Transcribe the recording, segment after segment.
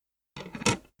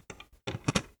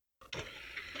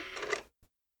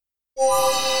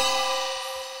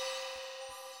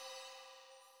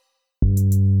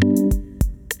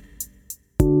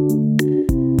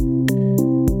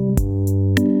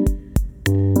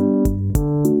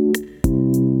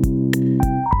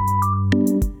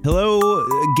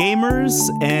gamers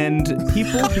and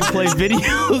people who play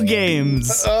video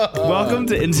games. Welcome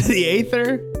to Into the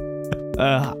Aether,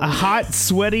 a hot,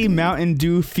 sweaty, Mountain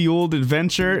Dew fueled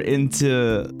adventure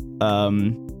into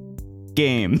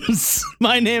games.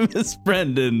 My name is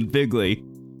Brendan Bigley.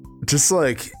 Just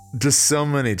so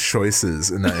many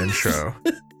choices in that intro.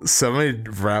 So many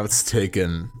routes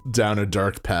taken down a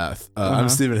dark path. I'm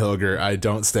Stephen Hilger. I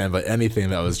don't stand by anything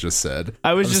that was just said.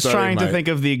 I was just trying to think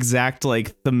of the exact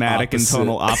thematic and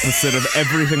tonal opposite of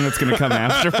everything that's going to come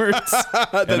afterwards.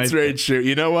 That's very true.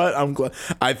 You know what? I'm glad.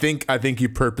 I think you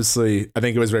purposely. I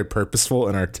think it was very purposeful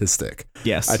and artistic.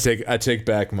 Yes. I take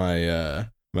back my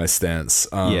my stance.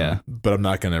 But I'm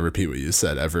not going to repeat what you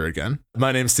said ever again.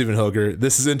 My name's Stephen Hilger.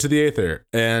 This is Into the Aether,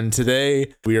 and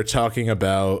today we are talking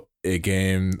about a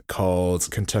game called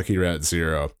Kentucky Route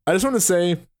Zero. I just want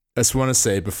to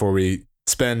say before we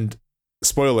spend,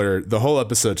 spoiler, the whole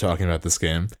episode talking about this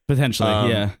game.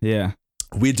 Potentially, yeah.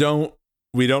 We don't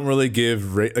really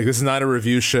give this is not a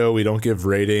review show. We don't give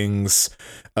ratings.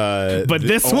 But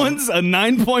this one's a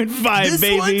 9.5,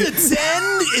 baby. This one's a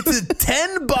 10. It's a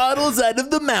 10 bottles out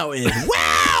of the mountain.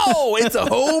 Wow! It's a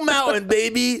whole mountain,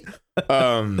 baby.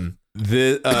 I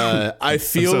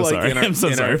feel I'm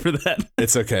so sorry for that.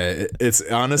 It's okay. It's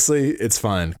honestly, it's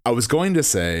fine. I was going to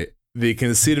say the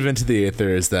conceit of Into the Aether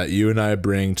is that you and I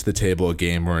bring to the table a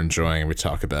game we're enjoying and we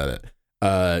talk about it.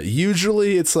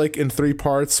 Usually it's like in 3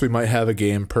 parts. We might have a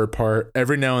game per part.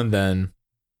 Every now and then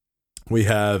we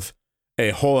have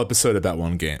a whole episode about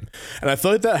one game. And I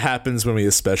feel like that happens when we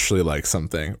especially like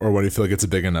something or when we feel like it's a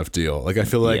big enough deal. Like I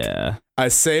feel like I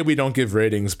say we don't give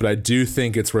ratings, but I do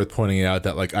think it's worth pointing out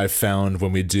that like I found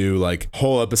when we do like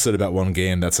whole episode about one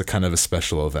game, that's a kind of a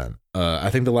special event.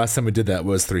 I think the last time we did that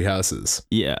was Three Houses.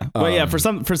 Yeah. Well, for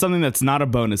something that's not a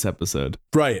bonus episode.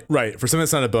 Right. For something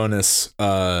that's not a bonus.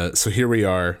 So here we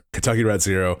are, Kentucky Route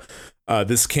Zero.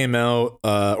 This came out,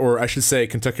 or I should say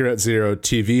Kentucky Route Zero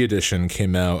TV edition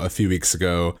came out a few weeks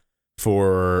ago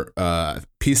for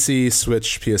PC,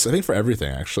 Switch, PS. I think for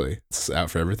everything, actually. It's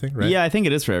out for everything, right? Yeah, I think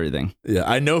it is for everything. Yeah,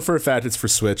 I know for a fact it's for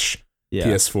Switch,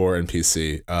 PS4, and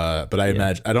PC. But I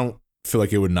imagine, I don't feel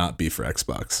like it would not be for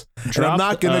Xbox. And I'm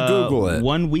not going to Google it.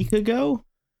 1 week ago,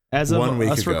 as of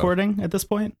us recording at this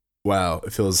point. Wow,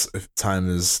 it feels time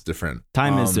is different.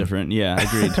 Time is different. Yeah,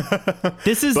 agreed.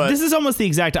 This is almost the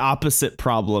exact opposite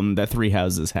problem that Three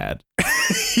Houses had.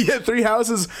 Yeah, Three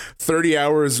Houses, 30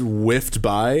 hours whiffed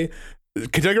by.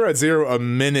 Kentucky Route Zero, a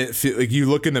minute. Like you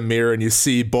look in the mirror and you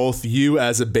see both you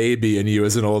as a baby and you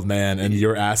as an old man, and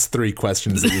you're asked 3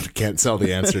 questions that you can't tell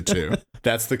the answer to.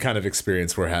 That's the kind of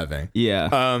experience we're having.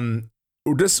 Yeah.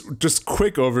 Just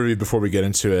quick overview before we get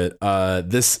into it.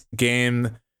 This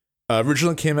game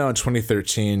originally came out in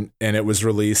 2013, and it was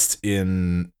released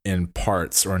in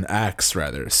parts, or in acts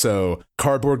rather. So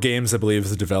Cardboard Games, I believe,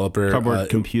 is the developer. Cardboard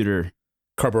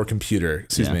Computer,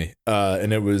 excuse me.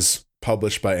 And it was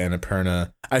published by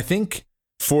Annapurna, I think,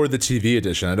 for the TV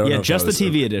edition. I don't know. Yeah, just the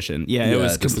TV edition. Yeah, it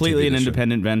was completely an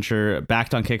independent venture,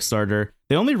 backed on Kickstarter.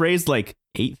 They only raised like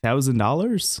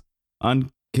 $8,000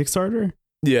 on Kickstarter.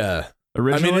 Yeah.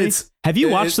 Originally. I mean, have you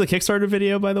watched the Kickstarter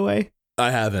video, by the way?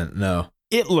 I haven't, no.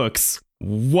 It looks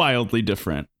wildly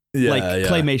different.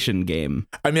 Claymation game.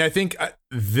 I mean, I think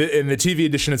in the TV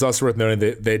edition, it's also worth noting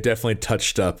that they definitely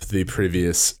touched up the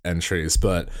previous entries.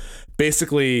 But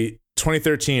basically,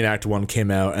 2013 Act 1 came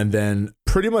out, and then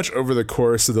pretty much over the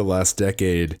course of the last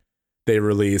decade, they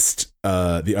released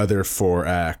the other 4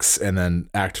 acts, and then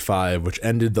Act 5, which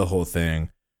ended the whole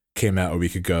thing, came out a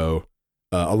week ago.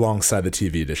 Alongside the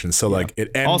TV edition. So like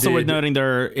it ended. Also worth noting,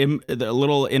 there are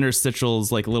little interstitials,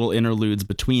 like little interludes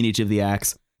between each of the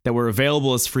acts that were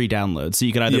available as free downloads. So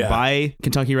you could either buy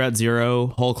Kentucky Route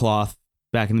Zero whole cloth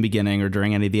back in the beginning or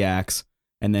during any of the acts,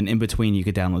 and then in between you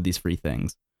could download these free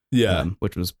things. Yeah,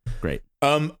 which was great.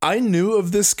 I knew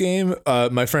of this game.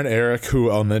 My friend Eric, who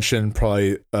I'll mention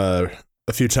probably a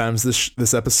few times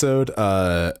this episode,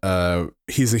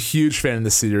 he's a huge fan of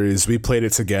the series. We played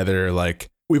it together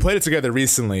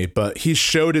recently, but he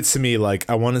showed it to me like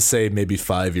I want to say maybe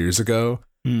 5 years ago.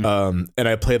 And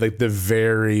I played like the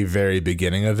very, very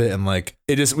beginning of it, and like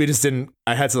we just didn't.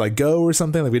 I had to like go or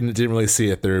something. Like we didn't really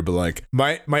see it through. But like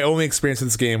my only experience with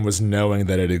this game was knowing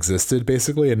that it existed,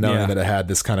 basically, and knowing that it had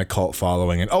this kind of cult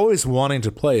following, and always wanting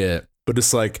to play it. But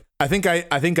just like I think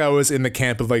I was in the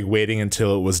camp of like waiting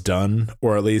until it was done,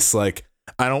 or at least like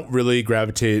I don't really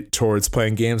gravitate towards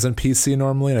playing games on PC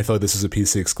normally, and I feel like this is a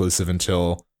PC exclusive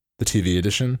until the TV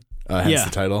edition, hence the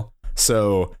title.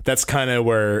 So that's kind of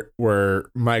where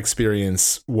my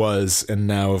experience was, and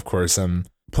now of course I'm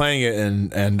playing it,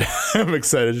 and I'm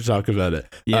excited to talk about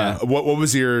it. Yeah. What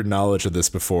was your knowledge of this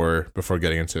before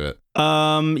getting into it?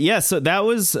 Yeah, so that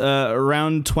was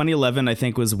around 2011, I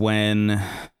think, was when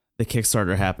the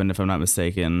Kickstarter happened, if I'm not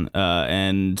mistaken.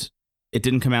 And it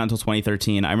didn't come out until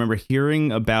 2013. I remember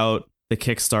hearing about the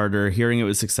Kickstarter, hearing it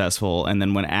was successful, and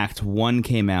then when Act 1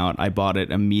 came out, I bought it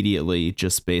immediately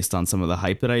just based on some of the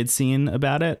hype that I had seen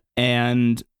about it.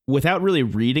 And without really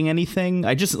reading anything,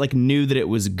 I just like knew that it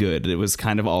was good. It was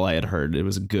kind of all I had heard. It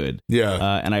was good.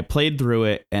 Yeah. And I played through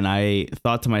it and I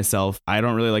thought to myself, I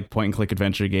don't really like point and click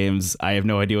adventure games. I have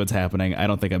no idea what's happening. I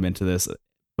don't think I'm into this,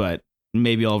 but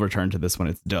maybe I'll return to this when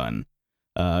it's done.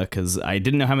 Because I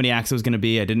didn't know how many acts it was going to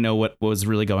be. I didn't know what was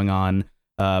really going on.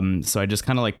 So I just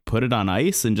kind of like put it on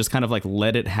ice and just kind of like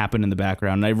let it happen in the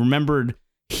background. And I remembered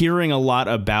hearing a lot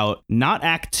about not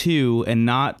Act 2 and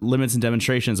not Limits and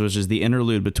Demonstrations, which is the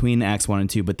interlude between Acts 1 and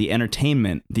 2, but the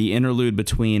entertainment, the interlude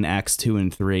between Acts 2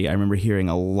 and 3. I remember hearing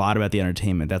a lot about the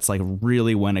entertainment. That's like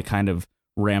really when it kind of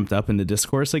ramped up in the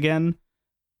discourse again.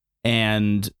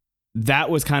 And that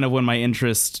was kind of when my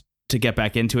interest to get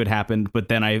back into it happened. But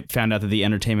then I found out that the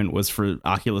entertainment was for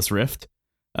Oculus Rift.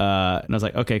 And I was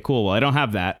like, okay, cool. Well, I don't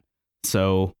have that,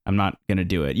 so I'm not going to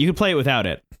do it. You could play it without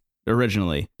it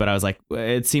originally, but I was like,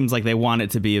 it seems like they want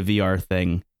it to be a VR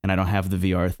thing, and I don't have the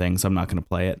VR thing, so I'm not going to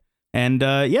play it. And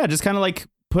yeah, just kind of like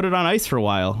put it on ice for a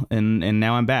while, and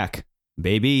now I'm back,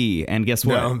 baby. And guess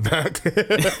what? Now I'm back.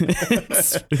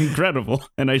 It's incredible,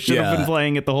 and I should have been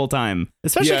playing it the whole time,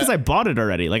 especially because I bought it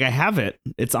already. Like I have it.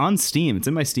 It's on Steam. It's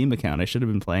in my Steam account. I should have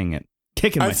been playing it.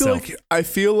 Kicking myself. I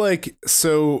feel like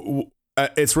so.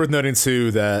 It's worth noting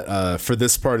too that for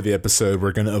this part of the episode,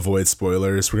 we're going to avoid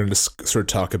spoilers. We're going to just sort of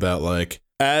talk about like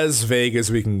as vague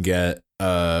as we can get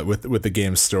with the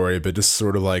game's story, but just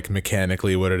sort of like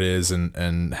mechanically what it is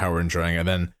and how we're enjoying it. And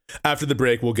then after the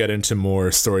break, we'll get into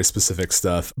more story specific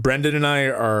stuff. Brendan and I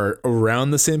are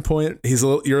around the same point.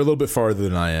 You're a little bit farther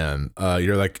than I am.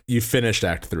 You finished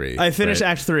Act 3. I finished right?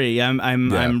 Act 3.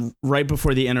 I'm right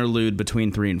before the interlude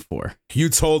between 3 and 4. You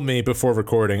told me before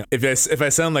recording if I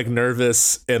sound like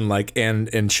nervous and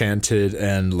enchanted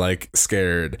and like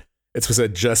scared, it's because I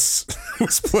just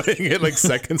was playing it like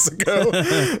seconds ago,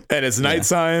 and it's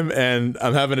nighttime, and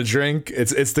I'm having a drink.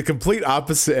 It's the complete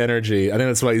opposite energy. I think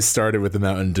that's why you started with the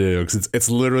Mountain Dew, because it's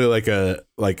literally like a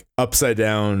upside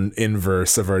down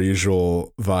inverse of our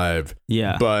usual vibe.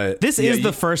 Yeah, but this is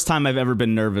the first time I've ever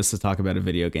been nervous to talk about a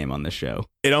video game on this show.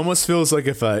 It almost feels like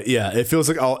it feels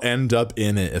like I'll end up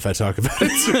in it if I talk about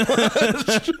it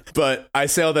too much. But I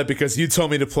say all that because you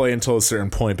told me to play until a certain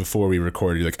point before we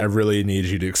recorded. You're like, I really need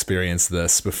you to experience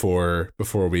this before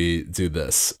we do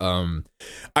this.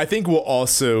 I think we'll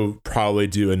also probably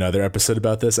do another episode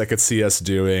about this. I could see us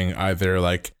doing either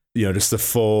like, just a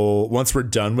full, once we're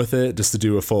done with it, just to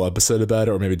do a full episode about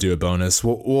it, or maybe do a bonus.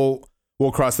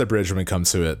 We'll cross that bridge when we come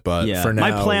to it. But for now,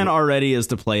 my plan already is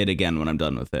to play it again when I'm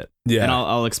done with it. Yeah, and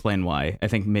I'll explain why. I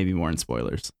think maybe more in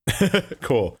spoilers.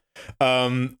 Cool.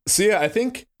 So yeah, I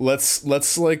think let's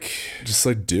like just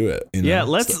like do it. Yeah,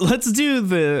 let's do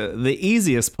the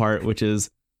easiest part, which is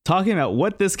talking about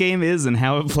what this game is and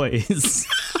how it plays.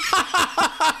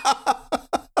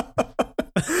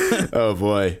 Oh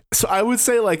boy. So I would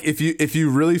say like if you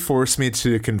really force me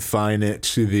to confine it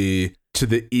to the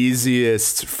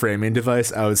easiest framing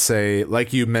device, I would say,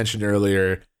 like you mentioned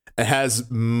earlier, it has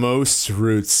most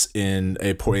roots in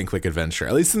a point and click adventure,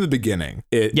 at least in the beginning.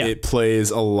 It plays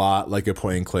a lot like a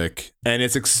point and click, and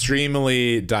it's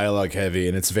extremely dialogue heavy,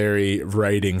 and it's very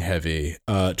writing heavy,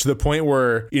 to the point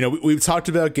where, we've talked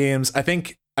about games. I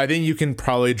think you can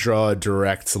probably draw a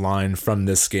direct line from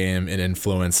this game in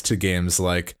influence to games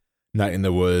like Night in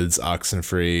the Woods,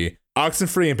 Oxenfree.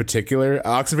 Oxenfree in particular.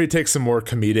 Oxenfree takes some more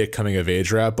comedic coming of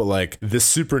age rap, but like the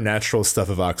supernatural stuff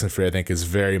of Oxenfree, I think, is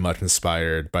very much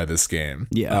inspired by this game.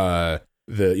 Yeah.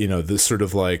 The sort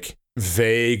of like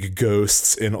vague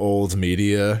ghosts in old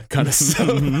media kind of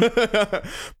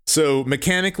stuff. So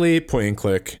mechanically, point and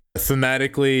click.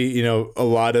 Thematically, a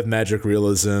lot of magic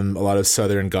realism, a lot of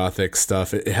Southern Gothic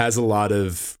stuff. It has a lot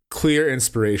of clear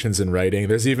inspirations in writing.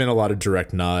 There's even a lot of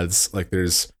direct nods. Like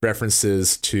there's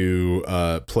references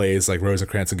to plays like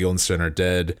Rosencrantz and Guildenstern Are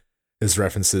Dead. There's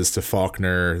references to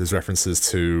Faulkner. There's references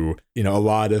to, a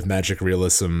lot of magic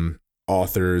realism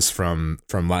authors from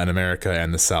Latin America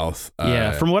and the South.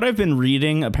 From what I've been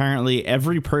reading, apparently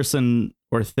every person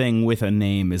or thing with a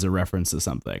name is a reference to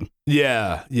something.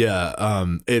 Yeah.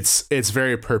 It's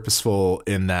very purposeful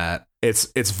in that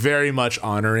it's very much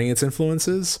honoring its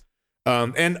influences.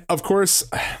 And of course,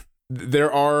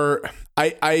 there are.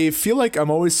 I feel like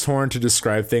I'm always torn to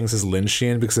describe things as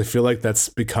Lynchian, because I feel like that's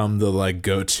become the like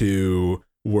go-to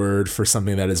word for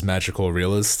something that is magical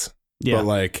realist. Yeah. But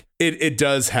like it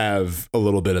does have a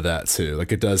little bit of that too.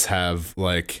 Like it does have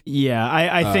like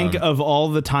I think of all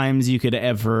the times you could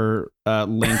ever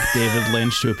link David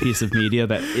Lynch to a piece of media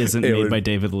that isn't made by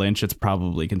David Lynch, it's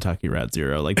probably Kentucky Route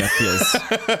Zero. Like that feels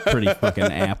pretty fucking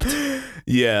apt.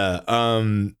 Yeah.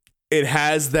 It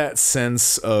has that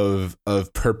sense of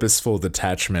purposeful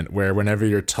detachment where whenever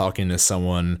you're talking to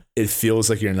someone, it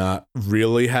feels like you're not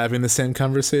really having the same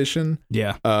conversation.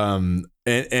 Yeah.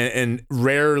 And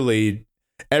rarely,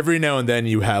 every now and then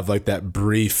you have like that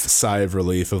brief sigh of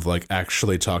relief of like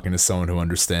actually talking to someone who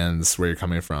understands where you're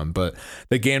coming from. But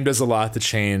the game does a lot to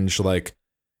change. Like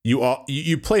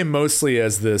you play mostly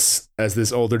as this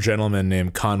older gentleman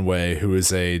named Conway, who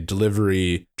is a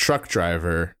delivery truck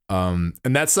driver. And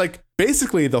that's like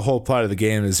basically the whole plot of the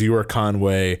game is you are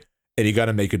Conway and you got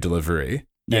to make a delivery.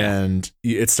 Yeah. And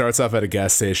it starts off at a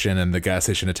gas station, and the gas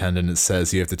station attendant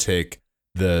says you have to take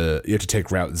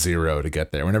Route 0 to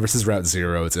get there. Whenever it says Route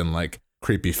 0, it's in like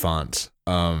creepy font.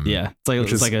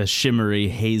 It's like a shimmery,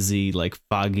 hazy, like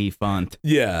foggy font.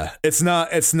 Yeah, it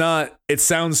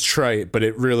sounds trite, but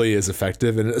it really is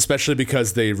effective, and especially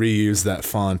because they reuse that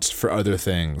font for other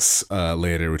things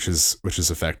later, which is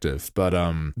effective. But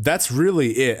that's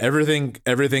really it.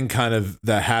 Everything kind of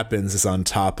that happens is on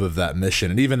top of that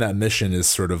mission, and even that mission is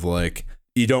sort of like,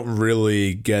 you don't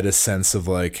really get a sense of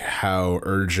like how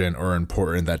urgent or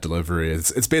important that delivery is.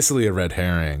 It's basically a red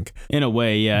herring in a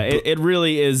way. Yeah, it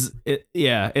really is.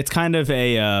 It's kind of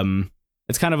a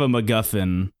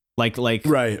MacGuffin. Like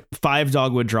right. 5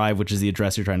 Dogwood Drive, which is the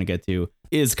address you're trying to get to,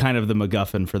 is kind of the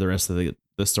MacGuffin for the rest of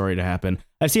the story to happen.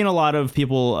 I've seen a lot of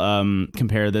people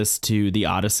compare this to the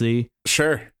Odyssey.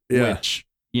 Sure. Yeah. Which,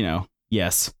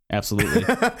 yes, absolutely.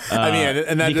 I mean,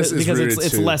 and that because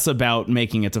it's less about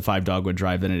making it to 5 Dogwood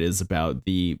Drive than it is about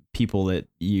the people that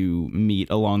you meet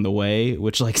along the way,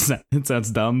 which like it sounds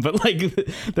dumb, but like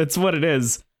that's what it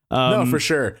is. No, for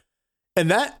sure. And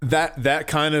that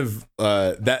kind of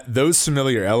those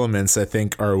familiar elements, I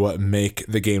think, are what make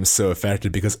the game so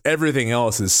effective, because everything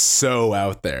else is so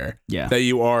out there that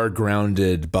you are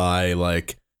grounded by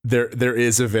like. There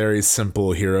is a very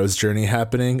simple hero's journey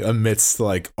happening amidst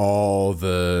like all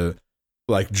the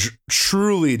like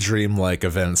truly dreamlike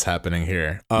events happening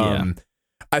here.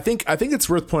 I think it's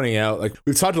worth pointing out, like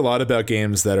we've talked a lot about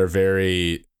games that are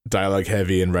very dialogue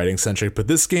heavy and writing centric, but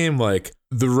this game, like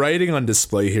the writing on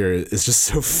display here is just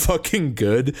so fucking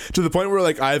good, to the point where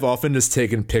like I've often just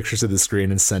taken pictures of the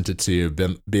screen and sent it to you,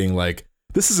 being like,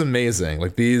 this is amazing.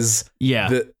 Like these.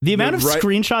 Yeah. The amount of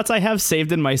screenshots I have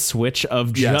saved in my Switch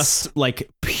of just like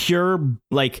pure,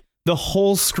 like the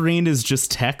whole screen is just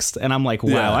text. And I'm like,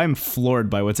 wow, I'm floored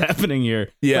by what's happening here.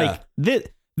 Yeah.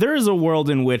 Like there is a world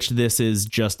in which this is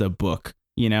just a book,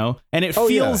 and it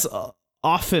feels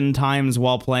oftentimes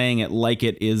while playing it like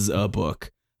it is a book.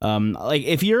 Like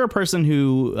if you're a person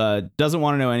who doesn't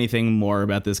want to know anything more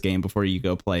about this game before you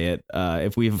go play it,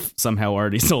 if we've somehow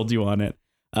already sold you on it,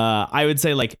 I would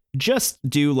say like just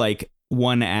do like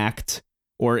 1 act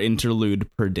or interlude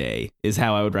per day is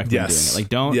how I would recommend doing it. Like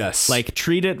don't like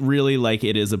treat it really like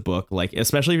it is a book. Like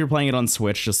especially if you're playing it on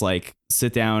Switch, just like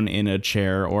sit down in a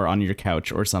chair or on your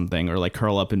couch or something, or like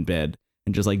curl up in bed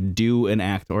and just like do an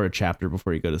act or a chapter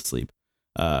before you go to sleep.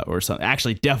 Or something.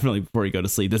 Actually, definitely before you go to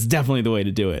sleep. That's definitely the way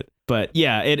to do it. But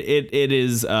yeah, it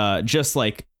is just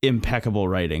like impeccable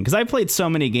writing, because I played so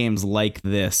many games like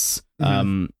this.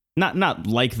 Not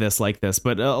like this,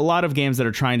 but a lot of games that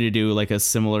are trying to do like a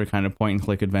similar kind of point and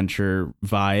click adventure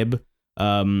vibe,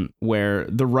 where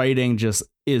the writing just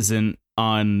isn't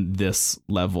on this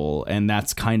level, and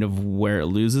that's kind of where it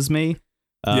loses me.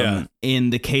 In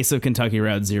the case of Kentucky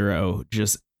Route Zero,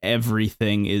 just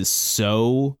everything is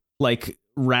so like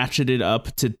ratcheted up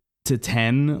to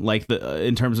 10, like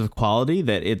in terms of quality,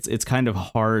 that it's kind of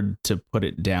hard to put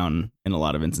it down in a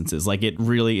lot of instances. Like it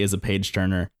really is a page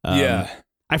turner.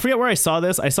 I forget where I saw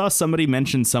this. I saw somebody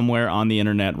mention somewhere on the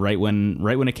internet right when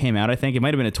it came out. I think it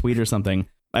might have been a tweet or something.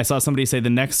 I saw somebody say the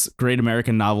next great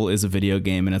American novel is a video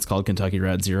game, and it's called Kentucky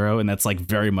Route Zero, and that's like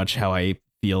very much how I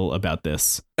feel about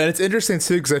this. And it's interesting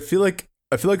too, because I feel like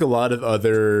a lot of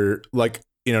other like,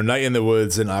 Night in the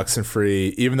Woods and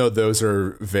Oxenfree, even though those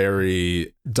are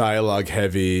very dialogue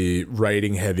heavy,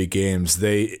 writing heavy games,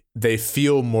 they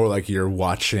feel more like you're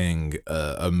watching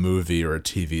a movie or a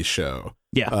TV show.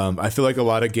 Yeah. I feel like a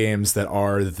lot of games that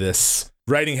are this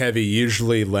writing heavy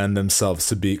usually lend themselves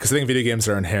to be, because I think video games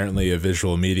are inherently a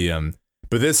visual medium,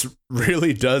 but this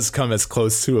really does come as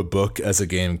close to a book as a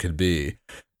game could be.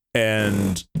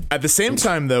 And at the same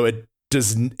time, though, it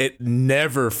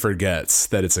never forgets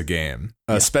that it's a game,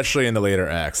 especially in the later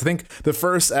acts. I think the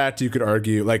first act, you could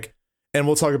argue, like and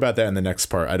we'll talk about that in the next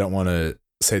part. I don't want to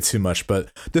say too much, but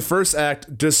the first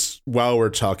act, just while we're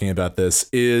talking about this,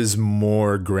 is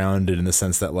more grounded in the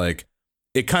sense that like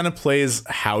it kind of plays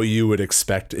how you would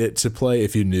expect it to play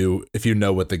if you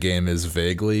know what the game is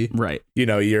vaguely. Right. You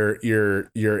know, you're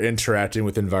interacting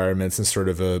with environments in sort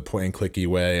of a point and clicky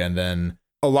way, and then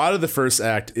a lot of the first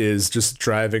act is just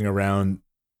driving around.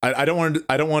 I don't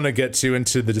want to get too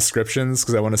into the descriptions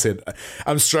because I want to say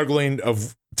I'm struggling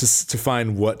to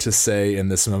find what to say in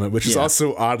this moment, which is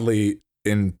also oddly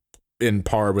in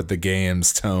par with the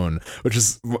game's tone, which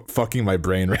is fucking my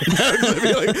brain right now. I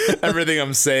feel like everything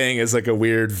I'm saying is like a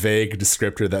weird, vague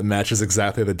descriptor that matches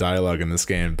exactly the dialogue in this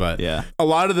game. But a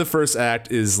lot of the first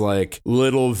act is like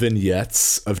little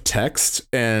vignettes of text.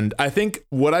 And I think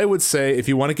what I would say, if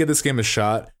you want to give this game a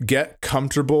shot, get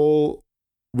comfortable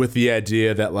with the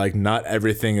idea that like not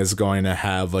everything is going to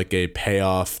have like a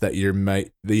payoff that you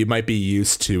might be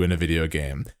used to in a video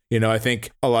game. You know, I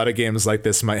think a lot of games like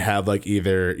this might have like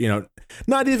either, you know,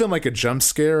 not even like a jump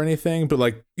scare or anything, but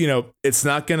like, you know, it's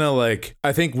not gonna like,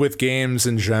 I think with games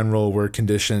in general, we're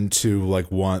conditioned to like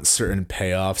want certain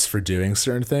payoffs for doing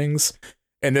certain things.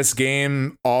 And this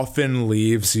game often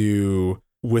leaves you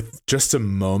with just a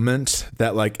moment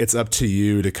that like it's up to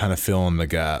you to kind of fill in the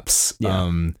gaps.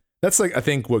 That's like, I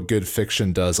think what good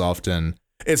fiction does often.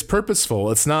 It's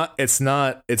purposeful. It's not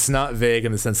vague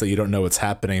in the sense that you don't know what's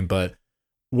happening, but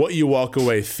what you walk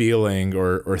away feeling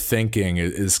or thinking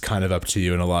is kind of up to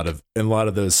you in a lot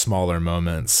of those smaller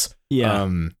moments.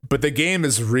 But the game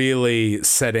is really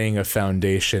setting a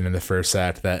foundation in the first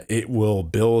act that it will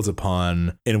build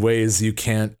upon in ways you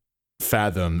can't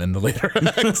fathom in the later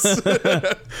acts.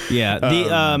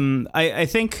 I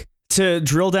think to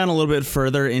drill down a little bit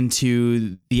further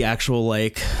into the actual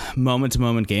like moment to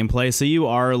moment gameplay. So you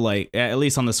are like, at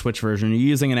least on the Switch version, you're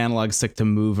using an analog stick to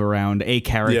move around a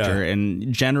character.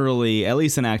 And generally, at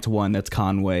least in Act 1, that's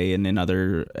Conway. And in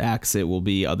other acts, it will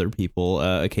be other people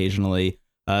occasionally.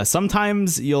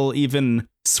 Sometimes you'll even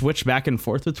switch back and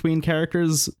forth between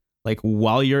characters. Like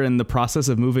while you're in the process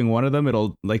of moving one of them,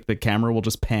 it'll like the camera will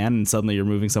just pan and suddenly you're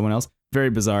moving someone else. Very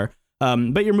bizarre.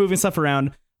 But you're moving stuff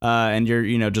around. And you're,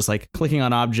 you know, just like clicking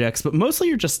on objects, but mostly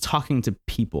you're just talking to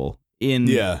people in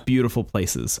beautiful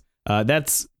places.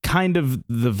 That's kind of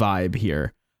the vibe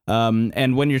here.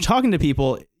 And when you're talking to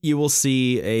people, you will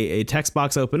see a text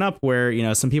box open up where, you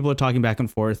know, some people are talking back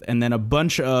and forth, and then a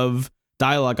bunch of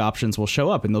dialogue options will show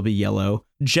up and they'll be yellow.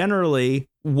 Generally,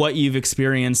 what you've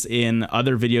experienced in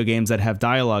other video games that have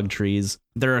dialogue trees,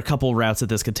 there are a couple routes that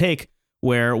this could take,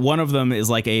 where one of them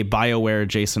is like a BioWare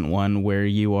adjacent one where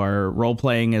you are role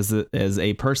playing as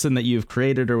a person that you've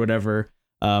created or whatever.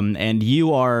 And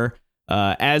you are,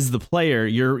 as the player,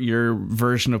 your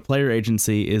version of player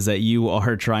agency is that you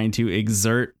are trying to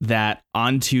exert that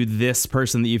onto this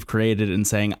person that you've created and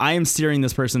saying, I am steering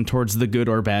this person towards the good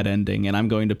or bad ending. And I'm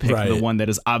going to pick the one that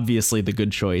is obviously the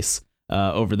good choice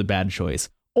over the bad choice.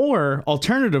 Or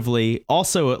alternatively,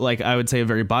 also like I would say a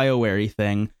very BioWare-y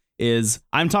thing, is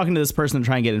I'm talking to this person and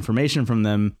trying to get information from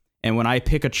them. And when I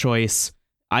pick a choice,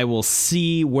 I will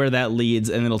see where that leads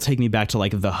and it'll take me back to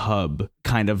like the hub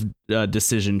kind of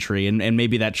decision tree. And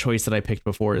maybe that choice that I picked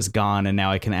before is gone. And now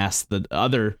I can ask the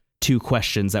other two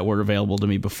questions that were available to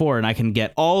me before. And I can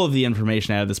get all of the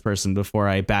information out of this person before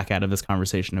I back out of this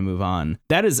conversation and move on.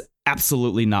 That is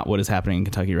absolutely not what is happening in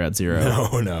Kentucky Route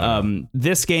Zero. No.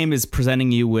 This game is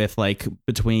presenting you with like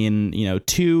between, you know,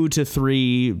 2 to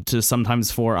 3 to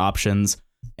sometimes 4 options.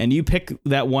 And you pick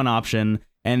that one option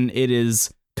and it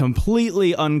is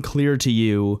completely unclear to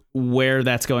you where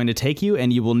that's going to take you.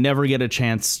 And you will never get a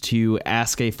chance to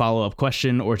ask a follow-up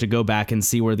question or to go back and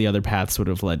see where the other paths would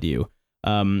have led you.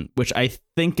 Which I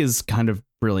think is kind of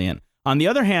brilliant. On the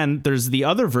other hand, there's the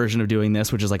other version of doing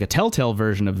this, which is like a Telltale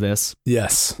version of this.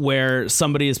 Yes. Where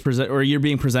somebody is or you're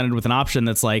being presented with an option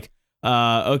that's like,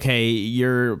 okay,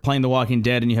 you're playing The Walking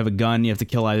Dead and you have a gun. You have to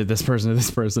kill either this person or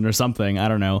this person or something. I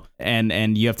don't know.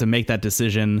 And you have to make that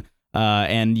decision.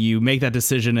 And you make that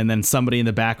decision. And then somebody in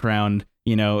the background,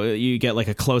 you know, you get like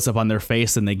a close up on their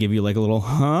face and they give you like a little,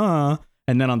 huh.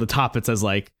 And then on the top, it says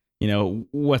like, you know,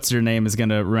 what's your name is going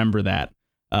to remember that.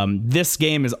 This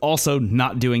game is also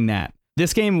not doing that.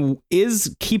 This game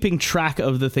is keeping track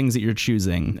of the things that you're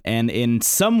choosing. And in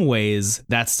some ways,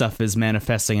 that stuff is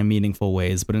manifesting in meaningful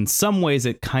ways. But in some ways,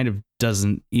 it kind of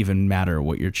doesn't even matter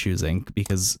what you're choosing.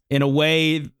 Because in a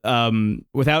way,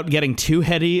 without getting too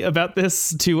heady about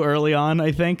this too early on,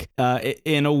 I think,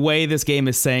 in a way, this game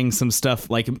is saying some stuff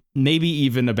like maybe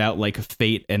even about like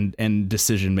fate and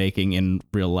decision making in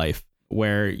real life.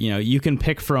 Where, you know, you can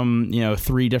pick from, you know,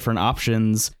 3 different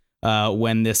options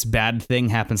when this bad thing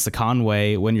happens to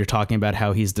Conway, when you're talking about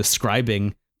how he's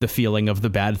describing the feeling of the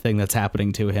bad thing that's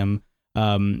happening to him.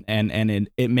 And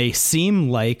it may seem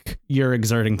like you're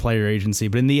exerting player agency,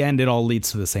 but in the end, it all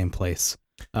leads to the same place.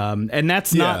 And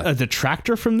that's not a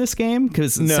detractor from this game,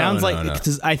 because it sounds like,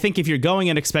 because I think if you're going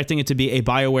and expecting it to be a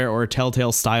BioWare or a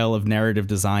Telltale style of narrative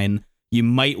design, you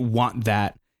might want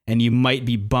that, and you might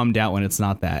be bummed out when it's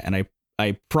not that. And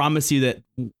I promise you that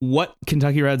what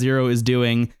Kentucky Route Zero is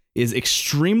doing is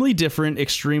extremely different,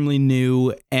 extremely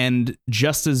new, and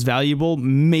just as valuable,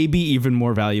 maybe even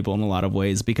more valuable in a lot of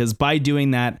ways, because by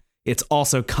doing that, it's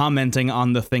also commenting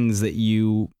on the things that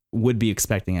you would be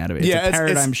expecting out of it. It's a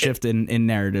paradigm shift in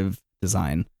narrative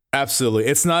design. Absolutely.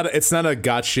 It's not a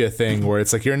gotcha thing where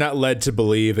it's like you're not led to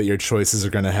believe that your choices are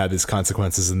going to have these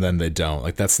consequences and then they don't.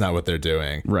 Like, that's not what they're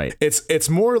doing. Right. It's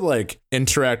more like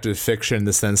interactive fiction in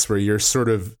the sense where you're sort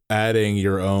of adding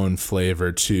your own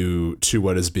flavor to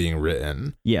what is being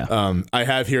written. Yeah. I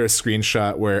have here a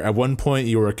screenshot where at one point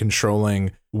you were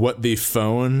controlling what the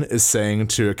phone is saying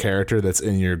to a character that's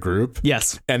in your group.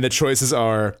 Yes. And the choices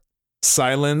are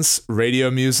silence, radio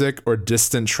music, or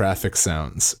distant traffic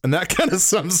sounds. And that kind of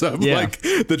sums up like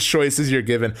the choices you're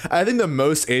given. I think the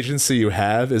most agency you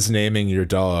have is naming your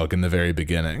dog in the very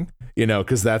beginning, you know,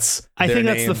 because that's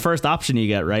that's the first option you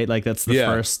get, right? Like, that's the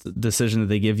first decision that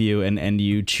they give you, and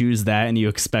you choose that, and you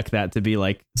expect that to be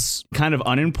like kind of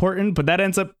unimportant, but that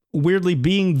ends up weirdly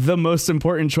being the most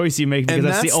important choice you make, because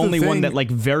that's the only one that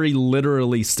like very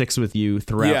literally sticks with you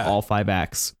throughout all 5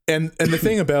 acts. And the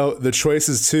thing about the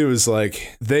choices too is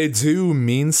like they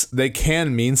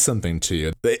can mean something to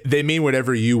you. They mean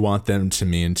whatever you want them to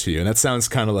mean to you. And that sounds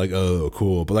kind of like, oh,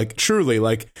 cool. But like truly,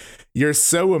 like you're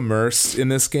so immersed in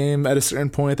this game at a certain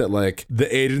point that like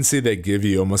the agency they give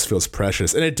you almost feels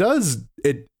precious. And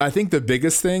I think the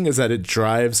biggest thing is that it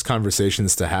drives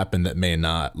conversations to happen that may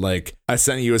not. Like, I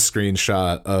sent you a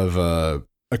screenshot of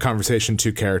a conversation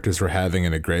 2 characters were having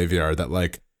in a graveyard that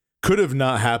like could have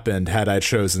not happened had I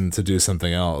chosen to do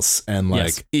something else. And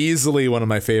like easily one of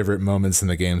my favorite moments in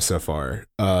the game so far.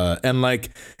 And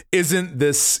like, isn't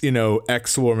this, you know,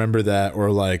 X will remember that, or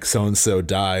like so-and-so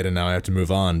died and now I have to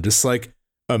move on. Just like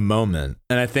a moment.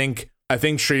 And I think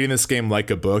treating this game like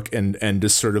a book and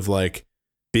just sort of like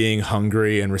being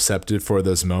hungry and receptive for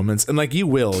those moments. And like, you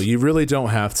really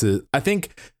don't have to. I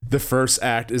think the first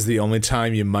act is the only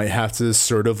time you might have to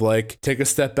sort of like take a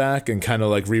step back and kind of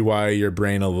like rewire your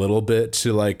brain a little bit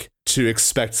to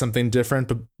expect something different.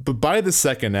 But by the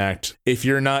second act, if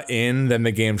you're not in, then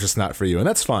the game's just not for you. And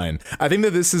that's fine. I think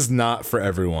that this is not for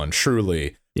everyone,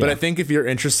 truly. Yeah. But I think if you're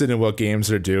interested in what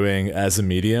games are doing as a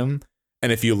medium,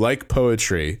 and if you like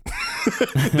poetry,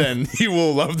 then you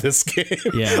will love this game.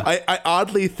 Yeah. I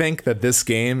oddly think that this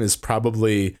game is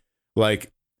probably like,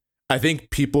 I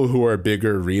think people who are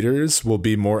bigger readers will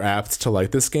be more apt to like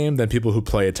this game than people who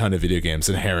play a ton of video games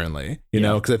inherently, you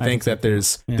know, because I think that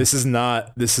this is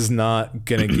not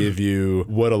going to give you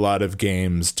what a lot of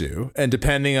games do. And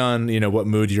depending on, you know, what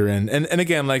mood you're in. And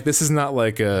again, like, this is not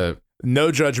like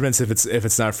no judgments if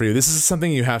it's not for you. This is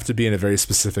something you have to be in a very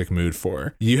specific mood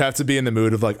for. You have to be in the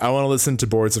mood of like, I want to listen to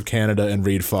Boards of Canada and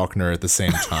read Faulkner at the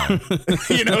same time.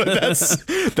 You know, that's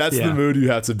the mood you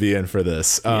have to be in for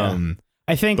this.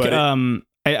 I think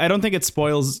I don't think it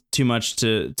spoils too much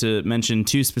to mention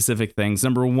 2 specific things.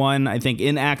 Number one, I think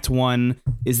in Act 1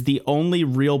 is the only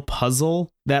real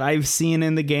puzzle that I've seen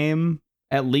in the game,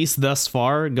 at least thus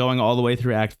far, going all the way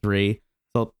through Act 3.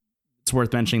 It's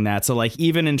worth mentioning that. So like,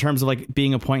 even in terms of like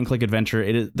being a point and click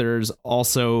adventure, there's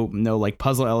also no like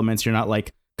puzzle elements. You're not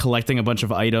like collecting a bunch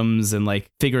of items and like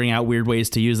figuring out weird ways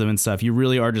to use them and stuff. You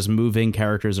really are just moving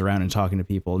characters around and talking to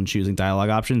people and choosing dialogue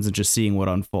options and just seeing what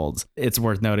unfolds. It's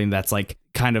worth noting that's like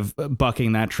kind of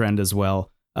bucking that trend as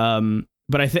well.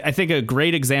 But I think a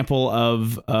great example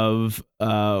of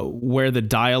where the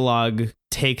dialogue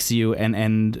takes you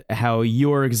and how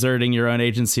you're exerting your own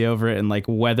agency over it, and like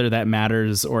whether that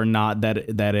matters or not, that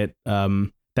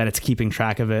it's keeping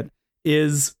track of it,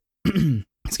 is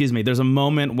excuse me, there's a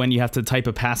moment when you have to type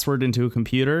a password into a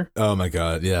computer. Oh my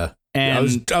god, yeah.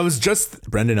 And I was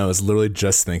literally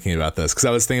just thinking about this, because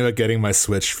I was thinking about getting my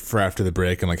Switch for after the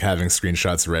break and like having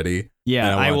screenshots ready.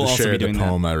 Yeah, I will also be doing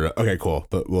that. I wrote. Okay, cool,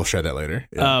 but we'll share that later.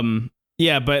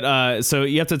 But so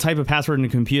you have to type a password in a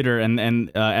computer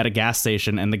and at a gas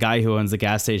station, and the guy who owns the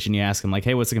gas station, you ask him like,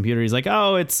 hey, what's the computer? He's like,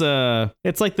 oh, it's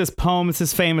like this poem. It's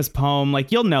this famous poem.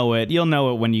 Like, you'll know it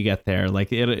when you get there. Like,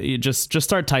 you just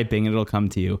start typing and it'll come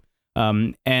to you.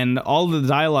 And all the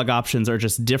dialogue options are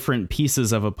just different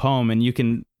pieces of a poem, and you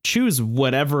can choose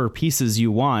whatever pieces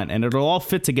you want, and it'll all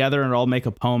fit together and it'll all make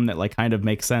a poem that like kind of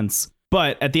makes sense.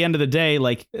 But at the end of the day,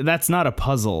 like, that's not a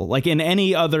puzzle. Like in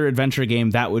any other adventure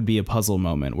game, that would be a puzzle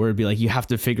moment where it'd be like, you have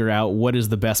to figure out what is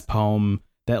the best poem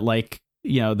that, like,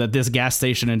 you know, that this gas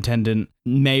station attendant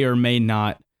may or may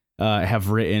not have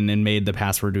written and made the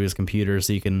password to his computer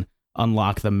so you can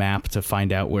unlock the map to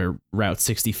find out where Route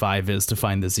 65 is to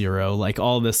find the 0, like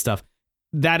all this stuff.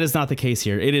 That is not the case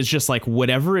here. It is just like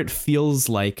whatever it feels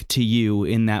like to you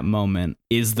in that moment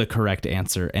is the correct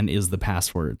answer and is the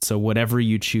password. So whatever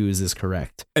you choose is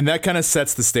correct. And that kind of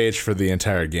sets the stage for the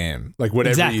entire game. Like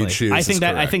whatever you choose. I think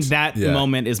that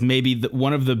moment is maybe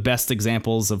one of the best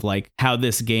examples of like how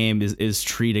this game is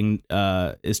treating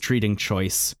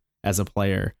choice as a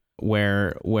player.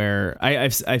 Where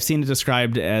I've seen it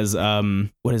described as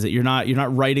what is it? You're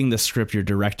not writing the script, you're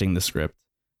directing the script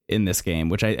in this game,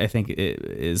 which I think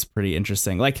is pretty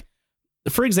interesting. Like,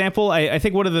 for example, I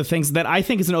think one of the things that I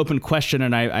think is an open question,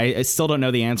 and I still don't know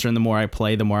the answer, and the more I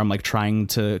play, the more I'm like trying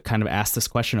to kind of ask this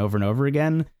question over and over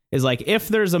again, is like, if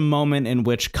there's a moment in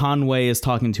which Conway is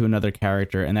talking to another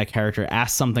character and that character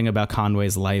asks something about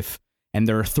Conway's life, and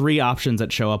there are 3 options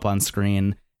that show up on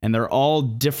screen, and they're all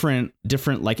different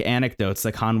like anecdotes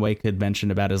that Conway could mention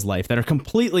about his life that are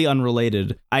completely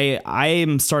unrelated. I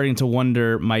am starting to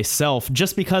wonder myself,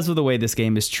 just because of the way this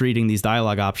game is treating these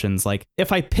dialogue options, like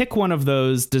if I pick one of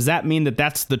those, does that mean that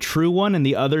that's the true one and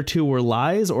the other 2 were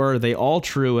lies, or are they all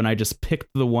true and I just picked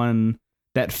the one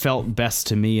that felt best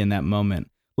to me in that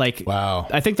moment? Like, wow.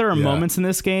 I think there are moments in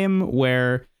this game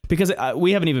where, because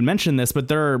we haven't even mentioned this, but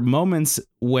there are moments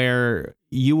where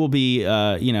you will be,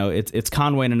 it's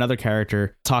Conway and another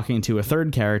character talking to a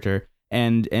third character,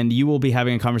 and you will be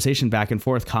having a conversation back and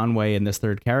forth, Conway and this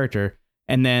third character.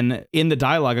 And then in the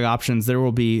dialogue options, there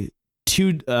will be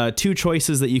two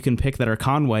choices that you can pick that are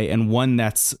Conway and one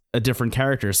that's a different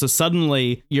character. So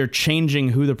suddenly you're changing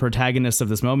who the protagonist of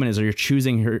this moment is, or you're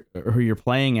choosing who you're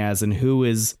playing as and who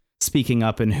is speaking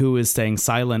up and who is staying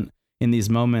silent in these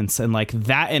moments. And like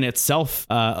that in itself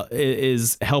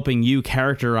is helping you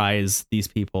characterize these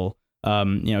people,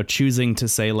 choosing to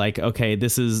say like, okay,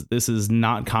 this is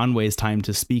not Conway's time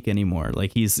to speak anymore.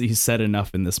 Like he's said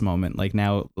enough in this moment. Like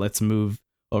now let's move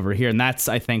over here. And that's,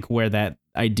 I think, where that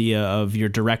idea of you're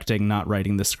directing, not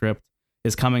writing the script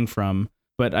is coming from.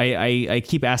 But I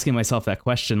keep asking myself that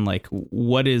question, like,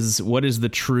 what is the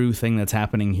true thing that's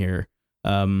happening here?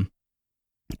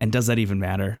 And does that even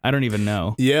matter? I don't even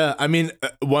know. Yeah, I mean,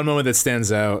 one moment that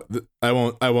stands out, I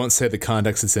won't say the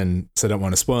context it's in, so I don't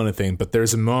want to spoil anything, but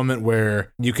there's a moment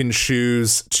where you can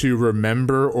choose to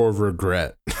remember or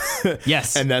regret.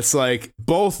 Yes. And that's like,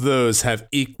 both those have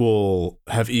equal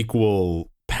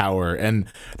power. And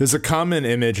there's a common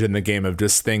image in the game of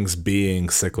just things being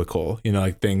cyclical,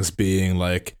 like things being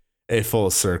like a full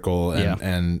circle,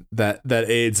 and that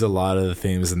aids a lot of the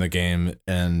themes in the game.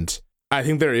 And I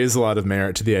think there is a lot of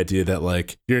merit to the idea that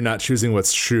like you're not choosing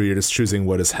what's true, you're just choosing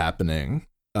what is happening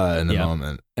in the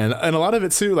moment. And a lot of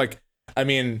it too, like, I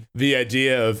mean, the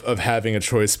idea of having a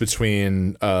choice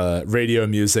between radio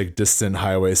music, distant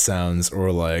highway sounds,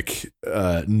 or like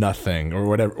nothing or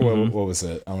whatever. Mm-hmm. What was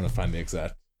it? I want to find the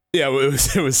exact. Yeah,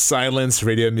 it was silence,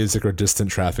 radio music, or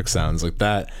distant traffic sounds. Like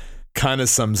that kind of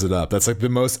sums it up. That's like the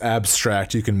most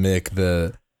abstract you can make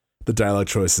the dialogue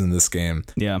choices in this game.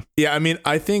 Yeah. I mean,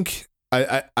 I think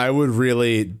I would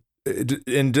really,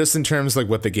 in just in terms of like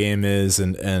what the game is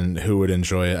and who would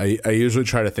enjoy it, I usually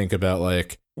try to think about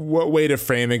like what way to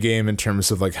frame a game in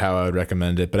terms of like how I would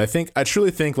recommend it. But I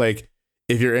truly think like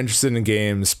if you're interested in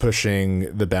games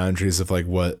pushing the boundaries of like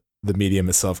what the medium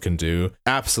itself can do,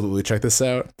 absolutely check this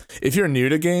out. If you're new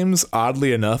to games,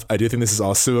 oddly enough, I do think this is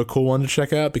also a cool one to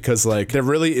check out, because like there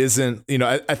really isn't,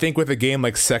 I think with a game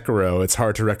like Sekiro, it's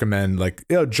hard to recommend like,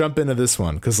 jump into this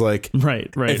one, because like right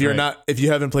if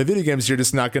you haven't played video games, you're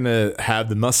just not gonna have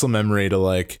the muscle memory to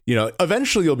like,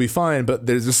 eventually you'll be fine, but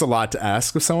there's just a lot to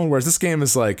ask of someone, whereas this game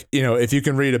is like, if you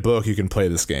can read a book, you can play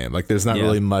this game. Like there's not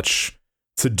really much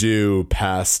to do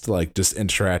past like just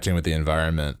interacting with the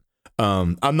environment.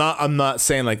 I'm not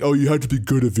saying like, oh, you have to be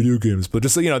good at video games, but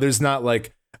just, there's not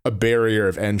like a barrier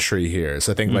of entry here.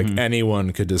 So I think like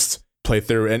anyone could just play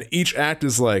through, and each act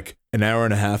is like an hour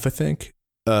and a half, I think.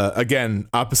 Again,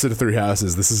 opposite of Three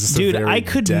Houses. This is just dude, a very I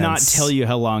could dense... not tell you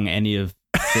how long any of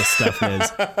this stuff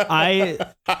is. I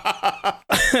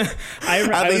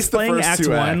was playing Act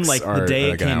 1 like the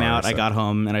day it came out. I got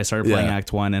home and I started playing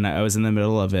Act 1, and I was in the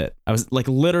middle of it. I was like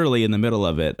literally in the middle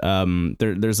of it.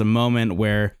 There's a moment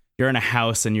where you're in a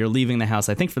house and you're leaving the house,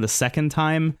 I think for the second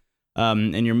time,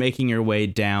 and you're making your way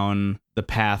down the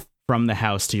path from the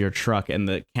house to your truck, and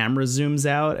the camera zooms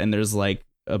out and there's like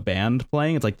a band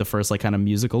playing. It's like the first like kind of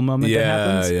musical moment that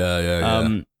happens.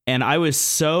 Yeah. And I was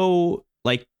so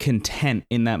like content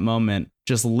in that moment,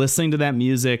 just listening to that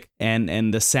music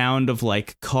and the sound of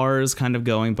like cars kind of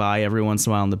going by every once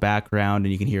in a while in the background,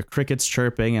 and you can hear crickets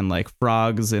chirping and like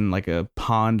frogs in like a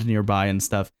pond nearby and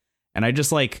stuff. And I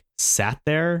just like sat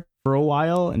there for a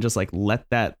while and just like let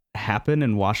that happen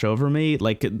and wash over me.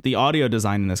 Like the audio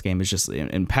design in this game is just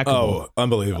impeccable. Oh,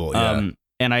 unbelievable. Yeah.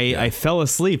 And I fell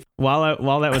asleep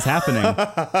while that was happening.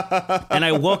 And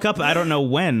I woke up. I don't know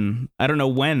when.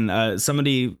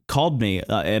 Somebody called me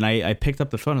and I picked up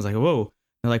the phone. I was like, whoa.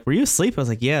 They're like, were you asleep? I was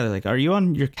like, yeah. They're like, are you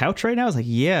on your couch right now? I was like,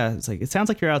 yeah. It's like, it sounds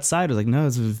like you're outside. I was like, no,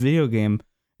 it's a video game.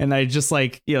 And I just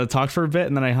like, talked for a bit,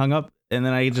 and then I hung up, and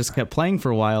then I just kept playing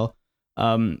for a while.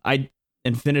 I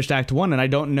finished Act 1, and I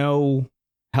don't know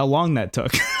how long that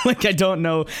took. Like, I don't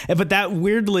know. But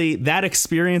that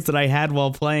experience that I had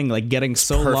while playing, like getting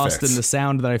so Perfect. lost in the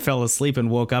sound that I fell asleep and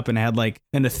woke up and had like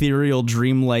an ethereal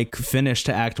dreamlike finish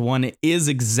to Act 1 is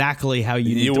exactly how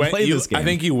you need to play this game. I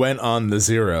think you went on the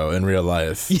zero in real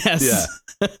life. Yes.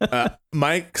 Yeah.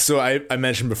 Mike, so I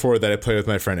mentioned before that I play with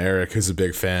my friend Eric, who's a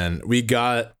big fan. We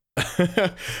got...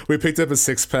 we picked up a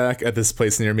 6-pack at this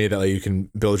place near me that like you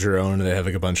can build your own, and they have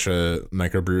like a bunch of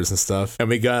microbrews and stuff. And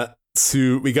we got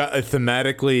a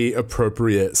thematically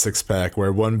appropriate 6-pack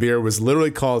where one beer was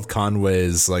literally called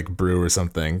Conway's like brew or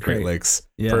something. Great Lakes.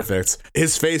 Yeah. Perfect.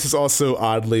 His face is also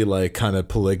oddly like kind of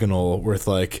polygonal with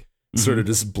like sort of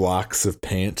just blocks of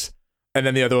paint. And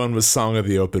then the other one was Song of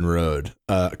the Open Road.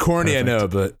 Corny, perfect. I know,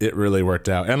 but it really worked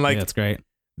out. And like, that's great.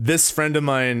 This friend of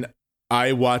mine,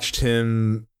 I watched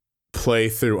him play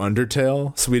through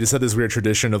Undertale. So we just had this weird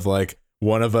tradition of like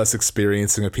one of us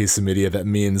experiencing a piece of media that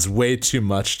means way too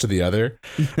much to the other.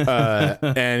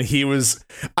 And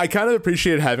I kind of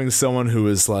appreciated having someone who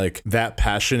was like that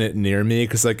passionate near me,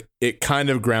 because like it kind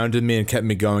of grounded me and kept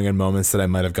me going in moments that I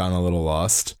might have gotten a little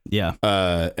lost. Yeah.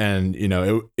 And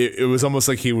it was almost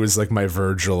like he was like my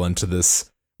Virgil into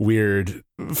this weird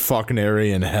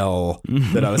Faulknerian hell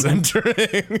that I was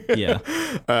entering. Yeah.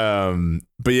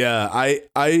 But yeah,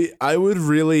 I would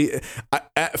really,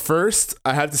 at first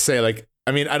I have to say, like,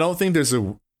 I mean, I don't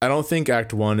think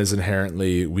Act 1 is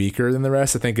inherently weaker than the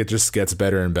rest. I think it just gets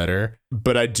better and better.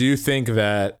 But I do think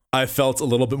that I felt a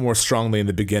little bit more strongly in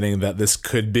the beginning that this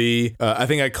could be, I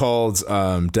think I called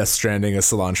Death Stranding a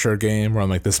cilantro game, where I'm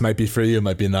like, this might be for you, it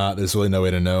might be not. There's really no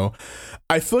way to know.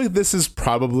 I feel like this is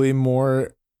probably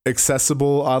more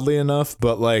accessible, oddly enough,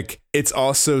 but like it's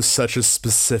also such a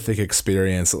specific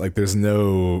experience that like there's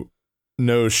no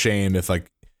shame if like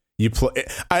you play.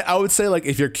 I would say like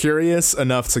if you're curious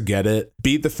enough to get it,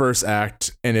 beat the first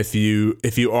act, and if you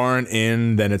aren't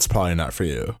in, then it's probably not for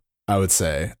you. I would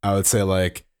say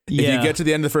like if you get to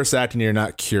the end of the first act and you're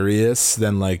not curious,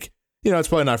 then like it's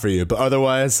probably not for you. But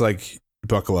otherwise, like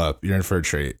buckle up, you're in for a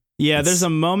treat. Yeah, there's a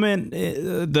moment,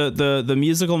 the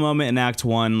musical moment in Act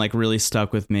 1 like really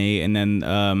stuck with me, and then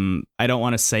I don't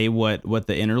want to say what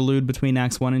the interlude between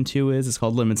Acts 1 and 2 is. It's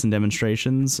called Limits and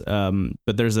Demonstrations.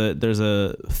 But there's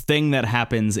a thing that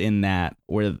happens in that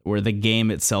where the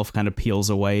game itself kind of peels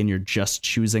away and you're just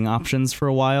choosing options for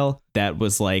a while. That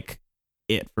was like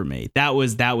it for me. That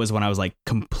was when I was like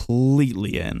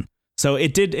completely in. So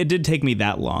it did take me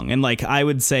that long. And like, I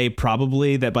would say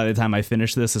probably that by the time I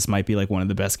finish this might be like one of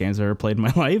the best games I've ever played in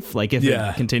my life. Like if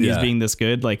it continues being this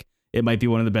good, like it might be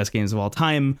one of the best games of all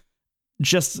time.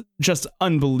 Just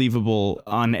unbelievable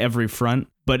on every front.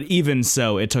 But even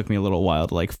so, it took me a little while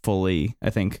to like fully, I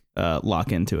think,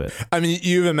 lock into it. I mean,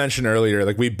 you even mentioned earlier,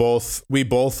 like we both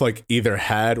like either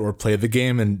had or played the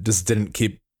game and just didn't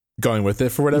keep going with it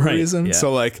for whatever reason. Yeah.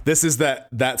 So like this is that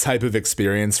type of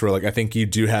experience where like I think you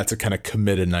do have to kind of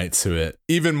commit a night to it,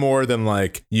 even more than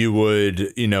like you would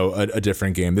a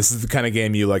different game. This is the kind of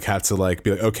game you like have to like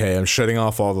be like, okay, I'm shutting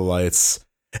off all the lights.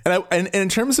 And in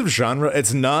terms of genre,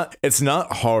 it's not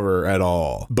horror at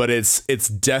all, but it's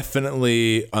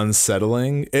definitely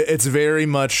unsettling. It's very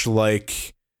much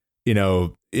like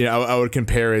I would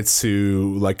compare it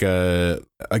to like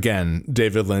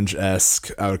David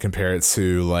Lynch-esque. I would compare it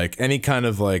to like any kind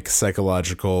of like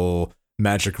psychological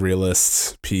magic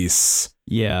realist piece.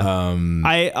 Yeah.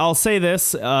 I'll say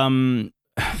this. Yeah.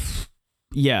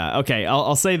 Okay.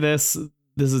 I'll say this.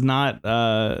 This is not,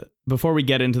 before we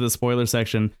get into the spoiler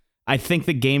section, I think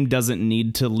the game doesn't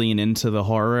need to lean into the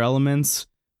horror elements,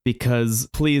 because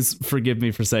please forgive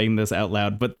me for saying this out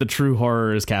loud, but the true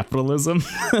horror is capitalism.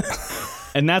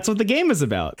 And that's what the game is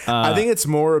about. I think it's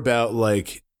more about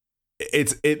like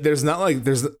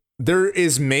there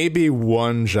is maybe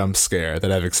one jump scare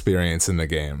that I've experienced in the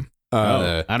game.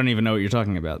 I don't even know what you're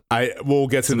talking about. We'll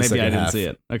get to the second half. Maybe I didn't see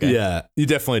it. Okay. Yeah, you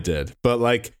definitely did. But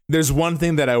like, there's one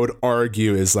thing that I would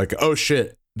argue is like, oh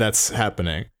shit, that's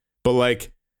happening. But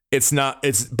like,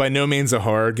 it's by no means a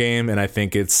horror game, and I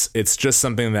think it's just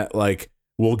something that like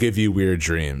will give you weird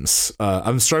dreams.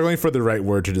 I'm struggling for the right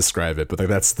word to describe it, but like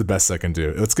that's the best I can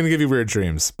do. It's gonna give you weird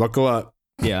dreams. Buckle up.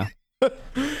 Yeah.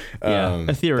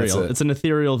 Ethereal. It's an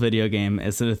ethereal video game.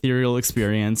 It's an ethereal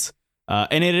experience.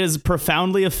 And it has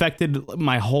profoundly affected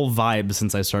my whole vibe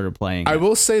since I started playing. I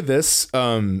will say this.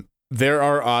 There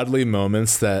are oddly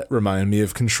moments that remind me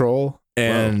of Control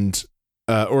and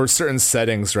or certain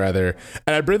settings rather.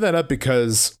 And I bring that up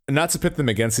because not to pit them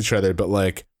against each other, but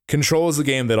like Control is a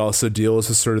game that also deals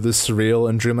with sort of the surreal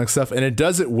and dreamlike stuff, and it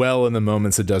does it well in the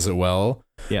moments it does it well.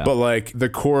 Yeah. But like the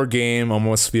core game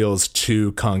almost feels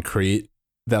too concrete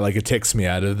that like it takes me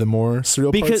out of the more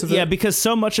surreal parts of it. Yeah, because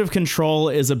so much of Control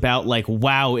is about like,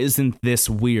 wow, isn't this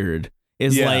weird?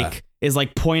 Is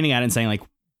like pointing at it and saying like,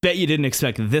 bet you didn't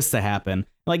expect this to happen.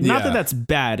 Like, not that that's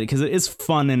bad, because it is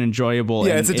fun and enjoyable.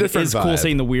 Yeah, and it's a different It's vibe. cool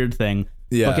saying the weird thing.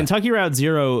 Yeah. But Kentucky Route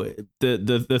Zero,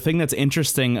 the thing that's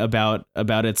interesting about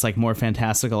its like more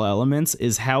fantastical elements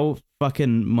is how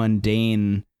fucking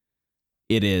mundane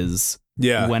it is.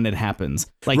 Yeah. When it happens,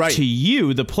 like to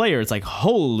you, the player, it's like,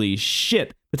 holy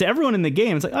shit. But to everyone in the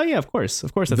game, it's like, oh yeah, of course.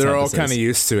 That's they're how all this kind of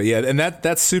used to it. Yeah, and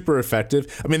that's super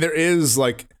effective. I mean, there is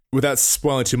like, without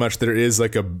spoiling too much, there is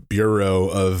like a bureau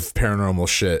of paranormal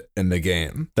shit in the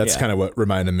game. That's kind of what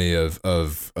reminded me of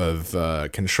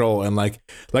Control. And like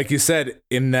you said,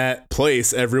 in that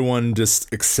place, everyone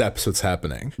just accepts what's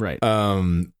happening. Right.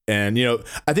 And you know,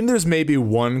 I think there's maybe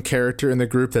one character in the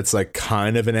group that's like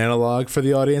kind of an analog for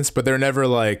the audience, but they're never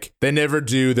like, they never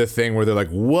do the thing where they're like,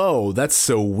 whoa, that's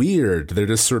so weird. They're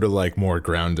just sort of like more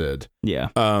grounded. Yeah.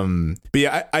 But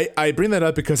yeah, I bring that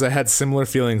up because I had similar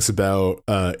feelings about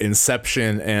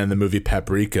Inception and the movie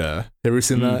Paprika. Have you ever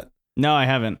seen that? No, I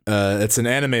haven't. It's an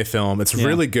anime film. It's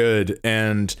really good,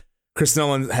 and Chris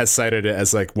Nolan has cited it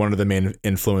as like one of the main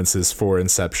influences for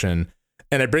Inception.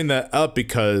 And I bring that up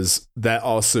because that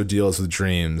also deals with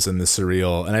dreams and the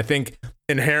surreal. And I think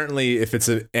inherently, if it's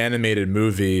an animated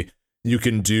movie, you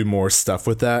can do more stuff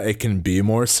with that. It can be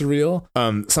more surreal.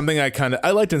 Something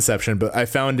I liked Inception, but I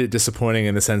found it disappointing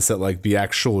in the sense that like the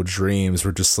actual dreams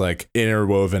were just like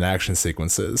interwoven action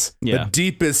sequences. Yeah. The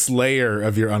deepest layer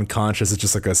of your unconscious is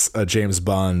just like a James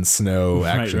Bond snow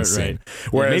action scene. Right.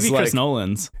 Whereas maybe like, Chris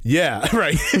Nolan's. Yeah,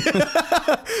 right.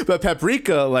 But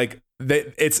Paprika, like,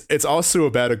 it's also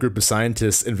about a group of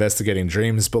scientists investigating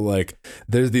dreams, but like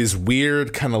there's these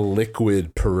weird kind of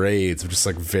liquid parades of just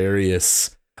like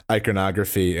various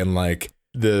iconography, and like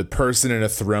the person in a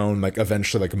throne like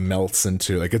eventually like melts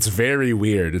into, like, it's very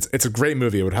weird. It's a great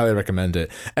movie. I would highly recommend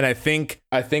it. And I think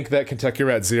that Kentucky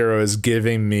Route Zero is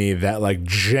giving me that like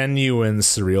genuine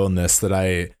surrealness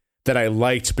that I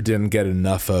liked but didn't get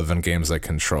enough of in games like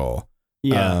Control.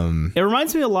 Yeah, it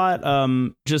reminds me a lot.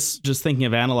 Just thinking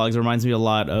of analogs, it reminds me a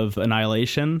lot of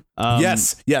Annihilation.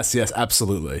 Yes,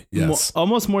 absolutely. Yes,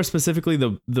 almost more specifically,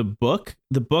 the book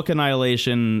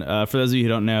Annihilation. For those of you who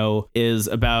don't know, is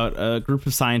about a group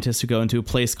of scientists who go into a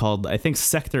place called, I think,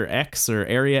 Sector X or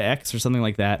Area X or something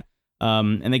like that.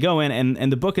 And they go in,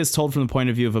 and the book is told from the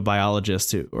point of view of a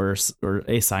biologist or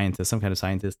a scientist, some kind of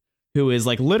scientist, who is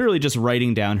like literally just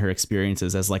writing down her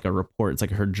experiences as like a report. It's like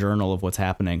her journal of what's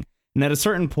happening. And at a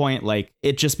certain point, like,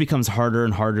 it just becomes harder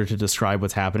and harder to describe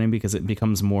what's happening because it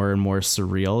becomes more and more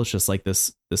surreal. It's just like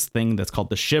this thing that's called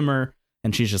the shimmer.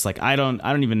 And she's just like, I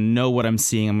don't even know what I'm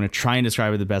seeing. I'm going to try and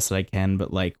describe it the best that I can.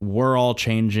 But like, we're all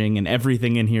changing and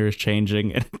everything in here is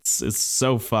changing. And it's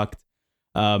so fucked.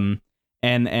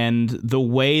 And the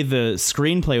way the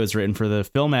screenplay was written for the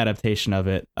film adaptation of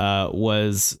it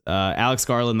was Alex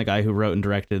Garland, the guy who wrote and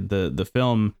directed the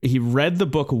film. He read the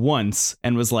book once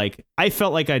and was like, I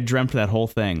felt like I dreamt that whole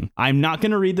thing. I'm not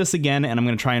going to read this again, and I'm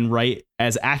going to try and write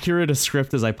as accurate a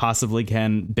script as I possibly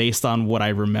can based on what I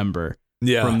remember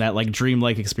from that like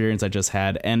dreamlike experience I just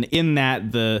had. And in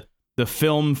that, the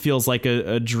film feels like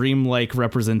a dreamlike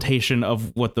representation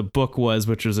of what the book was,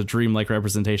 which was a dreamlike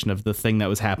representation of the thing that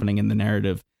was happening in the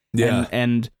narrative. Yeah.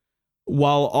 And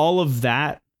while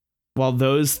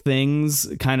those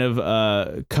things kind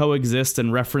of coexist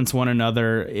and reference one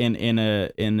another in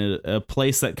a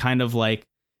place that kind of like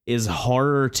is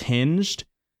horror tinged,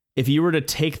 if you were to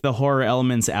take the horror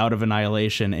elements out of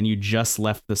Annihilation and you just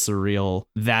left the surreal,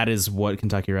 that is what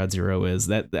Kentucky Route Zero is.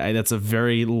 That's a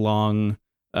very long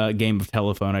game of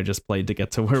telephone I just played to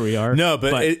get to where we are. No,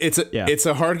 but it's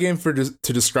a hard game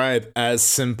to describe as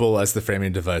simple as the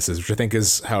framing devices, which I think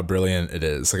is how brilliant it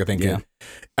is. Like,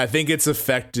 I think it's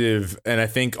effective, and I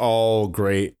think all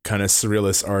great kind of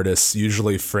surrealist artists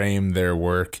usually frame their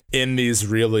work in these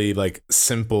really like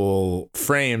simple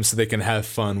frames so they can have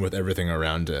fun with everything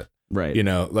around it. Right. You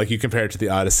know, like you compare it to the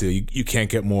Odyssey, you can't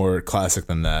get more classic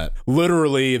than that.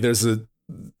 Literally,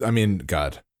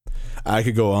 God, I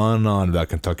could go on and on about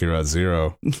Kentucky Route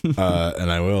Zero, and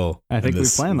I will. I think we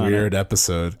plan on weird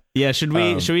episode. Yeah, should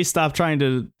we stop trying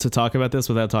to talk about this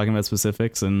without talking about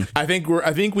specifics? And I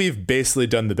think we've basically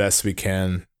done the best we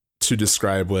can to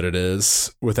describe what it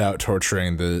is without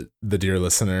torturing the dear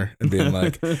listener and being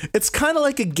like, it's kind of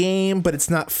like a game, but it's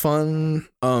not fun.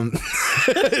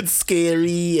 It's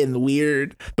scary and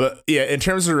weird. But yeah, in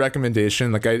terms of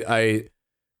recommendation, like I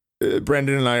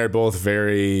Brendan and I are both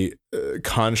very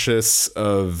conscious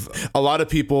of, a lot of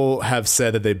people have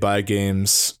said that they buy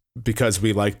games because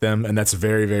we like them, and that's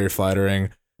very, very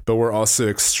flattering. But we're also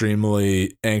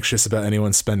extremely anxious about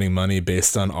anyone spending money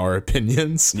based on our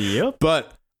opinions. Yep.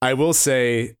 But I will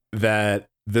say that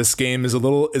this game is a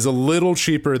little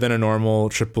cheaper than a normal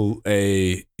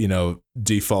AAA,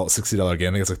 default $60 game.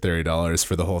 I think it's like $30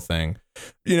 for the whole thing.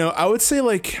 I would say,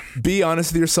 like, be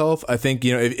honest with yourself. I think,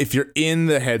 if you're in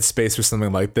the headspace for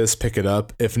something like this, pick it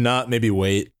up. If not, maybe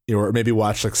wait, or maybe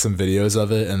watch like some videos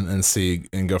of it and see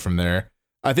and go from there.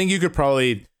 I think you could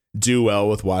probably do well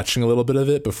with watching a little bit of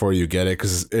it before you get it,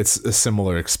 because it's a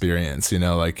similar experience,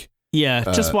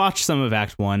 just watch some of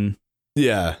Act 1.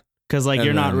 Yeah. Because like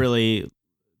there's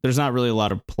not really a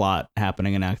lot of plot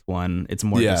happening in Act 1. It's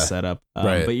more just setup.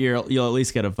 Right. But you'll at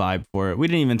least get a vibe for it. We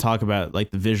didn't even talk about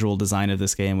like the visual design of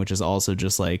this game, which is also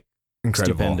just like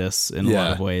incredible, stupendous in a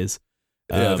lot of ways.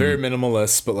 Yeah, very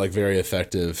minimalist, but like very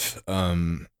effective.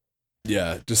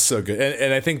 Yeah, just so good.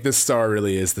 And I think this star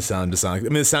really is the sound design. I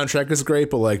mean, the soundtrack is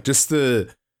great, but like just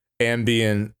the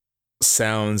ambient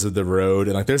sounds of the road,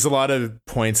 and like there's a lot of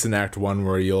points in Act 1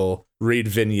 where you'll read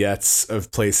vignettes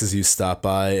of places you stop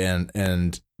by,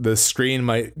 and the screen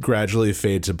might gradually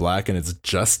fade to black and it's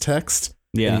just text.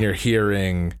 Yeah. And you're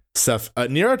hearing stuff.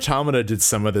 Nier Automata did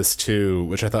some of this too,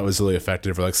 which I thought was really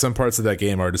effective. Like some parts of that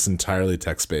game are just entirely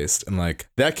text based, and like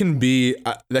that can be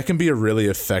a really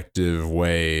effective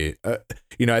way.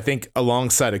 I think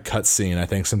alongside a cutscene, I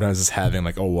think sometimes just having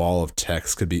like a wall of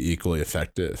text could be equally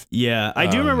effective. Yeah, I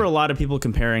do remember a lot of people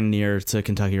comparing Nier to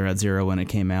Kentucky Route Zero when it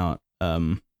came out.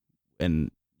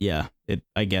 And yeah,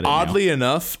 I get it. Oddly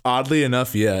enough,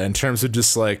 yeah. In terms of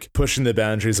just like pushing the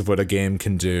boundaries of what a game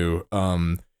can do.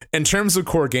 In terms of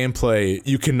core gameplay,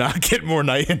 you cannot get more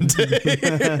night and day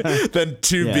than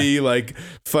to be like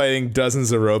fighting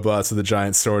dozens of robots with a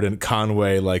giant sword and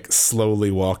Conway like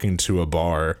slowly walking to a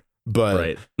bar.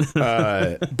 But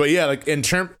but yeah, like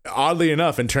oddly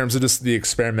enough, in terms of just the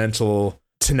experimental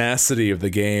tenacity of the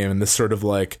game and this sort of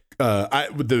like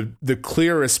the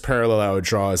clearest parallel I would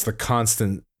draw is the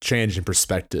constant change in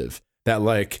perspective, that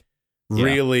like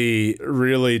really,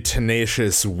 really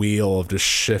tenacious wheel of just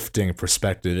shifting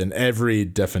perspective in every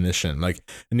definition. Like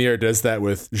Nier does that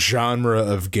with genre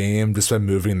of game just by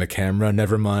moving the camera,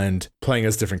 never mind playing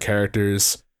as different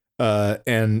characters.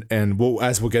 And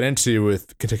as we'll get into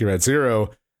with Kentucky Route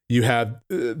Zero, you have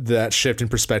that shift in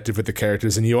perspective with the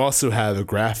characters, and you also have a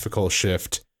graphical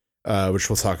shift, which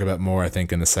we'll talk about more, I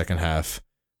think, in the second half.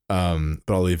 But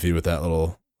I'll leave you with that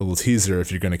little teaser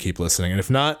if you're going to keep listening. And if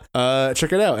not,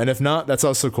 check it out. And if not, that's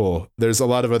also cool. There's a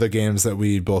lot of other games that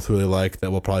we both really like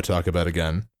that we'll probably talk about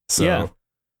again. So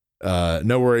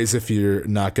no worries if you're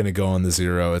not going to go on the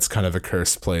Zero. It's kind of a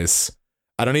cursed place.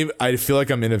 I feel like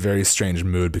I'm in a very strange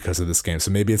mood because of this game. So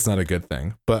maybe it's not a good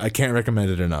thing, but I can't recommend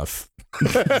it enough.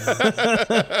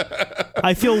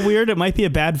 I feel weird. It might be a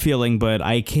bad feeling, but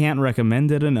I can't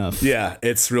recommend it enough. Yeah,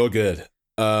 it's real good.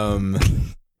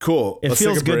 Cool. It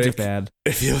feels good to bad.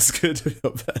 It feels good to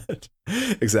feel bad.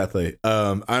 Exactly.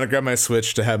 I'm gonna grab my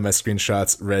Switch to have my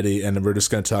screenshots ready, and we're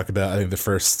just gonna talk about, I think, the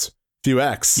first few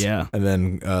acts. Yeah. And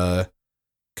then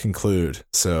conclude.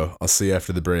 So I'll see you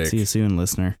after the break. See you soon,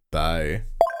 listener. Bye.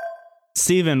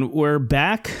 Steven, we're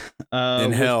back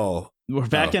in hell. We're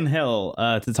back in hell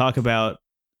to talk about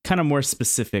kind of more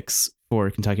specifics for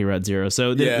Kentucky Route Zero.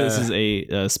 So this is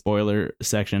a spoiler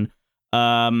section.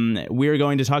 We're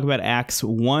going to talk about acts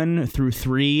 1 through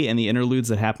 3 and the interludes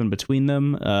that happen between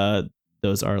them.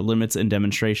 Those are limits and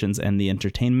demonstrations and the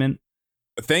entertainment.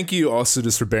 Thank you also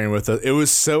just for bearing with us. It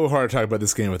was so hard to talk about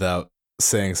this game without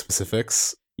saying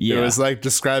specifics. Yeah. It was like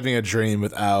describing a dream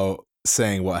without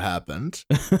saying what happened.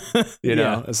 You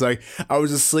know, it's like I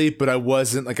was asleep, but I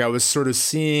wasn't. Like I was sort of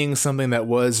seeing something that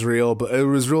was real, but it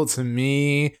was real to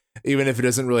me, even if it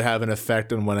doesn't really have an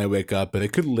effect on when I wake up, but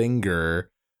it could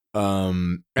linger.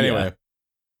 Anyway,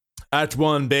 Act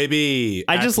 1, baby.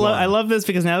 I love this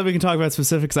because now that we can talk about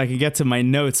specifics, I can get to my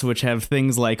notes, which have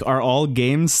things like, are all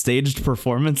games staged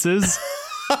performances?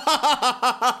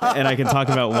 And I can talk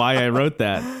about why I wrote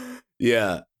that.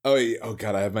 Yeah. Oh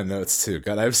god, I have my notes too.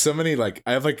 God, I have so many, like,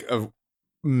 I have like a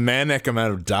manic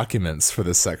amount of documents for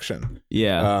this section.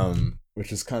 Yeah.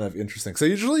 Which is kind of interesting. So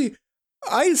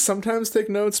I sometimes take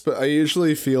notes, but I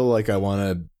usually feel like I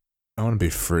want to be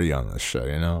free on this show,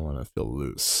 you know? I want to feel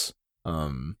loose.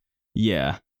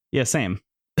 Yeah, same.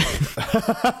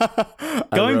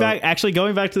 Going back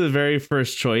to the very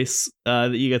first choice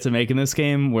that you get to make in this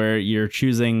game, where you're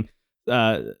choosing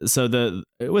what's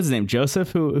his name,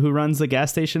 Joseph, who runs the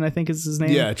gas station, I think is his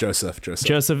name. Yeah, Joseph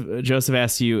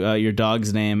asks you your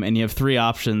dog's name, and you have three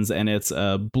options, and it's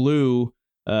Blue.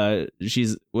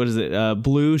 She's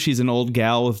Blue, she's an old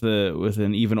gal with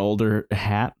an even older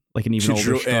hat, like an even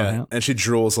older straw hat. And she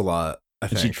drools a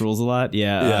lot.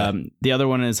 Yeah. The other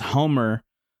one is Homer.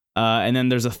 And then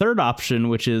there's a third option,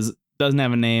 which is doesn't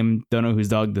have a name, don't know whose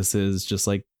dog this is, just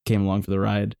like came along for the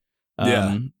ride.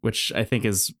 Which I think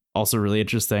is also really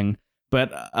interesting.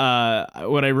 But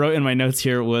what I wrote in my notes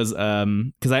here was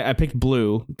because I picked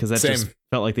Blue because that just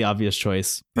felt like the obvious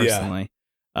choice personally.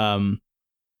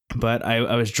 But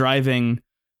I was driving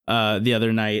the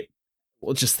other night,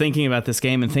 just thinking about this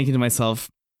game and thinking to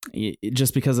myself,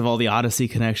 just because of all the Odyssey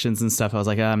connections and stuff, I was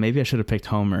like, maybe I should have picked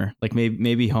Homer. Like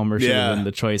maybe Homer should have been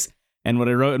the choice. And what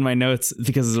I wrote in my notes,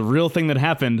 because it's a real thing that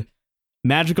happened,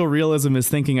 magical realism is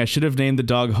thinking I should have named the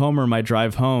dog Homer my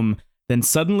drive home, then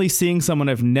suddenly seeing someone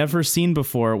I've never seen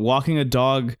before walking a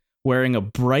dog wearing a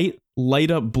bright,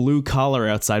 light up blue collar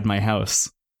outside my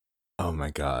house. Oh my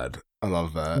God. I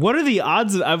love that. What are the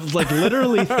odds? I was like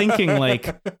literally thinking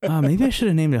like, maybe I should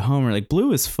have named it Homer. Like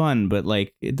Blue is fun, but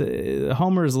like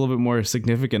Homer is a little bit more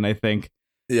significant, I think,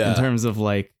 in terms of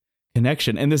like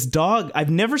connection. And this dog,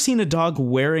 I've never seen a dog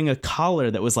wearing a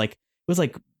collar that was like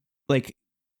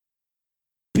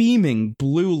beaming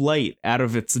blue light out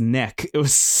of its neck. It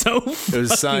was so it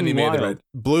was a sign you made the right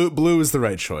blue is the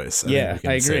right choice. I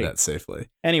agree. Say that safely.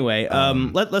 Anyway,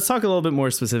 let's talk a little bit more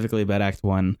specifically about Act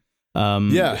 1.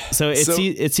 So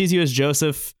it sees you as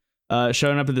Joseph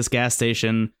showing up at this gas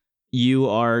station. You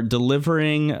are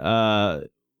delivering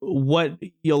what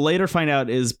you'll later find out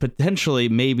is potentially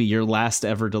maybe your last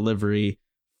ever delivery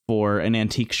for an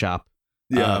antique shop.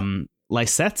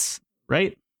 Lysette's,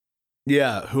 right?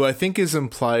 Yeah, who I think is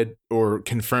implied or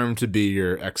confirmed to be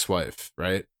your ex-wife,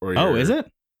 right? Or is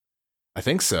it? I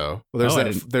think so.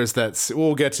 Well, there's that.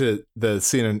 We'll get to the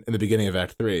scene in the beginning of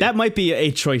Act 3. That might be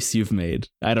a choice you've made.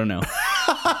 I don't know.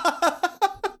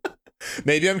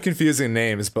 Maybe I'm confusing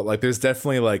names, but like, there's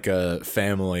definitely like a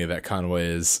family that Conway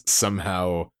is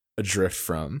somehow adrift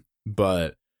from.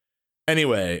 But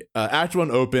anyway, Act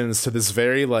 1 opens to this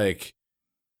very like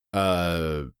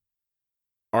Art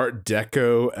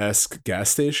Deco-esque gas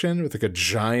station with like a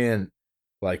giant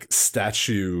like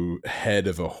statue head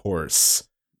of a horse.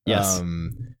 Yes.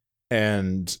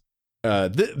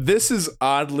 This is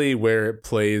oddly where it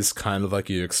plays kind of like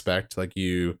you expect. Like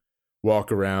you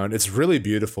walk around, it's really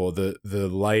beautiful. The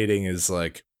lighting is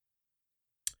like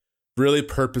really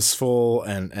purposeful,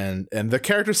 and the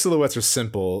character silhouettes are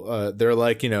simple. They're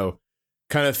like, you know,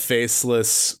 kind of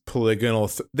faceless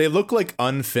polygonal. They look like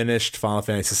unfinished Final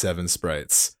Fantasy VII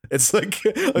sprites. It's like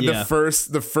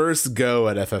the first go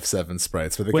at FF7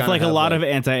 sprites, with like a lot of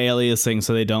anti-aliasing,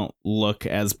 so they don't look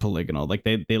as polygonal. Like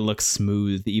they look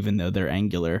smooth, even though they're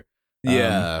angular.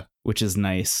 Which is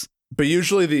nice. But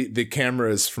usually the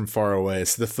camera is from far away,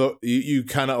 so you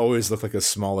kind of always look like a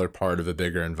smaller part of a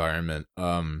bigger environment.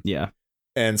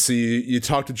 And so you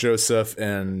talk to Joseph,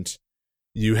 and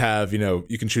you have, you know,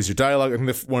 you can choose your dialogue. I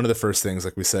think one of the first things,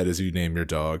 like we said, is you name your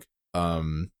dog.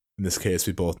 In this case,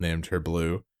 we both named her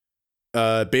Blue.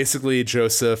 Basically,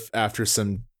 Joseph, after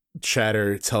some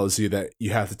chatter, tells you that you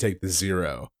have to take the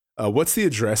 0. What's the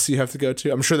address you have to go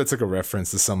to? I'm sure that's like a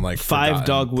reference to some like 5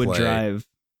 Dogwood play. Drive.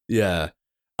 Yeah.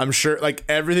 I'm sure like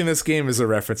everything in this game is a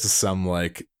reference to some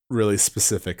like really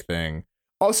specific thing.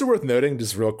 Also worth noting,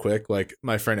 just real quick, like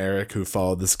my friend Eric, who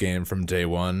followed this game from day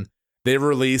one, they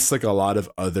released like a lot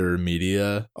of other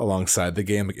media alongside the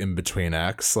game, like in between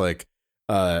acts. Like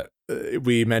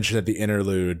we mentioned that the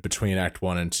interlude between Act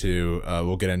 1 and 2,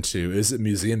 we'll get into, is a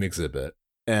museum exhibit.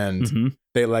 And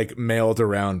they like mailed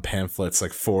around pamphlets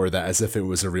like for that, as if it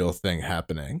was a real thing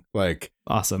happening. Like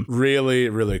awesome. Really,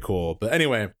 really cool. But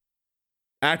anyway,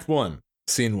 Act 1,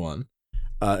 Scene 1.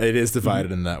 It is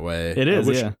divided in that way. It is,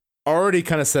 which already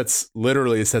kind of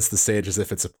literally sets the stage as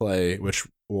if it's a play, which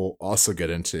we'll also get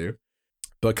into.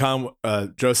 But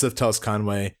Joseph tells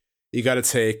Conway, you got to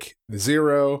take the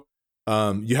 0.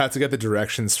 You have to get the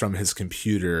directions from his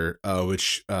computer,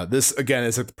 which this, again,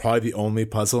 is like probably the only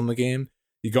puzzle in the game.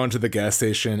 You go into the gas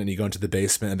station and you go into the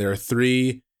basement, and there are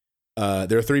three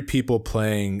people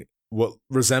playing what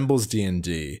resembles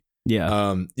D&D.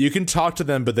 Yeah. You can talk to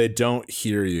them, but they don't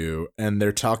hear you. And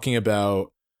they're talking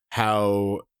about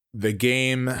how the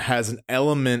game has an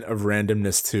element of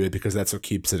randomness to it because that's what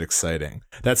keeps it exciting.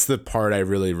 That's the part I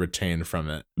really retained from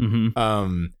it.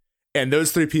 Mm-hmm. And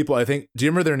those three people, I think, do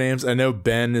you remember their names? I know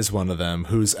Ben is one of them,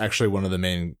 who's actually one of the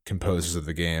main composers of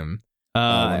the game.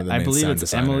 I believe it's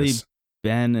designers. Emily,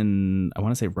 Ben, and I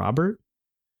want to say Robert.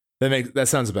 That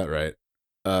sounds about right.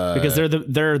 Because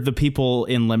they're the people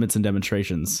in Limits and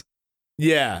Demonstrations.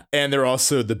 Yeah, and they're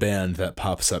also the band that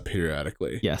pops up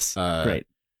periodically. Yes,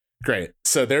 great.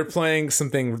 So they're playing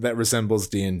something that resembles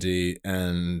D&D,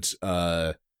 and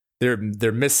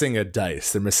they're missing a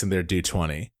dice. They're missing their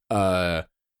D20,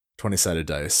 20-sided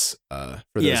dice. For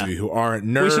those of you who aren't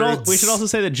nerds, we should also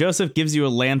say that Joseph gives you a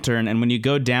lantern, and when you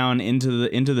go down into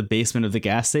the basement of the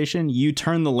gas station, you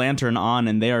turn the lantern on,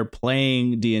 and they are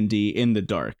playing D&D in the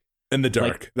dark. In the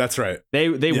dark, that's right. They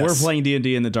were playing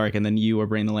D&D in the dark, and then you were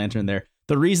bringing the lantern there.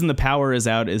 The reason the power is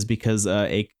out is because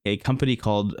a company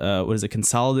called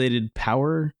Consolidated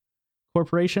Power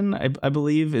Corporation, I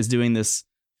believe, is doing this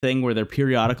thing where they're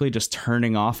periodically just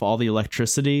turning off all the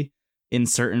electricity in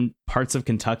certain parts of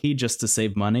Kentucky just to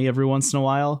save money every once in a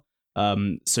while.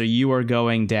 So you are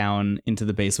going down into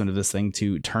the basement of this thing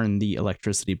to turn the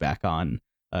electricity back on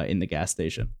in the gas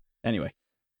station. Anyway.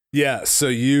 Yeah, so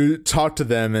you talk to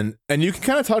them, and you can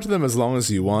kind of talk to them as long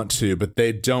as you want to, but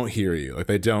they don't hear you. Like,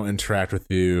 they don't interact with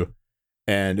you,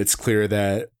 and it's clear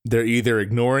that they're either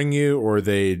ignoring you or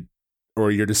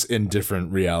you're just in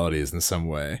different realities in some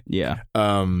way. Yeah.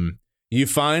 You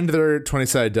find their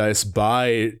 20-sided dice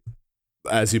by,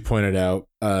 as you pointed out,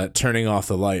 turning off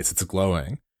the lights. It's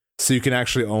glowing. So you can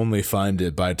actually only find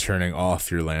it by turning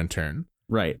off your lantern.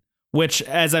 Right. Which,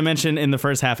 as I mentioned in the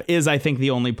first half, is, I think, the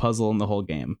only puzzle in the whole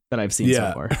game that I've seen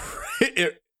so far.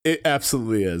 It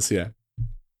absolutely is, yeah.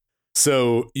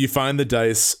 So you find the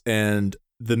dice, and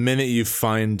the minute you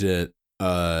find it,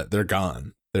 they're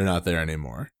gone. They're not there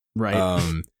anymore.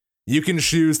 Right. You can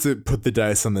choose to put the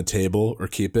dice on the table or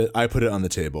keep it. I put it on the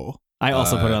table. I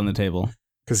also put it on the table.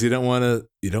 Because you don't want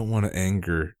to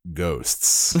anger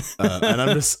ghosts. And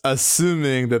I'm just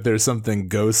assuming that there's something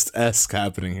ghost-esque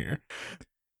happening here.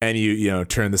 And you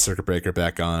turn the circuit breaker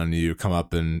back on. You come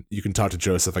up and you can talk to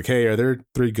Joseph like, "Hey, are there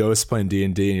 3 ghosts playing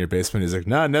D&D in your basement?" He's like,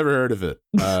 "No, I never heard of it."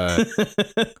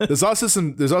 There's also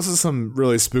some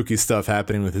really spooky stuff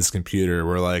happening with his computer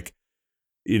where, like,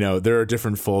 there are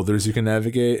different folders you can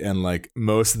navigate, and like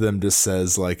most of them just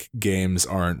says like games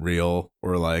aren't real,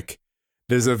 or like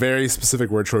there's a very specific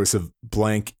word choice of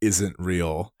blank isn't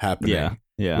real happening.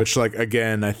 Yeah. Which, like,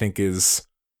 again, I think is.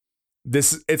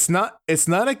 It's not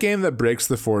a game that breaks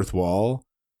the fourth wall,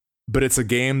 but it's a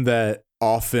game that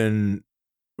often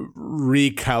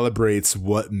recalibrates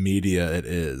what media it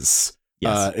is.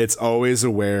 Yes. It's always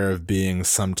aware of being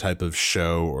some type of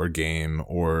show or game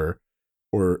or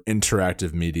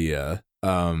interactive media.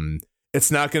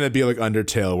 It's not going to be like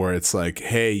Undertale where it's like,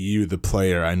 "Hey, you, the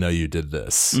player, I know you did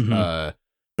this." Mm-hmm.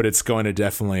 But it's going to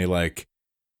definitely like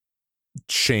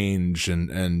change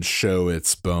and show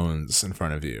its bones in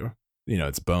front of you.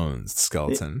 Its bones,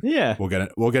 skeleton. Yeah. We'll get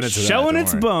into that. Showing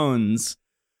its bones.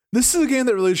 This is a game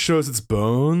that really shows its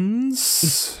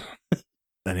bones.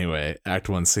 Anyway, Act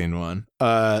 1, Scene 1.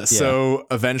 So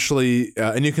eventually,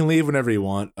 and you can leave whenever you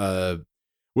want.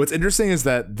 What's interesting is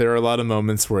that there are a lot of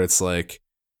moments where it's like,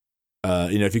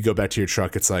 if you go back to your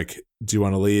truck, it's like, do you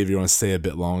want to leave? Do you want to stay a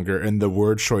bit longer? And the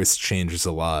word choice changes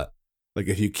a lot. Like,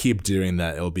 if you keep doing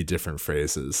that, it'll be different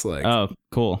phrases. Like, oh,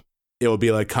 cool. It will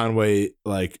be like Conway,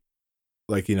 like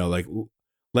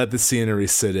let the scenery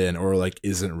sit in, or like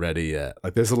isn't ready yet.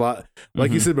 Like, there's a lot,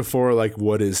 like you said before, like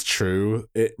what is true.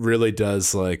 It really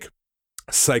does like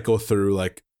cycle through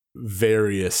like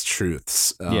various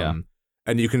truths.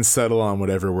 And you can settle on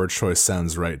whatever word choice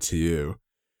sounds right to you.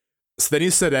 So then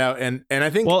you set out, and I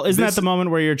think, well, isn't that the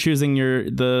moment where you're choosing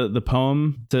the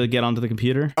poem to get onto the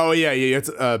computer? Oh yeah. You have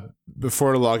to,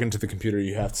 before to log into the computer,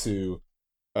 you have to.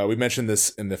 We mentioned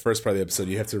this in the first part of the episode.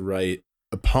 You have to write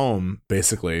a poem,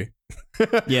 basically.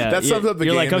 Yeah, that sums up the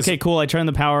you're game. Like, okay, cool. I turned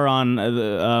the power on.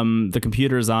 The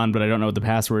computer's on, but I don't know what the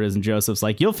password is. And Joseph's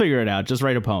like, "You'll figure it out. Just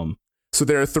write a poem." So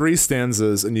there are 3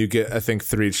 stanzas, and you get, I think,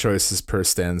 3 choices per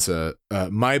stanza.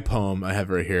 My poem, I have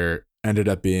right here, ended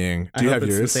up being. Do you have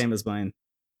yours? It's the same as mine.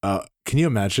 Can you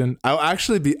imagine?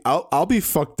 I'll be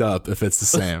fucked up if it's the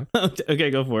same.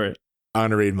 Okay, go for it. I'm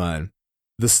gonna read mine.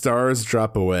 The stars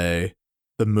drop away.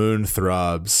 The moon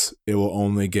throbs. It will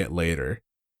only get later.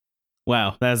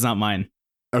 Wow, that's not mine.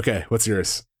 Okay, what's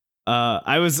yours?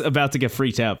 I was about to get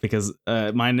freaked out because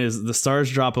mine is the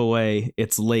stars drop away.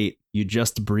 It's late. You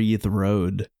just breathe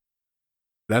road.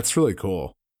 That's really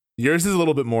cool. Yours is a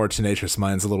little bit more tenacious.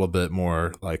 Mine's a little bit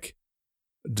more like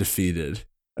defeated,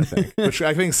 I think, which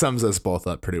I think sums us both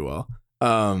up pretty well.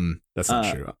 That's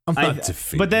not true. I'm not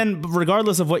defeated. But then,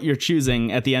 regardless of what you're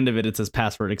choosing, at the end of it, it says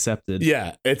password accepted.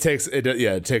 Yeah, it takes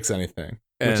anything,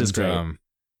 which is great.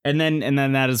 And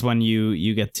then that is when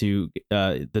you get to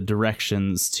the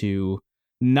directions to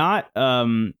not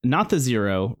the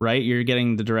zero, right? You're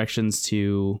getting the directions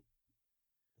to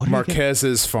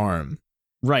Marquez's farm,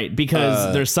 right?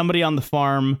 Because there's somebody on the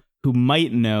farm who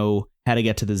might know how to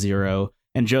get to the zero.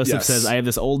 And Joseph says, "I have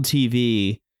this old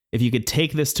TV. If you could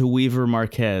take this to Weaver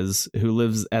Marquez, who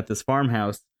lives at this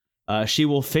farmhouse, she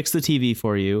will fix the TV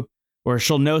for you, or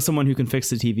she'll know someone who can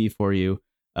fix the TV for you.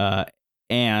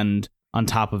 And on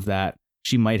top of that,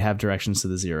 she might have directions to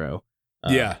the zero."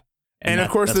 And of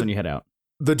course, that's when you head out.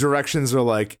 The directions are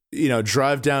like,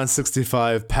 drive down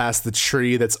 65 past the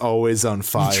tree that's always on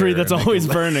fire. The tree that's always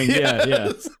burning.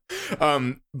 Yeah.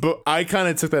 But I kind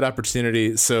of took that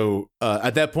opportunity. So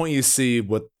at that point, you see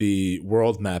what the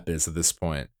world map is at this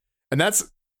point. And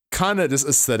that's kind of just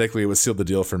aesthetically what sealed the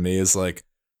deal for me, is like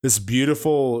this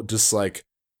beautiful, just like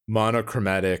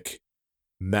monochromatic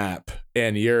map.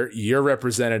 And you're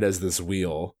represented as this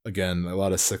wheel. Again, a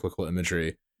lot of cyclical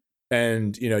imagery.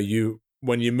 And,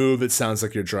 when you move, it sounds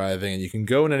like you're driving, and you can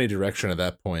go in any direction at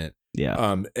that point.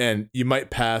 Yeah. And you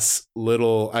might pass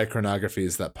little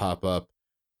iconographies that pop up,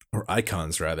 or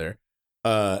icons rather.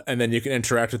 And then you can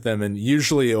interact with them, and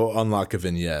usually it'll unlock a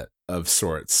vignette of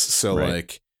sorts. So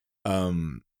like,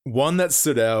 one that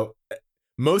stood out,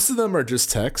 most of them are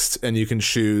just text, and you can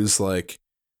choose like,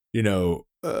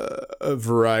 a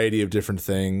variety of different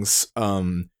things.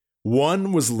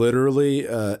 One was literally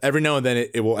every now and then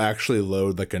it will actually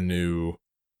load like a new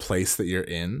place that you're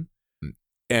in.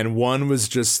 And one was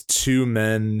just two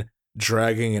men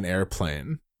dragging an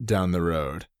airplane down the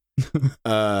road.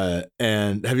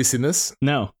 And have you seen this?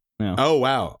 No. Oh,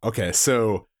 wow. Okay.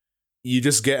 So you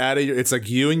just get out of it's like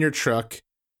you and your truck,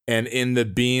 and in the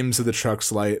beams of the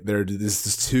truck's light, there's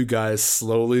just two guys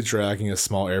slowly dragging a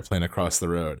small airplane across the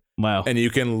road. Wow. And you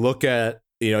can look at,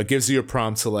 it gives you a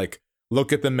prompt to like,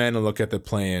 look at the men and look at the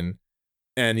plane,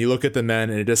 and you look at the men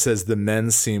and it just says the men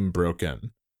seem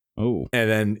broken. Oh. And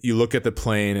then you look at the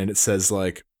plane and it says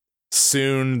like,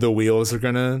 soon the wheels are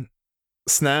gonna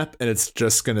snap and it's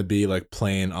just gonna be like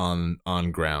plane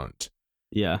on ground.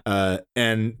 Yeah.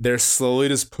 And they're slowly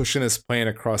just pushing this plane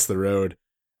across the road,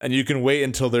 and you can wait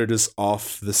until they're just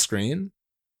off the screen,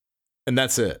 and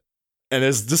that's it. And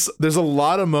there's a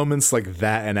lot of moments like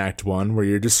that in Act 1 where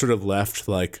you're just sort of left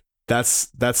like,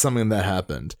 that's something that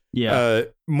happened. Yeah.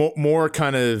 More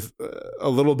kind of a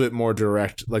little bit more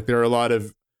direct. Like there are a lot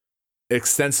of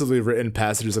extensively written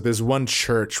passages. Like there's one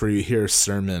church where you hear a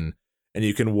sermon, and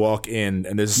you can walk in,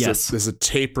 and there's a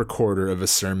tape recorder of a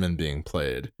sermon being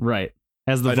played. Right.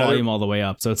 Has the volume all the way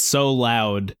up, so it's so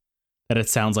loud that it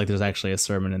sounds like there's actually a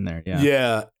sermon in there. Yeah.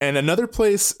 Yeah. And another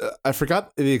place, I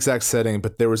forgot the exact setting,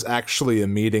 but there was actually a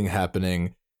meeting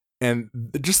happening. And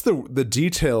just the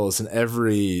details in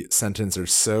every sentence are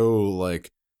so like,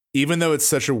 even though it's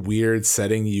such a weird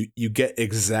setting, you get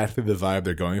exactly the vibe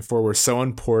they're going for, where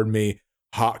someone poured me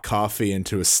hot coffee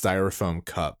into a styrofoam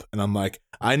cup. And I'm like,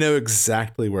 I know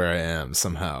exactly where I am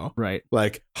somehow. Right.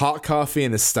 Like hot coffee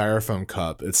in a styrofoam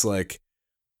cup. It's like,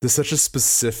 there's such a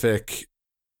specific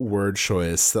word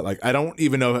choice that like, I don't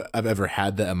even know if I've ever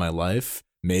had that in my life.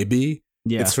 Maybe.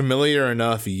 Yeah. It's familiar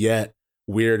enough, yet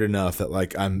weird enough that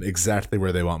like I'm exactly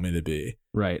where they want me to be.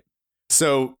 Right.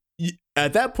 So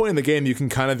at that point in the game, you can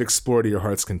kind of explore to your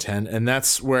heart's content. And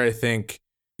that's where I think,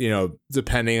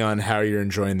 depending on how you're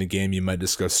enjoying the game, you might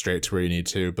just go straight to where you need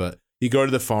to. But you go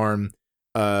to the farm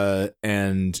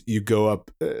and you go up.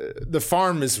 The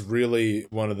farm is really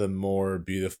one of the more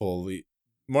beautifully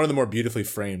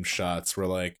framed shots, where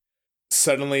like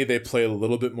suddenly they play a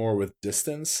little bit more with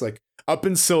distance. Like up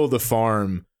until the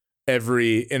farm,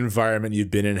 every environment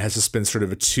you've been in has just been sort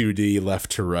of a 2D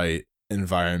left to right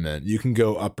environment. You can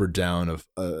go up or down of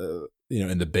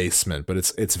in the basement, but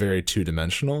it's very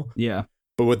two-dimensional. Yeah.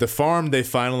 But with the farm, they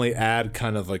finally add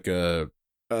kind of like a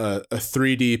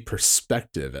 3D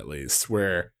perspective, at least,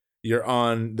 where you're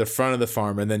on the front of the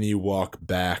farm and then you walk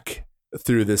back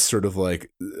through this sort of like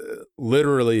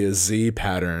literally a Z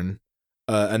pattern,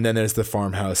 and then there's the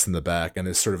farmhouse in the back, and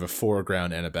there's sort of a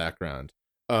foreground and a background.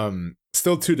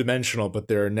 Still two-dimensional, but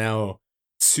there are now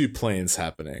two planes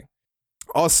happening.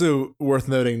 Also worth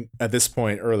noting at this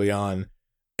point early on,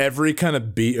 every kind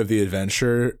of beat of the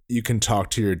adventure, you can talk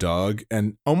to your dog,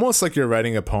 and almost like you're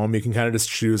writing a poem, you can kind of just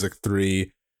choose like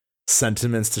 3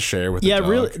 sentiments to share with the dog.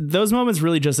 Really, those moments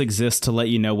really just exist to let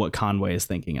you know what Conway is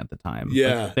thinking at the time.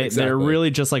 Yeah, like they're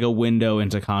really just like a window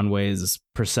into Conway's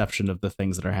perception of the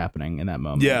things that are happening in that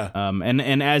moment. Yeah.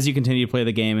 And as you continue to play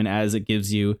the game, and as it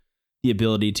gives you the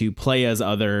ability to play as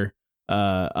other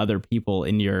people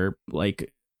in your,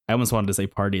 like, I almost wanted to say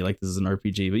party, like this is an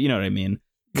RPG, but you know what I mean.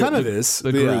 Kind of is.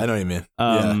 Yeah, I know what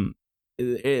you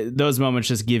mean. Those moments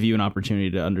just give you an opportunity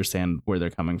to understand where they're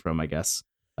coming from, I guess,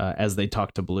 as they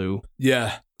talk to Blue.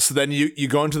 Yeah. So then you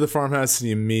go into the farmhouse and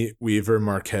you meet Weaver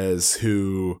Marquez,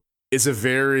 who is a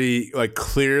very, like,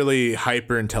 clearly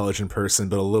hyper intelligent person,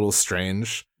 but a little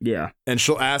strange. Yeah. And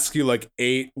she'll ask you like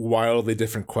 8 wildly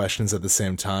different questions at the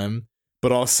same time,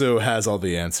 but also has all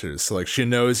the answers. So like she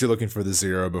knows you're looking for the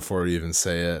zero before you even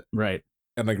say it. Right.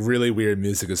 And like really weird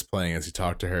music is playing as you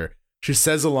talk to her. She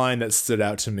says a line that stood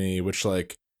out to me, which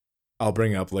like I'll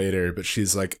bring up later, but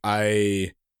she's like,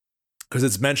 because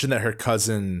it's mentioned that her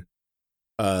cousin,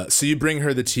 so you bring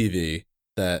her the TV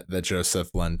that Joseph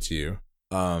lent to you,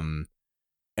 and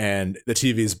the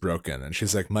TV's broken, and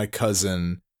she's like, my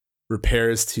cousin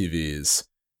repairs TVs.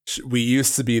 We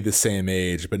used to be the same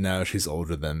age, but now she's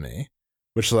older than me,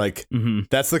 which like,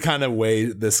 that's the kind of way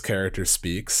this character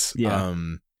speaks. Yeah.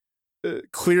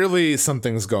 Clearly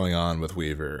something's going on with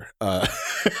Weaver.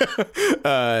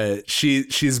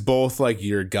 She's both like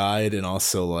your guide and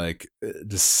also like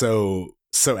just so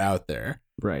out there.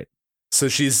 Right. So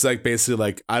she's like basically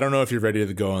like, I don't know if you're ready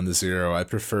to go on the zero. I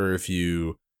prefer if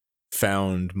you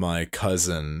found my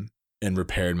cousin and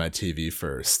repaired my TV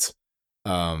first.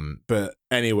 But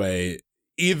anyway,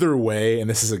 either way, and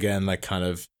this is again like kind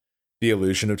of the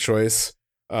illusion of choice.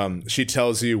 She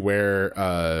tells you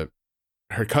where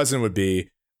her cousin would be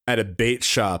at a bait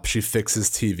shop. She fixes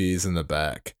TVs in the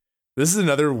back. This is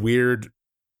another weird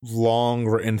long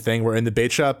written thing where in the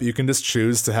bait shop you can just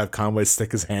choose to have Conway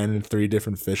stick his hand in 3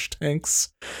 different fish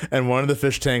tanks, and one of the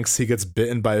fish tanks he gets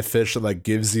bitten by a fish that like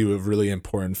gives you a really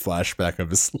important flashback of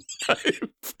his life.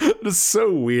 It's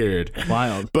so weird,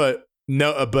 wild. But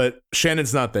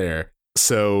Shannon's not there,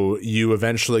 so you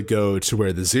eventually go to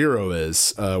where the zero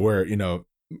is, where you know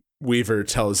Weaver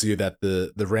tells you that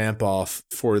the ramp off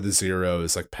for the zero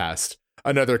is like past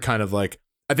another kind of like,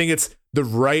 I think it's the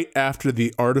right after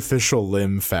the artificial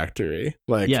limb factory.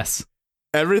 Like, yes,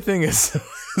 everything is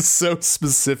so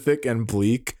specific and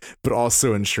bleak, but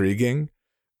also intriguing.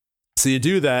 So you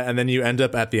do that, and then you end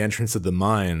up at the entrance of the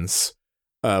mines,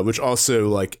 which also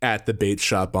like at the bait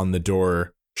shop on the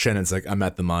door, Shannon's like, I'm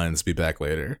at the mines, be back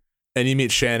later. And you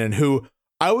meet Shannon, who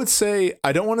I would say,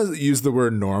 I don't want to use the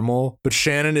word normal, but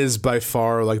Shannon is by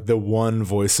far like the one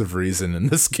voice of reason in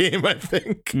this game, I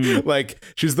think. Like,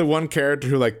 she's the one character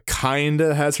who like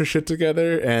kinda has her shit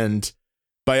together, and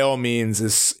by all means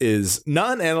is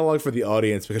not an analog for the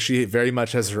audience because she very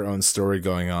much has her own story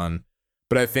going on.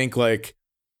 But I think like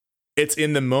it's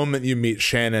in the moment you meet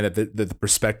Shannon that the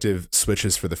perspective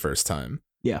switches for the first time.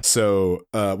 Yeah. So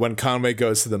when Conway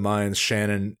goes to the mines,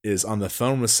 Shannon is on the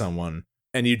phone with someone,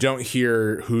 and you don't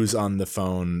hear who's on the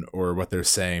phone or what they're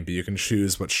saying, but you can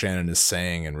choose what Shannon is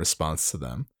saying in response to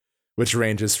them, which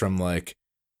ranges from like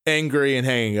angry and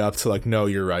hanging up to like, no,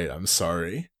 you're right, I'm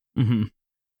sorry. Mm-hmm.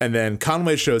 And then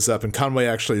Conway shows up, and Conway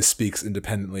actually speaks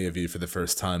independently of you for the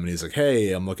first time, and he's like,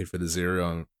 hey, I'm looking for the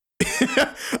zero.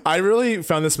 I really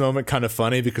found this moment kind of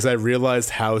funny because I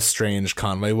realized how strange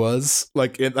Conway was.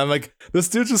 Like, I'm like, this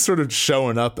dude just sort of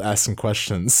showing up, asking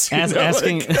questions.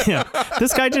 Asking, like, yeah,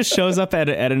 this guy just shows up at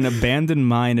an abandoned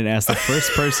mine and asks the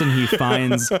first person he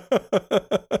finds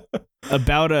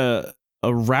about a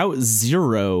Route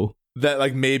Zero that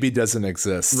like maybe doesn't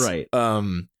exist. Right.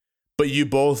 But you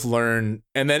both learn,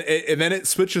 and then it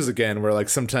switches again, where like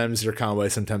sometimes you're Conway,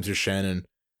 sometimes you're Shannon.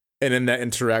 And in that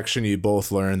interaction, you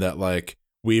both learn that like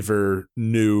Weaver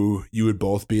knew you would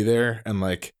both be there, and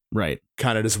like, right,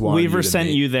 kind of just wanted Weaver you to sent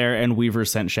meet. You there, and Weaver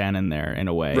sent Shannon there in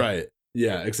a way. Right.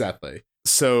 Yeah, exactly.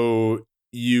 So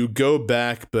you go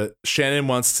back, but Shannon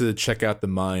wants to check out the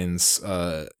mines.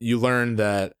 You learn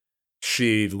that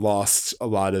she lost a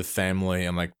lot of family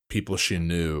and like people she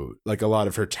knew. Like a lot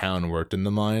of her town worked in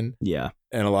the mine. Yeah.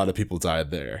 And a lot of people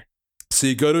died there. So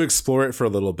you go to explore it for a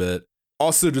little bit.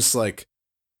 Also just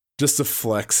a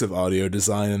flex of audio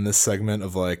design in this segment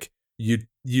of like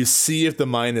you see if the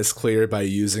mine is clear by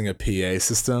using a PA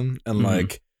system, and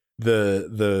like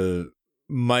the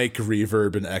mic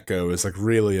reverb and echo is like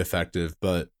really effective.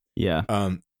 But yeah,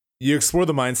 you explore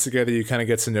the mines together, you kind of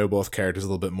get to know both characters a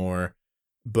little bit more.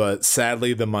 But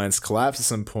sadly the mines collapse at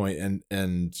some point,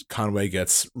 and Conway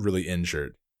gets really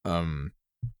injured.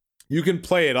 You can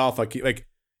play it off like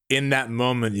in that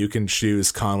moment you can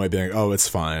choose Conway being like, oh, it's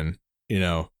fine, you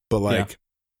know. But like,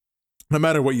 no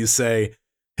matter what you say,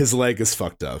 his leg is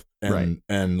fucked up.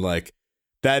 And like,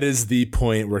 that is the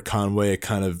point where Conway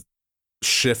kind of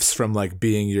shifts from like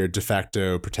being your de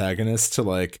facto protagonist to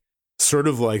like sort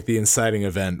of like the inciting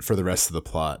event for the rest of the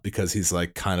plot, because he's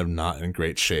like kind of not in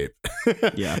great shape.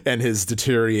 Yeah. And his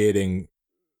deteriorating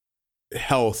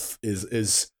health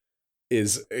is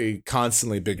a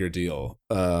constantly bigger deal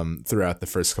throughout the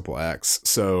first couple acts.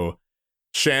 So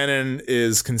Shannon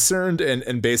is concerned,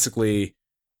 and basically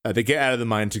they get out of the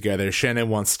mine together. Shannon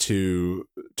wants to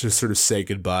sort of say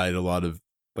goodbye to a lot of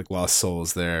like lost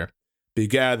souls there. But you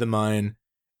get out of the mine,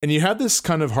 and you have this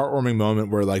kind of heartwarming moment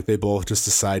where like they both just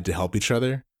decide to help each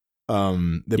other.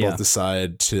 They both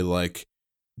decide to like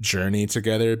journey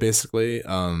together, basically.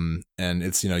 And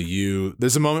it's,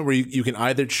 there's a moment where you can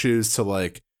either choose to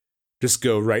like just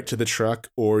go right to the truck,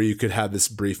 or you could have this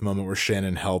brief moment where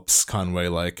Shannon helps Conway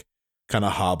like kind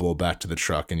of hobble back to the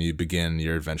truck, and you begin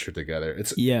your adventure together.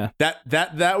 It's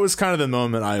that was kind of the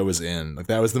moment I was in. Like,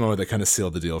 that was the moment that kind of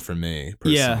sealed the deal for me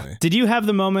personally. Yeah. Did you have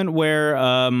the moment where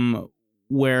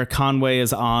Conway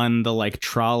is on the like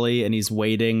trolley and he's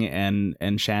waiting,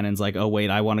 and Shannon's like, "Oh wait,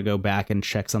 I want to go back and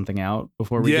check something out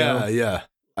before we go"? Yeah,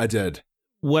 I did.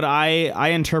 What I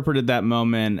interpreted that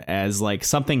moment as like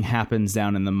something happens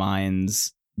down in the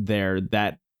mines there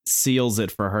that seals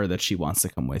it for her that she wants to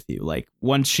come with you. Like,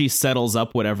 once she settles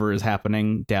up whatever is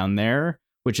happening down there,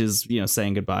 which is,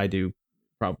 saying goodbye to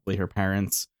probably her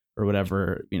parents or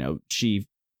whatever, she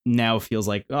now feels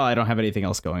like, oh, I don't have anything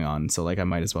else going on, so like I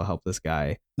might as well help this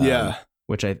guy.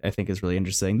 Which I think is really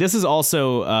interesting. This is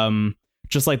also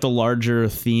just like the larger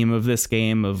theme of this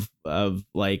game of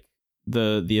like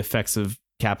the effects of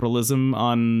capitalism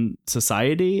on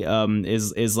society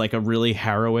is like a really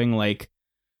harrowing like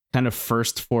kind of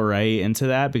first foray into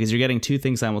that, because you're getting two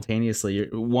things simultaneously.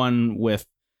 One with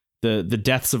the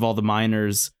deaths of all the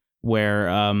miners, where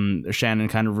Shannon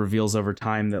kind of reveals over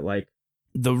time that like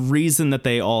the reason that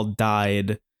they all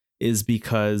died is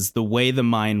because the way the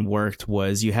mine worked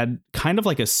was you had kind of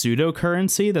like a pseudo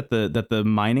currency that the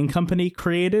mining company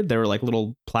created. There were like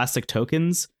little plastic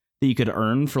tokens that you could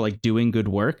earn for like doing good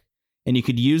work, and you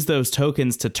could use those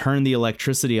tokens to turn the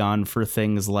electricity on for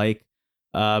things like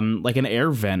an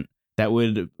air vent that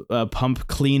would pump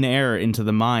clean air into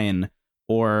the mine,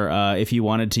 or if you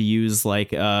wanted to use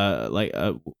what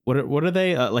are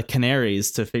they like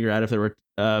canaries to figure out if they were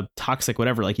toxic,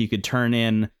 whatever. Like, you could turn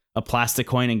in a plastic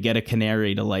coin and get a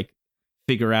canary to like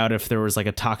figure out if there was like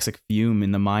a toxic fume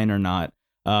in the mine or not.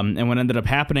 And what ended up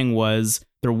happening was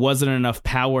there wasn't enough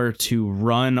power to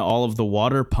run all of the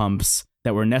water pumps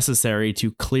that were necessary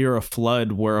to clear a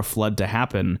flood were a flood to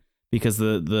happen, because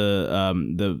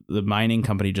the mining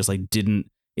company just like didn't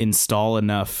install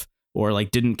enough, or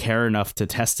like didn't care enough to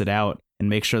test it out and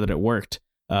make sure that it worked.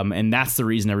 And that's the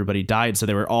reason everybody died. So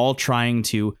they were all trying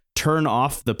to turn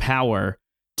off the power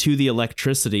to the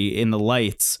electricity in the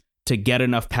lights to get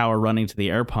enough power running to the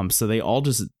air pumps. So they all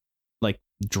just like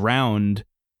drowned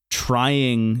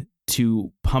trying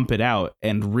to pump it out,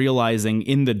 and realizing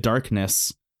in the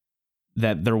darkness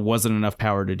that there wasn't enough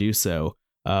power to do so.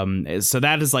 So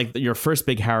that is like your first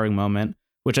big harrowing moment,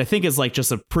 which I think is like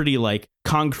just a pretty like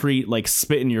concrete, like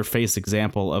spit in your face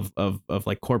example of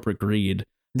like corporate greed.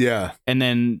 Yeah. And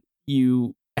then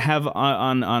you have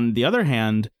on the other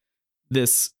hand,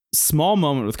 this small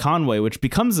moment with Conway, which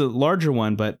becomes a larger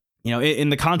one, but in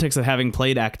the context of having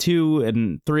played Act 2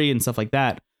 and 3 and stuff like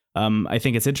that, I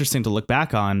think it's interesting to look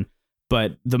back on.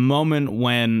 But the moment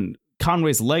when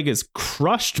Conway's leg is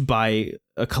crushed by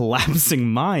a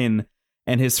collapsing mine,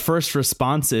 and his first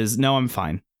response is, "No, I'm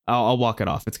fine. I'll walk it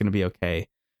off. It's going to be okay."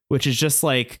 Which is just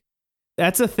like,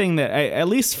 that's a thing that at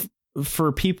least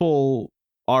for people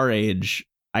our age,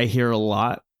 I hear a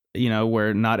lot,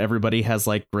 where not everybody has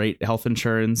like great health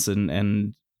insurance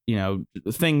and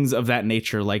things of that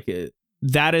nature. Like,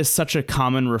 that is such a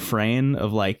common refrain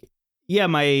of like, yeah,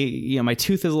 my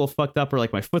tooth is a little fucked up, or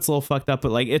like my foot's a little fucked up,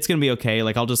 but like it's going to be okay.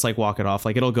 Like, I'll just like walk it off.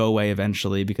 Like, it'll go away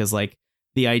eventually, because like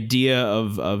the idea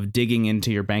of digging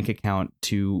into your bank account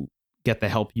to get the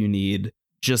help you need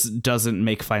just doesn't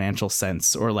make financial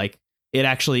sense, or like it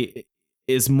actually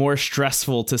is more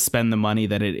stressful to spend the money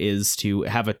than it is to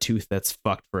have a tooth that's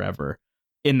fucked forever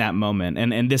in that moment.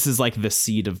 And this is like the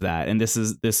seed of that. And this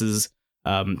is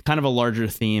kind of a larger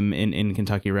theme in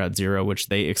Kentucky Route Zero, which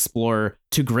they explore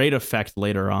to great effect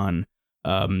later on.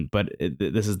 But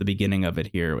this is the beginning of it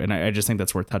here. And I just think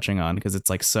that's worth touching on, because it's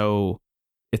like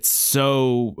it's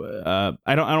so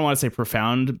I don't want to say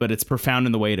profound, but it's profound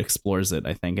in the way it explores it,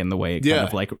 I think, and the way it kind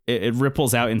of like it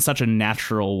ripples out in such a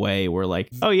natural way, where like,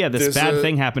 oh yeah, this bad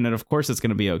thing happened, and of course it's going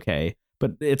to be okay,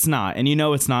 but it's not. And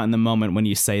it's not in the moment when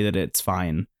you say that it's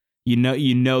fine.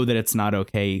 you know that it's not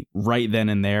okay right then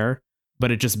and there,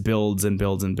 but it just builds and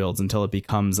builds and builds until it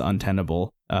becomes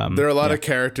untenable. There are a lot of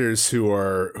characters who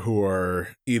are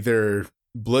either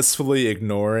blissfully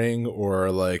ignoring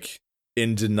or like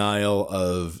in denial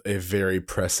of a very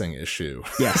pressing issue.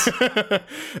 Yes.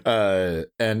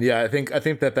 And yeah, I think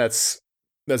that's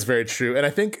very true. And I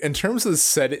think in terms of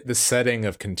the setting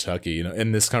of Kentucky, you know,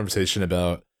 in this conversation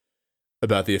about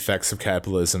the effects of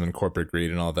capitalism and corporate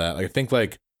greed and all that, like, I think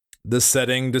like the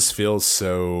setting just feels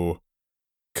so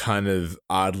kind of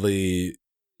oddly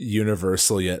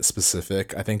universal yet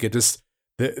specific. I think it just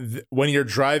when you're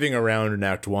driving around in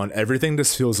Act 1, everything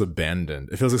just feels abandoned.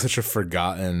 It feels like such a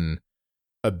forgotten,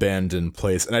 abandoned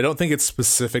place. And I don't think it's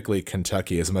specifically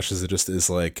Kentucky as much as it just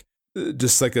is like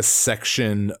a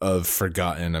section of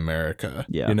forgotten America.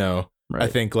 Yeah. You know? Right. I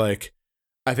think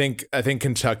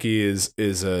Kentucky is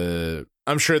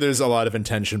I'm sure there's a lot of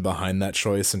intention behind that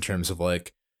choice in terms of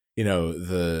like, you know,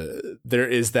 there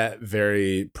is that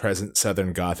very present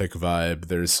Southern Gothic vibe.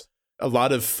 There's a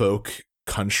lot of folk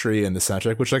country in the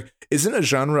soundtrack, which like isn't a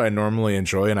genre I normally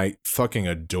enjoy, and I fucking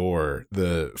adore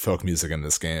the folk music in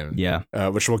this game. Yeah,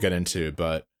 which we'll get into.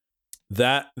 But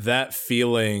that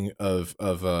feeling of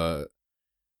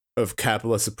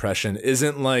capitalist oppression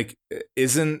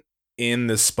isn't in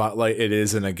the spotlight it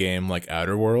is in a game like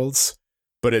Outer Worlds,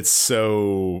 but it's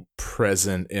so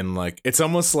present in like it's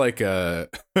almost like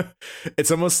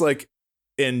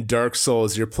in Dark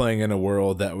Souls you're playing in a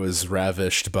world that was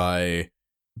ravished by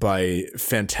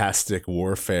fantastic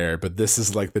warfare, but this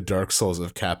is like the Dark Souls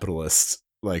of capitalist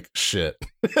like shit.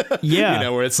 Yeah. You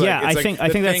know, where it's like, yeah, I think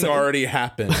that's thing already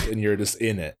happened and you're just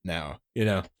in it now, you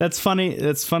know. That's funny.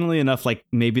 That's funnily enough like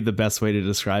maybe the best way to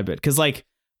describe it, because like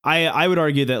I would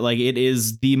argue that like it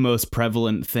is the most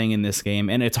prevalent thing in this game,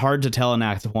 and it's hard to tell in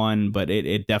Act 1, but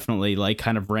it definitely like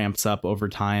kind of ramps up over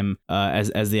time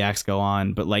as the acts go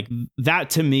on. But like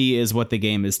that to me is what the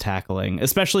game is tackling,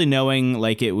 especially knowing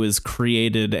like it was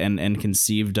created and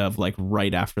conceived of like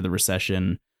right after the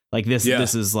recession. Like this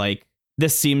is like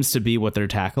this seems to be what they're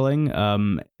tackling.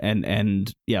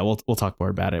 And yeah, we'll talk more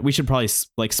about it. We should probably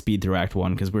like speed through Act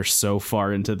 1 because we're so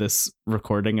far into this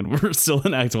recording and we're still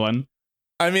in Act 1.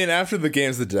 I mean, after the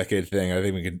Games of the Decade thing, I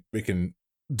think we can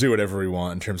do whatever we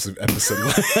want in terms of episode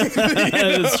length.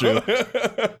 That's true.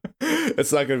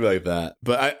 It's not going to be like that,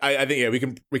 but I think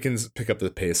we can pick up the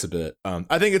pace a bit.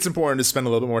 I think it's important to spend a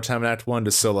little bit more time in Act 1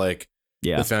 just so like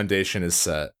the foundation is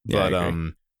set. Yeah,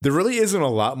 but there really isn't a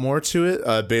lot more to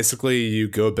it. Basically, you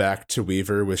go back to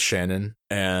Weaver with Shannon,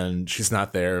 and she's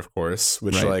not there, of course.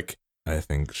 Which like I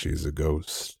think she's a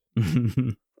ghost.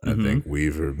 I think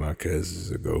Weaver Marquez is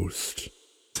a ghost.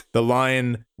 The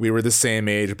line, "We were the same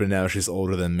age, but now she's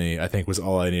older than me," I think was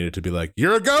all I needed to be like,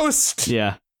 "You're a ghost."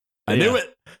 Yeah, I knew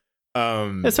it.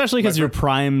 Especially because you're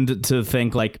primed to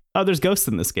think like, oh, there's ghosts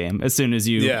in this game as soon as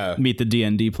you meet the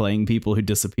D&D playing people who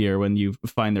disappear when you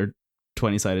find their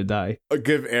 20-sided die. I'll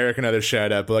give Eric another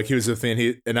shout out, but like he was with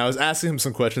me and I was asking him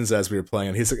some questions as we were playing,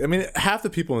 and he's like, I mean, half the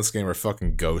people in this game are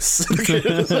fucking ghosts.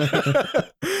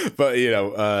 But you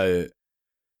know,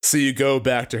 so you go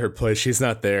back to her place. She's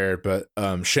not there, but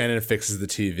Shannon fixes the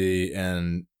TV,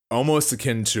 and almost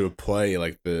akin to a play,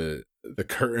 like the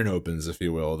curtain opens, if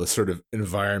you will. The sort of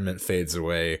environment fades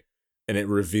away, and it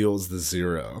reveals the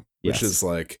Zero, which is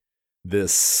like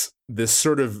this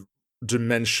sort of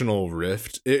dimensional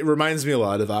rift. It reminds me a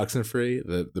lot of Oxenfree,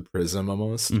 the prism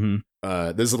almost.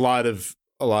 There's a lot of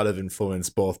influence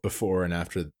both before and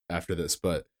after this,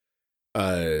 but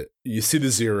you see the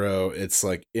Zero. It's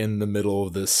like in the middle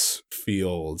of this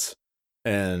field,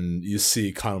 and you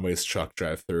see Conway's truck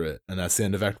drive through it, and that's the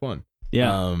end of Act 1.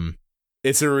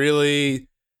 It's a really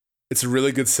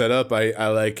good setup. I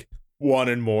like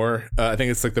wanted more. I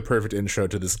think it's like the perfect intro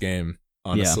to this game,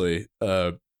 honestly.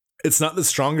 It's not the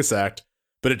strongest act,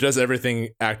 but it does everything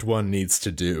Act 1 needs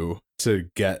to do to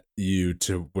get you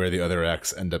to where the other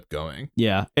acts end up going.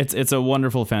 Yeah, it's a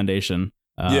wonderful foundation.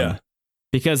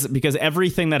 Because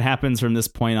everything that happens from this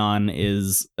point on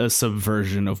is a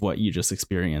subversion of what you just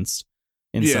experienced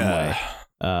in some way.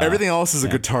 Everything else is a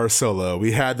guitar solo.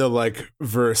 We had the like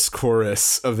verse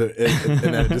chorus of it, and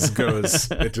then it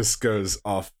just goes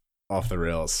off the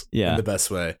rails in the best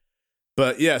way.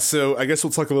 But yeah, so I guess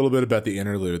we'll talk a little bit about the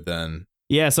interlude then.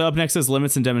 Yeah, so up next is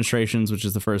Limits and Demonstrations, which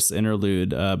is the first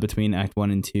interlude between Act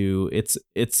 1 and 2.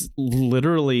 It's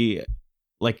literally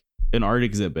like an art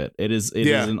exhibit. It is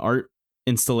an art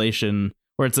installation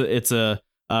where it's a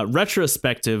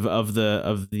retrospective of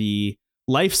the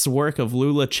life's work of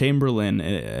Lula Chamberlain,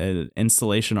 an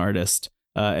installation artist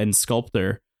and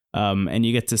sculptor, and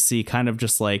you get to see kind of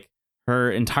just like her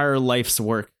entire life's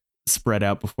work spread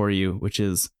out before you, which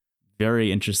is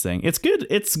very interesting. It's good.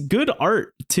 It's good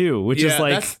art too, which is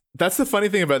like that's the funny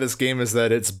thing about this game is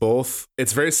that it's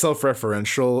very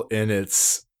self-referential in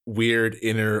its weird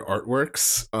inner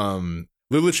artworks.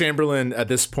 Lula Chamberlain at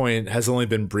this point has only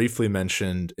been briefly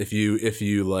mentioned. If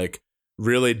you like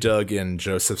really dug in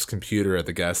Joseph's computer at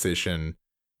the gas station,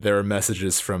 there are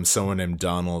messages from someone named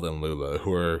Donald and Lula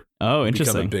who are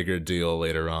become a bigger deal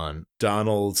later on.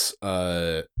 Donald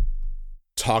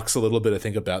talks a little bit, I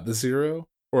think, about the Zero,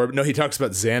 or no, he talks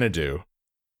about Xanadu,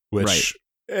 which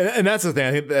and that's the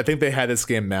thing. I think they had this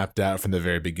game mapped out from the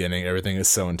very beginning. Everything is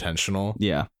so intentional.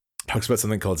 Yeah, talks about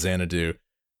something called Xanadu,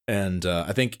 and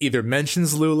I think either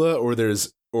mentions Lula or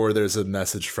there's a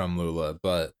message from Lula.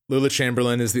 But Lula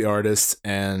Chamberlain is the artist,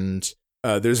 and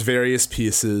there's various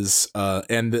pieces,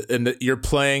 and you're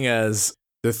playing as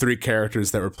the three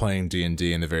characters that were playing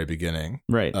D&D in the very beginning,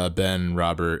 right? Ben,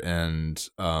 Robert, and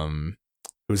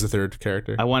who's the third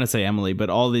character? I want to say Emily, but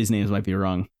all these names might be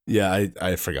wrong. Yeah,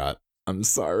 I forgot. I'm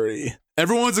sorry.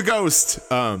 Everyone's a ghost.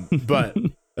 But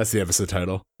that's the episode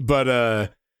title.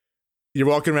 But you're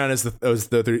walking around as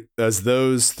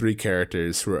those three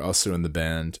characters who are also in the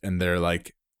band, and they're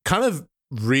like kind of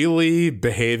really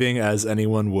behaving as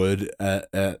anyone would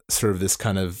at sort of this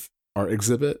kind of art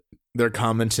exhibit. They're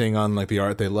commenting on like the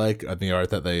art they like, on the art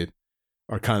that they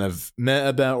are kind of meh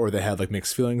about, or they have like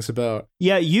mixed feelings about.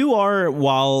 Yeah, you are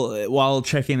while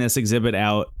checking this exhibit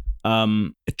out,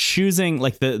 choosing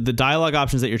like the dialogue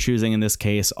options that you're choosing in this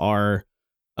case are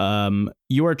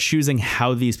you are choosing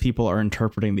how these people are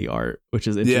interpreting the art, which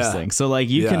is interesting. Yeah. So like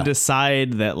you can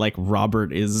decide that like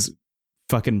Robert is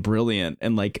fucking brilliant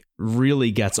and like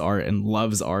really gets art and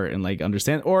loves art and like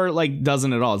understand, or like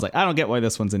doesn't at all. It's like, I don't get why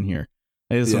this one's in here.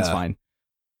 Like, this one's fine.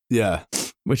 Yeah.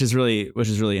 Which is really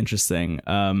interesting.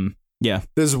 Yeah.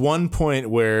 There's one point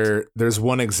where there's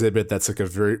one exhibit that's like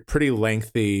a pretty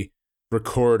lengthy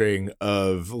recording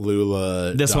of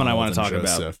Lula. This Donald one I want to talk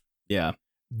about. Yeah.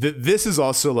 This is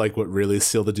also like what really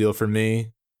sealed the deal for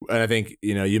me. And I think,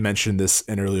 you mentioned this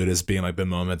interlude as being like the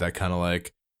moment that kind of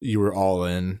like you were all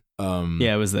in.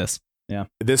 Yeah, it was this. Yeah.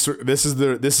 This is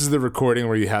the recording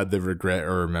where you had the regret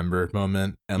or remember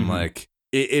moment. And like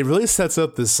it really sets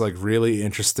up this like really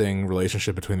interesting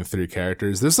relationship between the three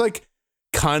characters. There's like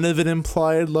kind of an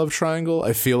implied love triangle,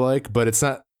 I feel like, but it's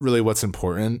not really what's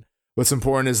important. What's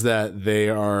important is that they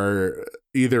are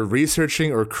either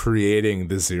researching or creating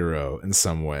the Zero in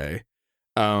some way.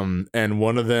 And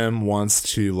one of them wants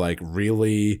to like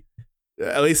really,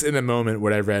 at least in the moment,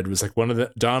 what I read was like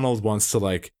Donald wants to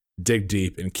like dig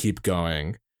deep and keep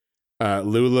going.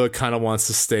 Lula kind of wants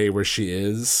to stay where she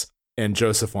is, and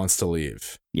Joseph wants to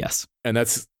leave. Yes. And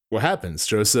that's what happens.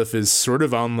 Joseph is sort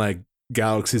of on like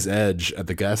Galaxy's Edge at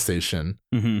the gas station.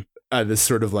 This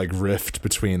sort of like rift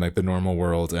between like the normal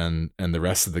world and the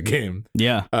rest of the game.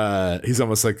 Yeah. He's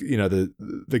almost like,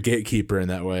 the gatekeeper in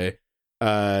that way.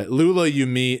 Lula, you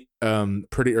meet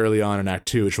pretty early on in Act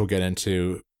 2, which we'll get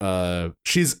into.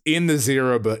 She's in the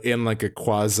Zero, but in like a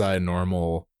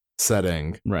quasi-normal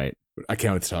setting. Right. I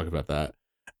can't wait to talk about that.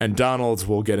 And Donald's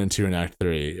we'll get into in Act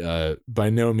 3. By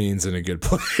no means in a good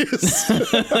place.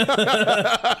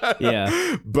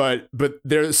 Yeah. But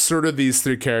there's sort of these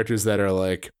three characters that are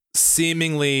like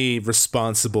seemingly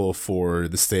responsible for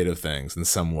the state of things in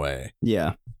some way.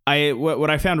 Yeah. What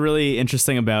I found really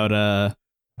interesting about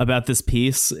this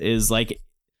piece is like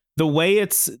the way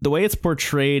it's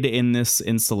portrayed in this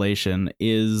installation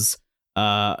is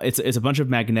it's a bunch of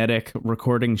magnetic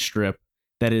recording strip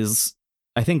that is,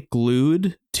 I think,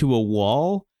 glued to a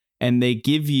wall, and they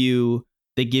give you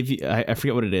I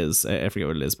forget what it is. I forget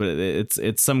what it is, but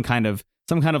it's some kind of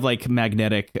like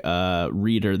magnetic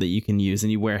reader that you can use,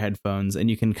 and you wear headphones and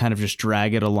you can kind of just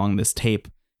drag it along this tape.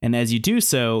 And as you do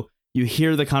so, you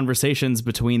hear the conversations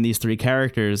between these three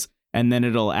characters, and then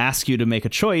it'll ask you to make a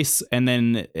choice, and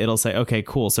then it'll say, okay,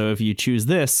 cool. So if you choose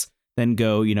this, then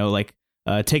go,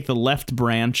 take the left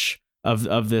branch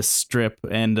of this strip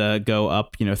and go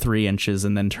up 3 inches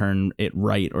and then turn it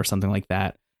right or something like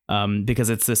that, because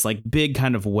it's this like big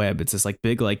kind of web. It's this like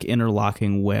big like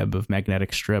interlocking web of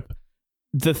magnetic strip.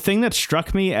 The thing that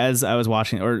struck me as I was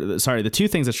watching, the two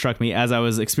things that struck me as I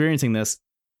was experiencing this,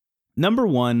 number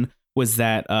one was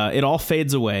that it all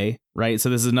fades away, right? So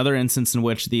this is another instance in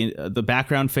which the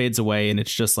background fades away and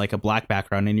it's just like a black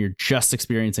background and you're just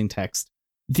experiencing text.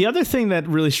 The other thing that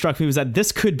really struck me was that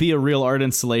this could be a real art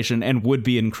installation and would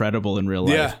be incredible in real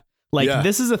life. Yeah.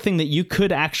 This is a thing that you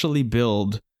could actually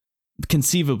build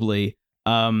conceivably,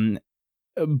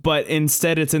 but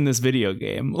instead it's in this video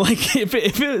game. Like if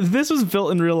this was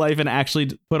built in real life and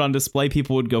actually put on display,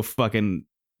 people would go fucking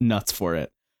nuts for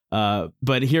it.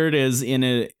 But here it is in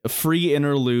a free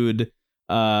interlude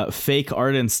fake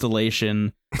art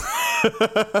installation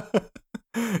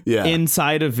yeah,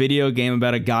 inside a video game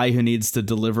about a guy who needs to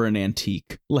deliver an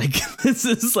antique. Like this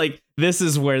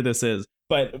is where this is.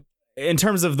 But in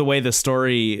terms of the way the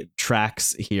story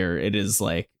tracks here, it is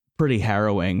like pretty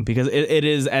harrowing because it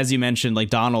is, as you mentioned, like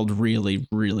Donald really,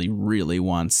 really, really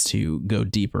wants to go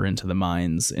deeper into the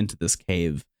mines, into this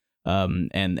cave.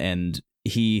 And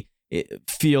he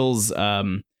feels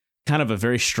kind of a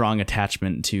very strong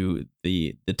attachment to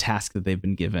the task that they've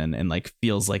been given, and like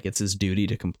feels like it's his duty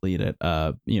to complete it,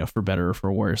 for better or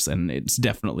for worse. And it's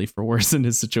definitely for worse in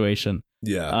his situation.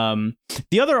 Yeah.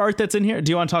 The other art that's in here,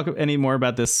 do you want to talk any more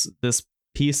about this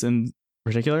piece in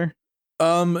particular?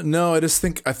 No, I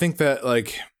think that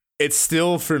like it's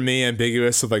still for me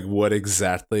ambiguous of like what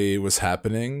exactly was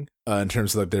happening in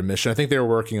terms of like their mission. I think they were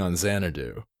working on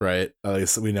Xanadu, right? At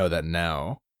least we know that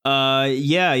now.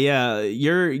 Yeah.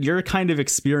 You're kind of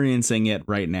experiencing it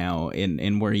right now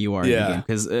in where you are in the game,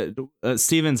 because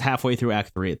Steven's halfway through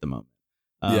Act 3 at the moment.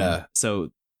 So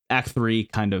Act 3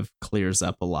 kind of clears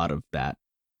up a lot of that.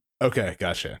 Okay,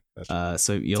 gotcha.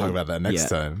 So you'll talk about that next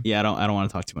time. Yeah, I don't want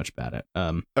to talk too much about it.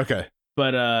 Okay.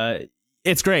 But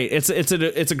it's great. It's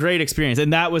a great experience,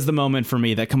 and that was the moment for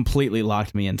me that completely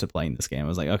locked me into playing this game. I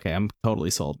was like, okay, I'm totally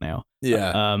sold now.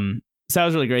 Yeah. So that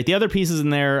was really great. The other pieces in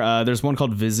there, there's one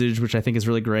called Visage, which I think is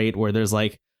really great, where there's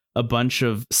like a bunch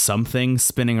of something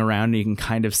spinning around and you can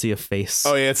kind of see a face.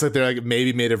 Oh yeah, it's like they're like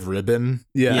maybe made of ribbon.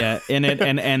 Yeah, in it,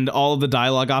 and all of the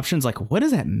dialogue options, like what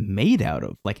is that made out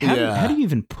of? Like how do you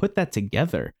even put that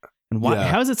together? And why?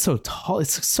 How is it so tall?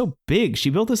 It's so big. She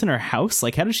built this in her house.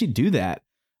 Like how did she do that?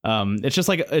 It's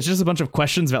just a bunch of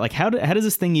questions about like how does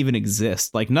this thing even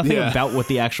exist? Like nothing about what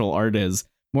the actual art is.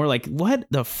 More like what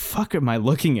the fuck am I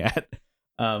looking at?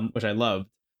 Which I loved.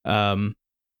 And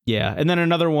then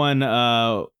another one.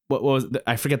 What was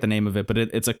I forget the name of it, but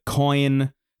it's a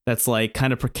coin that's like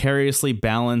kind of precariously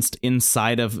balanced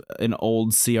inside of an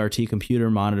old CRT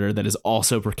computer monitor that is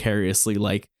also precariously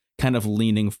like kind of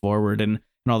leaning forward, and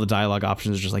all the dialogue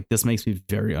options are just like, this makes me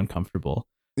very uncomfortable.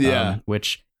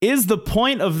 Which is the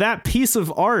point of that piece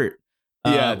of art.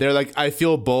 They're like, I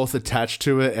feel both attached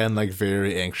to it and like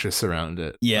very anxious around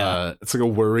it. It's like a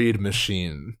worried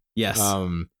machine. Yes.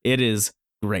 It is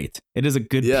great. It is a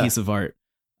good piece of art.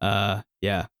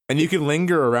 And you can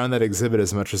linger around that exhibit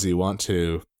as much as you want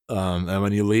to. And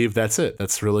when you leave, that's it.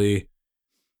 That's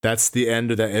the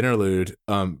end of that interlude.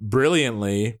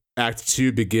 Brilliantly, Act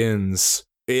 2 begins.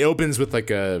 It opens with like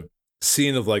a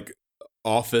scene of like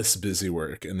office busy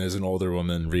work, and there's an older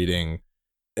woman reading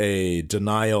a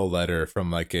denial letter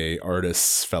from like a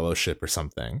artist's fellowship or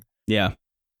something. Yeah.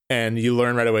 And you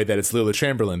learn right away that it's Lula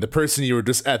Chamberlain, the person you were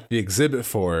just at the exhibit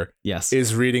for. Yes,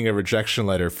 is reading a rejection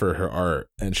letter for her art,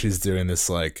 and she's doing this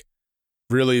like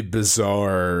really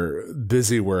bizarre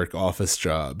busy work office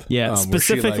job. Yeah,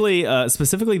 specifically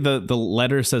the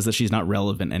letter says that she's not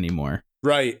relevant anymore.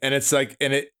 Right, and it's like,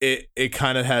 and it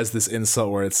kind of has this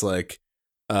insult where it's like,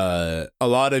 a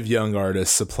lot of young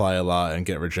artists apply a lot and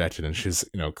get rejected, and she's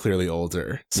clearly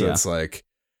older, so it's like.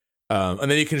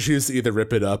 And then you can choose to either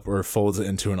rip it up or fold it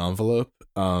into an envelope.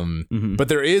 But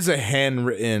there is a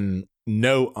handwritten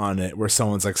note on it where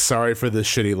someone's like, sorry for this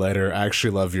shitty letter. I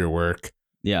actually love your work.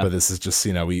 Yeah. But this is just,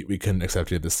 we couldn't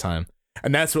accept you at this time.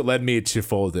 And that's what led me to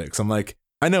fold it. Cause I'm like,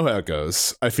 I know how it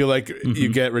goes. I feel like you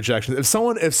get rejection. If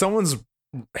someone's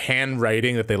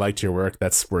handwriting that they liked your work,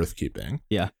 that's worth keeping.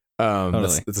 Yeah.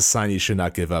 Totally. That's a sign you should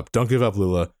not give up. Don't give up,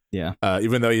 Lula. Yeah.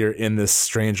 Even though you're in this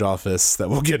strange office that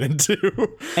we'll get into.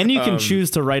 And you can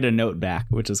choose to write a note back,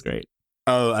 which is great.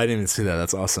 Oh, I didn't even see that.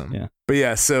 That's awesome. Yeah. But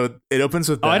yeah, so it opens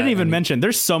with that. I didn't even mention,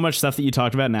 there's so much stuff that you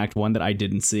talked about in Act 1 that I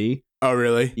didn't see. Oh,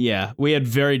 really? Yeah. We had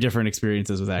very different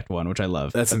experiences with Act 1, which I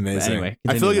love. That's amazing. Anyway,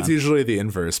 I feel like it's usually the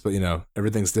inverse, but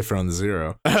everything's different on the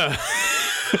zero.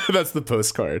 That's the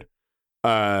postcard.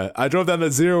 I drove down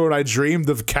the zero and I dreamed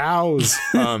of cows.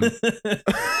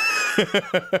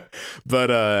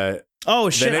 But oh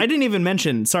shit, I didn't even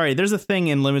mention, sorry, there's a thing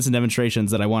in Limits and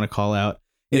Demonstrations that I want to call out.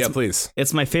 Please.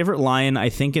 It's my favorite line, I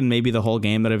think, in maybe the whole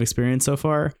game that I've experienced so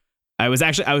far. I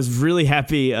was really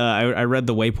happy. I read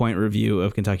the Waypoint review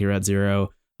of Kentucky Route Zero,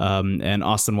 and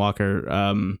Austin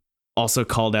Walker also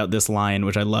called out this line,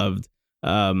 which I loved.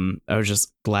 I was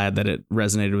just glad that it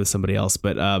resonated with somebody else.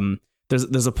 But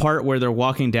there's a part where they're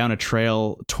walking down a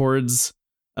trail towards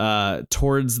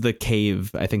the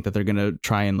cave. I think that they're gonna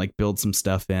try and like build some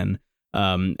stuff in,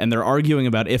 and they're arguing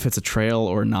about if it's a trail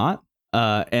or not.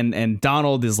 And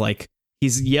Donald is like,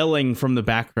 he's yelling from the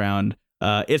background,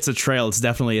 it's a trail, it's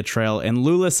definitely a trail. And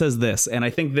Lula says this, and I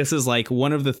think this is like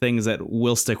one of the things that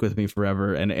will stick with me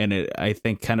forever, and it, I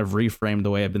think, kind of reframed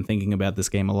the way I've been thinking about this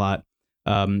game a lot.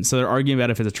 So they're arguing about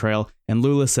if it's a trail, and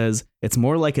Lula says it's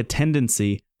more like a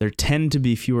tendency. There tend to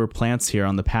be fewer plants here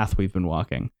on the path we've been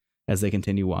walking as they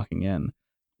continue walking in,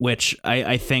 which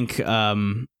I think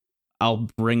I'll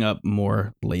bring up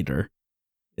more later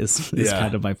is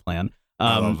kind of my plan.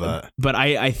 I love that. But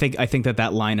I think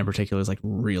that line in particular is like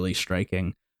really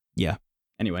striking. Yeah.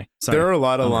 Anyway, sorry. There are a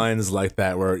lot of lines like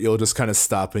that where you'll just kind of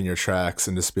stop in your tracks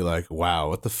and just be like, wow,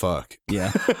 what the fuck?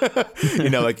 Yeah.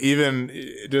 Like even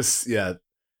just,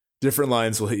 different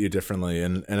lines will hit you differently.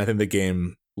 And I think the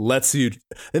game lets you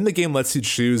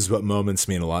choose what moments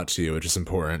mean a lot to you, which is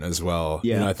important as well.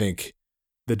 Yeah. I think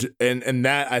and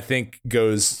that I think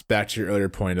goes back to your earlier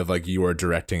point of like, you are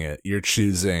directing it. You're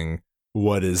choosing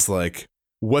what is like,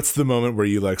 what's the moment where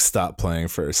you like stop playing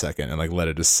for a second and like let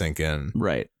it just sink in.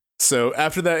 Right. So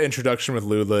after that introduction with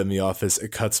Lula in the office,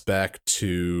 it cuts back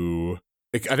to,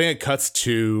 I think it cuts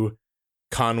to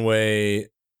Conway,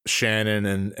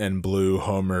 Shannon, and Blue,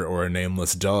 Homer, or a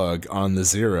nameless dog on the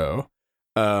Zero.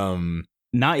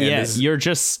 Not yet. You're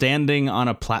just standing on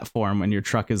a platform when your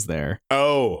truck is there.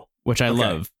 Oh, which I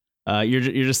love. You're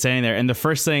just standing there, and the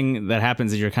first thing that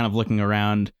happens is you're kind of looking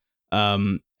around.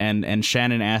 And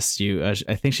Shannon asks you. I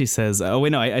think she says, "Oh wait,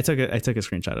 no, I took a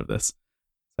screenshot of this.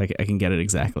 I can get it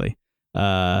exactly.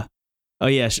 Oh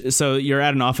yeah, so you're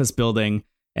at an office building,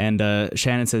 and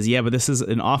Shannon says, "Yeah, but this is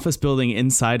an office building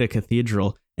inside a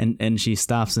cathedral." And she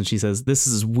stops and she says, "This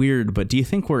is weird, but do you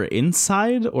think we're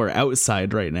inside or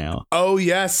outside right now?" Oh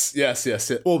yes.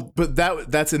 Well, but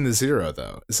that's in the Zero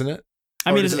though, isn't it?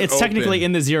 I mean, it's technically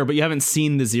in the Zero, but you haven't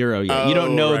seen the Zero yet. You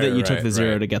don't know that you took the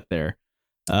Zero to get there.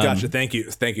 Gotcha. Thank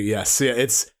you. Yes. Yeah.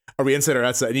 Are we inside or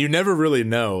outside? And you never really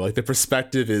know. Like the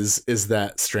perspective is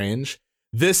that strange.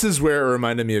 This is where it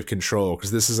reminded me of Control, because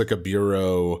this is like a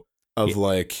bureau of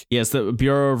like. Yes, the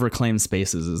Bureau of Reclaimed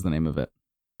Spaces is the name of it.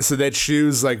 So they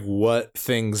choose like what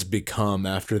things become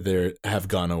after they have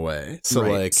gone away.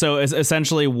 So so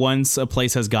essentially, once a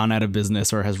place has gone out of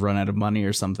business or has run out of money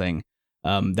or something,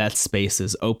 that space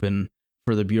is open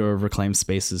for the Bureau of Reclaimed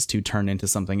Spaces to turn into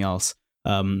something else.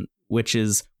 Which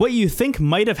is what you think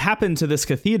might have happened to this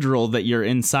cathedral that you're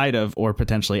inside of or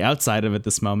potentially outside of at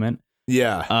this moment.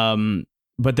 Yeah.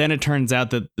 But then it turns out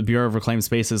that the Bureau of Reclaimed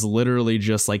Spaces literally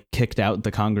just like kicked out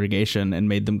the congregation and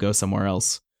made them go somewhere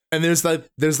else. And there's like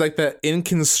that in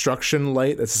construction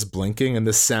light that's just blinking, and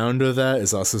the sound of that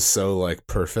is also so like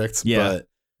perfect. Yeah. But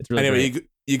it's really anyway,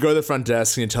 you go to the front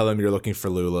desk and you tell them you're looking for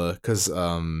Lula because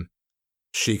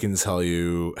she can tell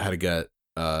you how to get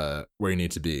where you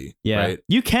need to be. Yeah. Right?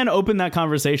 You can open that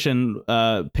conversation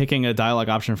picking a dialogue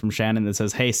option from Shannon that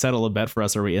says, "Hey, settle a bet for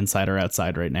us. Are we inside or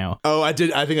outside right now?" Oh, I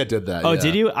did. I think I did that. Oh,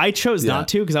 did you? I chose not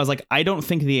to because I was like, I don't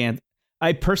think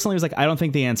I personally was like, I don't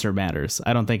think the answer matters.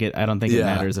 I don't think it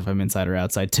matters if I'm inside or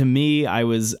outside. To me, I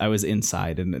was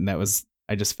inside, and that was,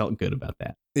 I just felt good about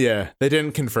that. Yeah, they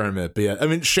didn't confirm it, but yeah, I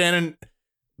mean, Shannon,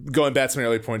 going back to my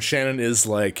earlier point, Shannon is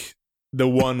like the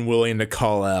one willing to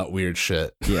call out weird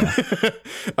shit. Yeah.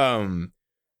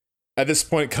 At this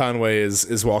point, Conway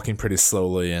is walking pretty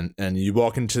slowly, and you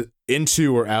walk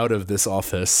into or out of this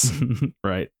office.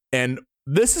 Right. And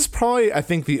this is probably, I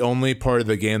think, the only part of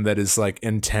the game that is like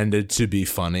intended to be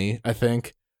funny. I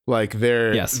think like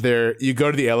you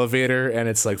go to the elevator and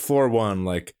it's like floor 1,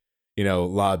 like,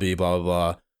 lobby, blah, blah,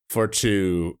 blah. Floor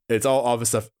 2, it's all office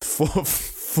stuff.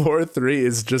 Floor 3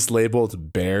 is just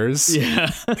labeled bears.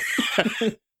 Yeah.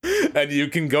 And you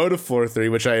can go to floor 3,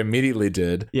 which I immediately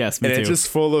did. Yes, me too. And it's just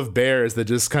full of bears that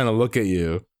just kind of look at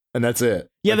you. And that's it.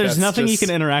 Yeah, there's nothing you can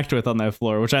interact with on that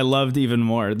floor, which I loved even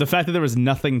more. The fact that there was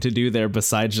nothing to do there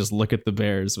besides just look at the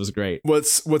bears was great.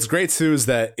 What's great too is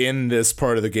that in this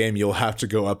part of the game, you'll have to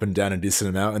go up and down a decent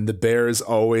amount, and the bears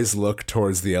always look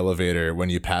towards the elevator when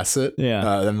you pass it.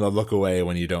 Yeah. Then they'll look away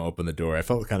when you don't open the door. I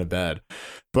felt kind of bad.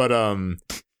 But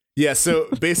yeah, so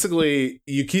basically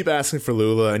you keep asking for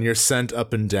Lula and you're sent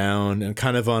up and down and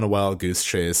kind of on a wild goose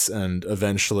chase, and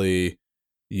eventually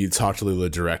you talk to Lula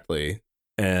directly.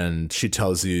 And she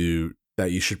tells you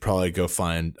that you should probably go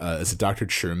find, is it Dr.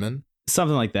 Sherman?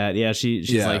 Something like that. Yeah,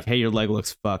 she's like, "Hey, your leg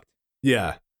looks fucked.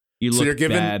 Yeah. You look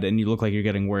bad and you look like you're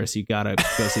getting worse. You gotta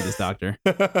go see this doctor."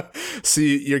 So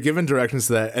you're given directions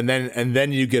to that, and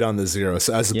then you get on the Zero.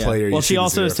 So as a player, well, she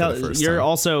also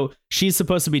is she's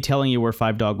supposed to be telling you where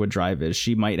 5 Dogwood Drive is.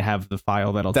 She might have the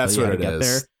file that'll tell you how to get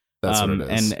there. That's what it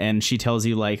is. And she tells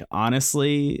you, like,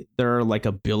 honestly, there are like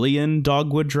 1 billion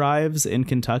Dogwood Drives in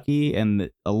Kentucky, and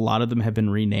a lot of them have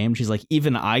been renamed. She's like,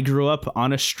 even I grew up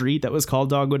on a street that was called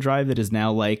Dogwood Drive that is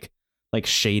now like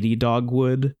Shady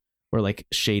Dogwood or like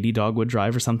Shady Dogwood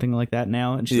Drive or something like that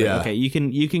now. And she's like, okay, you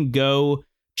can go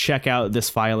check out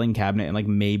this filing cabinet and like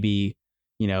maybe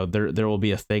there will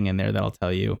be a thing in there that'll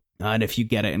tell you. And if you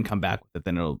get it and come back with it,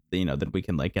 then it'll, then we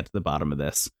can like get to the bottom of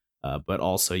this. But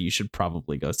also you should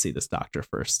probably go see this doctor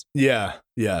first. Yeah.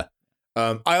 Yeah.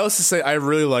 I also say I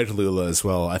really liked Lula as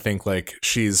well. I think like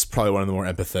she's probably one of the more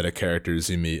empathetic characters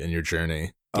you meet in your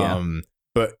journey. Yeah.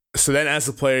 But so then as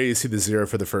a player, you see the Zero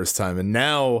for the first time. And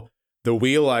now the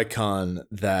wheel icon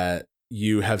that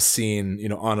you have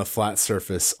seen, on a flat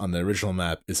surface on the original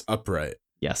map is upright.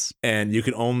 Yes. And you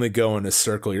can only go in a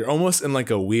circle. You're almost in like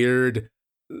a weird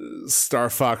Star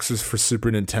Foxes for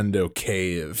Super Nintendo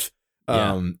cave.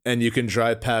 And you can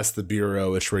drive past the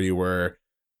bureau, which where you were,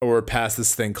 or past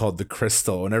this thing called the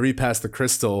crystal. Whenever you pass the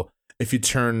crystal, if you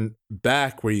turn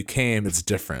back where you came, it's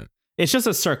different. It's just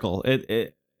a circle.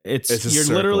 It's you're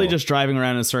circle. Literally just driving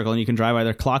around in a circle, and you can drive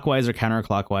either clockwise or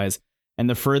counterclockwise. And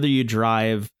the further you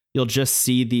drive, you'll just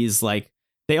see these like,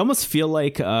 they almost feel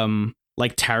like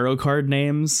tarot card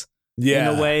names. In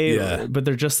a way, but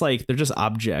they're just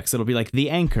objects. It'll be like the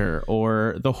anchor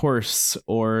or the horse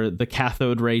or the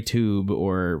cathode ray tube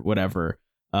or whatever.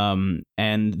 And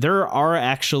there are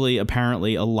actually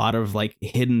apparently a lot of like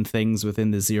hidden things within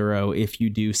the Zero if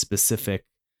you do specific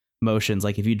motions.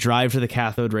 Like if you drive to the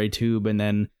cathode ray tube and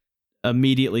then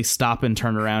immediately stop and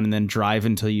turn around and then drive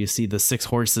until you see the 6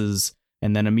 horses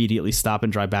and then immediately stop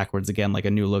and drive backwards again, like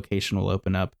a new location will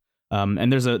open up.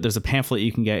 And there's a pamphlet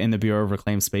you can get in the Bureau of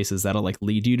Reclaimed Spaces that'll like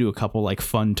lead you to a couple like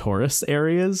fun tourist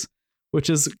areas, which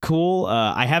is cool.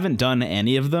 I haven't done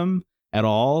any of them at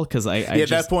all because at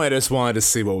that point I just wanted to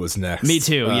see what was next. Me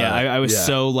too. I was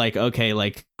so like, okay,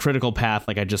 like critical path,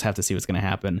 like I just have to see what's going to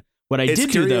happen. What I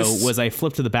did do though was I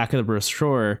flipped to the back of the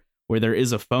brochure where there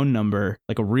is a phone number,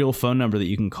 like a real phone number that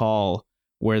you can call,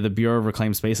 where the Bureau of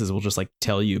Reclaimed Spaces will just like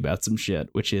tell you about some shit,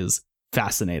 which is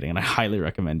fascinating, and I highly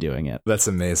recommend doing it. That's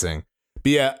amazing.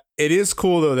 But yeah, it is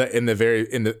cool though that in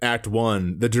the Act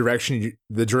 1, the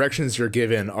directions you're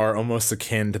given are almost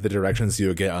akin to the directions you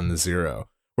would get on the Zero,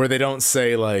 where they don't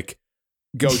say like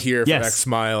go here for X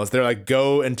miles. They're like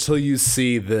go until you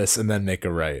see this and then make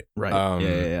a right. Right.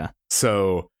 Yeah.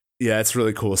 So yeah, it's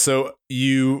really cool. So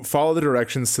you follow the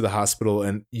directions to the hospital,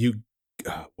 and you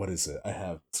what is it? I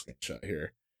have a screenshot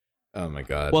here. Oh my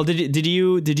god. Well, did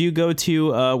you go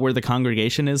to where the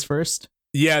congregation is first?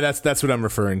 Yeah, that's what I'm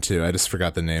referring to. I just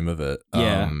forgot the name of it.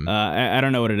 Yeah, I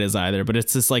don't know what it is either, but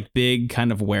it's this like big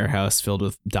kind of warehouse filled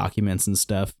with documents and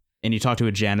stuff. And you talk to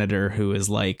a janitor who is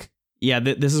like, yeah,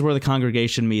 this is where the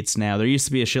congregation meets now. There used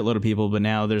to be a shitload of people, but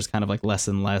now there's kind of like less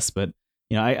and less. But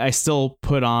I still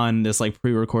put on this like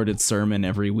pre-recorded sermon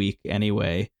every week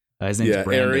anyway. His name's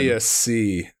Brandon. Area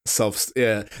C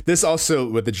this also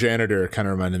with the janitor kind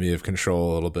of reminded me of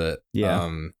Control a little bit.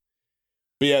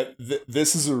 But yeah,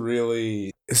 this is a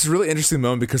really interesting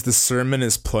moment because the sermon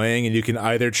is playing, and you can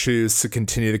either choose to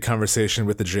continue the conversation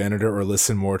with the janitor or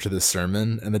listen more to the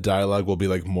sermon, and the dialogue will be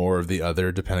like more of the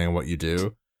other depending on what you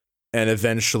do. And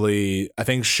eventually, I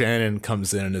think Shannon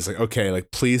comes in and is like, okay, like,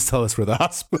 please tell us where the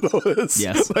hospital is.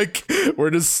 Yes. Like, we're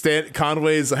just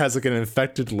Conway's has like an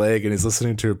infected leg and he's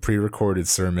listening to a pre-recorded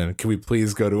sermon. Can we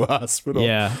please go to a hospital?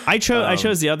 Yeah. I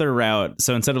chose the other route.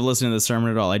 So instead of listening to the sermon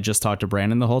at all, I just talked to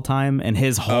Brandon the whole time. And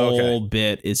his whole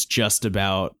bit is just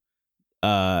about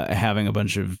having a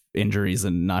bunch of injuries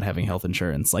and not having health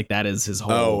insurance. Like, that is his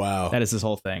whole, that is his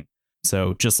whole thing.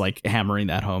 So just like hammering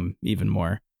that home even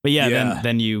more. But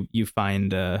then you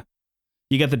find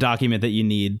you get the document that you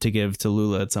need to give to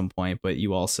Lula at some point, but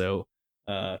you also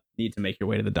need to make your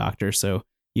way to the doctor. So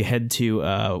you head to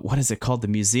what is it called? The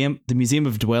Museum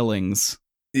of Dwellings.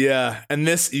 Yeah, and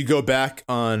this you go back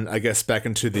on, I guess, back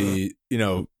into the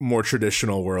more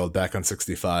traditional world, back on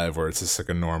 65, where it's just like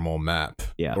a normal map,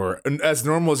 or as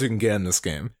normal as you can get in this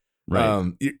game.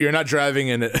 Right. You're not driving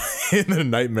in a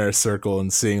nightmare circle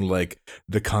and seeing like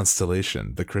the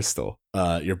constellation, the crystal.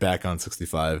 You're back on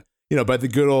 65, by the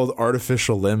good old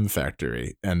artificial limb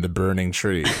factory and the burning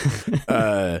tree.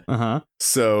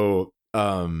 So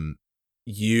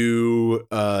you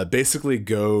basically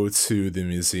go to the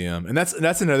museum, and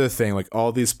that's another thing. Like,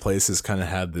 all these places kind of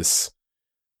have this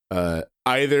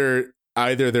either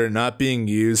they're not being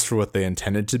used for what they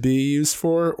intended to be used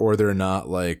for, or they're not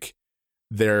like.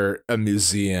 They're a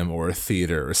museum or a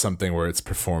theater or something where it's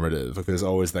performative. Like, there's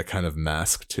always that kind of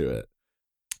mask to it.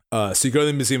 So you go to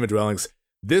the Museum of Dwellings.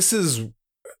 This is,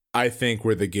 I think,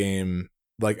 where the game,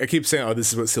 like, I keep saying, oh,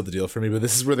 this is what sealed the deal for me, but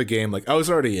this is where the game, like, I was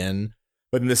already in,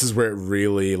 but this is where it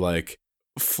really, like,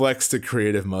 flexed a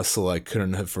creative muscle I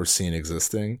couldn't have foreseen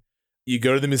existing. You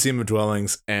go to the Museum of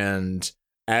Dwellings, and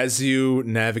as you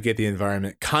navigate the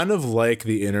environment, kind of like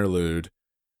the interlude,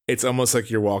 it's almost like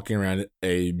you're walking around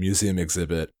a museum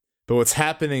exhibit. But what's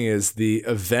happening is the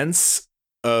events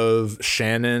of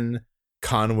Shannon,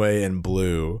 Conway, and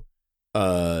Blue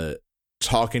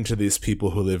talking to these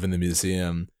people who live in the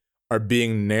museum are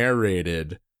being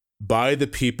narrated by the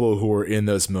people who are in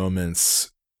those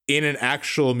moments in an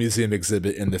actual museum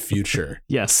exhibit in the future.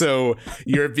 Yes. So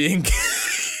you're being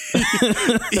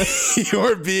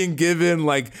you're being given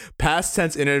like past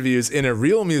tense interviews in a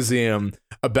real museum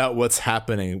about what's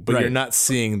happening, but you're not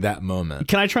seeing that moment.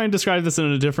 Can I try and describe this in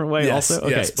a different way also?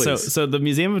 Okay. Yes, please. So the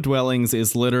Museum of Dwellings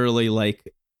is literally like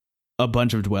a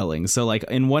bunch of dwellings. So like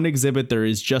in one exhibit, there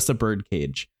is just a bird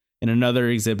cage. In another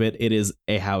exhibit, it is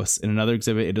a house. In another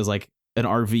exhibit, it is like an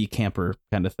RV camper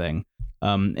kind of thing.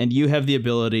 And you have the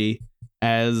ability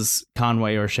as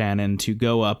Conway or Shannon to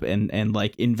go up and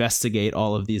like investigate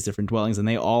all of these different dwellings, and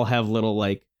they all have little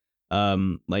like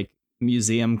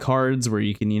museum cards where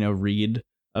you can, you know, read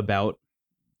about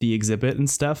the exhibit and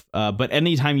stuff. But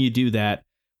anytime you do that,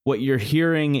 what you're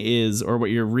hearing is, or what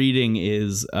you're reading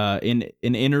is in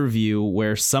an interview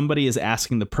where somebody is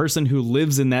asking the person who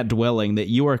lives in that dwelling that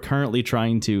you are currently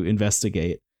trying to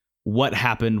investigate what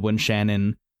happened when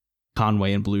Shannon,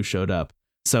 Conway, and Blue showed up.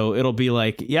 So it'll be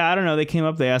like, yeah, I don't know. They came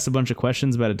up, they asked a bunch of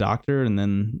questions about a doctor, and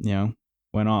then, you know,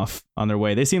 went off on their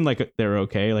way. They seemed like they were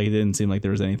okay. Like it didn't seem like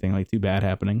there was anything like too bad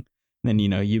happening. And then, you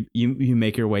know, you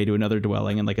make your way to another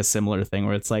dwelling and like a similar thing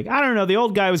where it's like, I don't know, the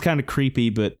old guy was kind of creepy,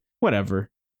 but whatever.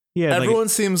 Yeah, everyone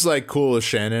seems like cool with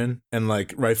Shannon, and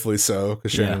like rightfully so,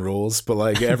 because Shannon rules. But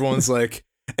like everyone's like,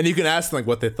 and you can ask them like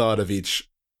what they thought of each.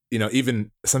 You know,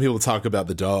 even some people talk about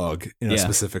the dog, you know,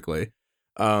 specifically.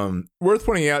 Worth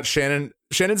pointing out,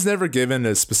 Shannon's never given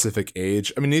a specific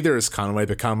age. I mean, neither is Conway,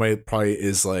 but Conway probably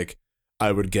is like,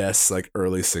 I would guess, like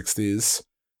early 60s.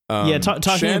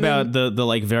 Talking about the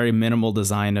like very minimal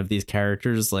design of these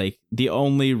characters, like the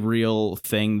only real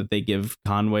thing that they give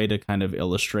Conway to kind of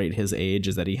illustrate his age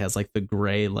is that he has like the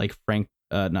gray, like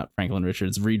not Franklin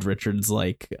Richards, Reed Richards,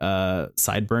 like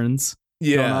sideburns.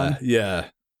 Yeah.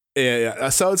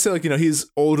 So I would say, like, you know,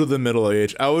 he's older than middle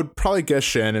age. I would probably guess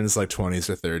Shannon's like 20s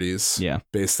or 30s. Yeah.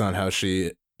 Based on how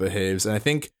she behaves. And I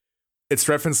think it's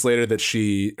referenced later that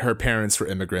her parents were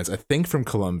immigrants, I think from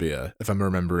Colombia, if I'm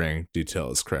remembering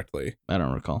details correctly. I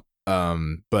don't recall.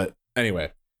 But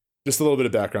anyway, just a little bit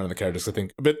of background on the characters, I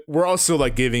think. But we're also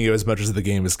like giving you as much as the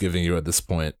game is giving you at this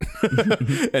point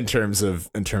in terms of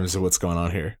what's going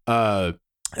on here.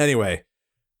 Anyway.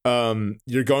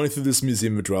 You're going through this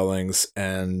museum of dwellings,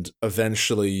 and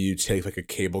eventually you take like a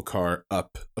cable car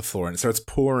up a floor, and it starts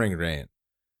pouring rain.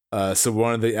 So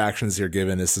one of the actions you're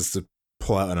given is just to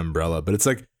pull out an umbrella, but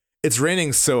it's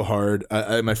raining so hard.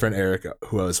 My friend Eric,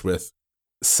 who I was with,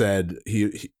 said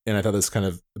he and I thought this kind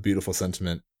of a beautiful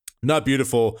sentiment, not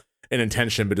beautiful in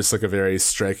intention, but just like a very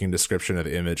striking description of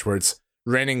the image, where it's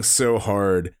raining so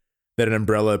hard that an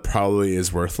umbrella probably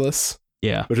is worthless.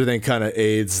 Yeah, which I think kind of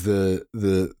aids the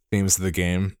themes of the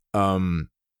game.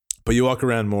 But you walk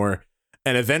around more,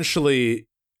 and eventually,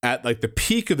 at like the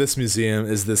peak of this museum,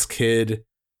 is this kid,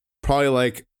 probably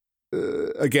like,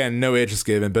 again, no age is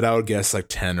given, but I would guess like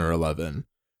 10 or 11.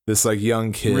 This like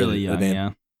young kid, really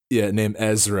young, named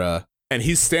Ezra, and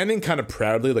he's standing kind of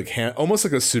proudly, like almost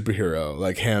like a superhero,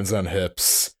 like hands on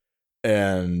hips,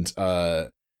 and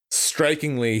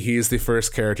strikingly, he's the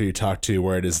first character you talk to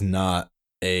where it is not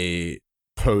a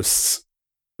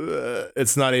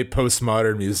it's not a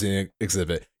postmodern museum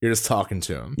exhibit. You're just talking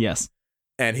to him. Yes.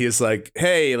 And he's like,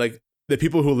 hey, like the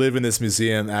people who live in this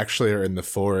museum actually are in the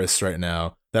forest right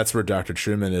now. That's where Dr.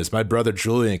 Truman is. My brother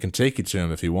Julian can take you to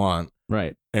him if you want.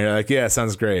 Right. And you're like, yeah,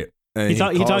 sounds great. And he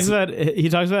talks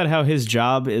about how his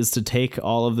job is to take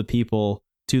all of the people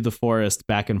to the forest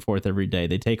back and forth every day.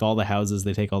 They take all the houses,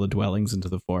 they take all the dwellings into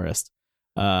the forest.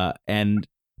 And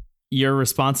your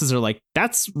responses are like,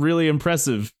 that's really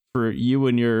impressive for you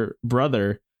and your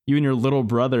little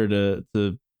brother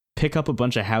to pick up a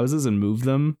bunch of houses and move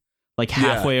them like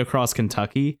halfway across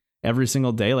Kentucky every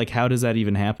single day. Like, how does that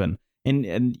even happen?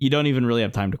 And you don't even really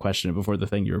have time to question it before the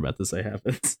thing you're about to say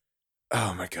happens.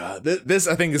 Oh my God. This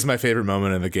I think is my favorite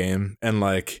moment in the game. And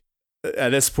like,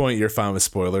 at this point you're fine with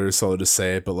spoilers, so I'll just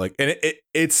say it. But like, and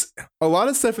it's a lot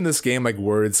of stuff in this game, like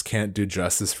words can't do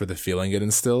justice for the feeling it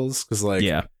instills. Cause like,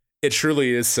 it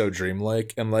truly is so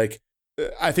dreamlike. And like,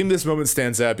 I think this moment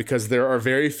stands out because there are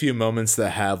very few moments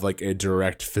that have like a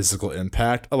direct physical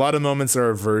impact. A lot of moments are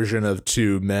a version of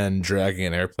two men dragging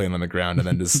an airplane on the ground and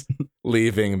then just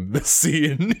leaving the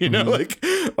scene. You know, like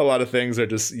a lot of things are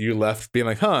just you left being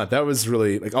like, huh, that was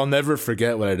really like, I'll never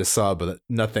forget what I just saw, but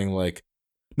nothing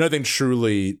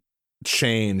truly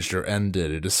changed or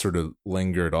ended. It just sort of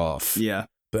lingered off. Yeah.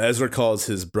 But Ezra calls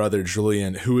his brother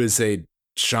Julian, who is a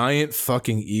giant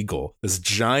fucking eagle, this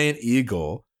giant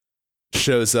eagle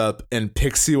shows up and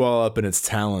picks you all up in its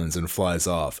talons and flies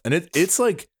off. And it's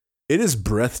like, it is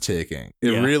breathtaking.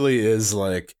 It really is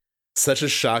like such a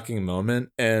shocking moment.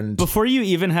 And before you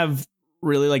even have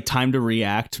really like time to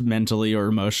react mentally or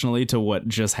emotionally to what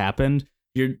just happened,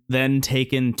 you're then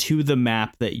taken to the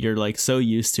map that you're like so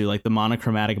used to, like the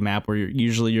monochromatic map where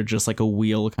you're just like a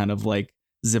wheel kind of like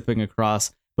zipping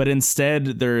across. But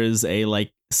instead there is a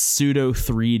like pseudo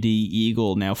 3D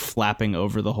eagle now flapping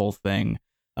over the whole thing.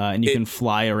 And you can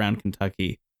fly around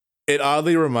Kentucky. It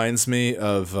oddly reminds me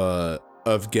of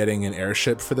getting an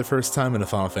airship for the first time in a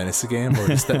Final Fantasy game, or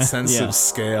just that sense of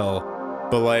scale.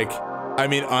 But like, I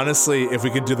mean, honestly, if we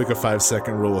could do like a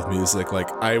 5-second rule with music, like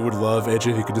I would love,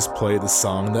 AJ, if you could just play the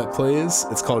song that plays.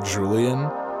 It's called Julian.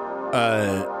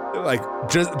 Like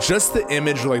just the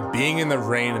image of like being in the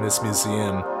rain in this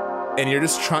museum, and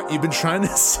you've been trying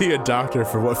to see a doctor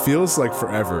for what feels like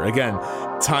forever. Again,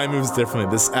 time moves differently.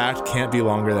 This act can't be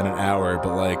longer than an hour,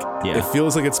 but like it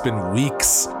feels like it's been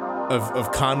weeks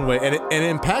of Conway, and it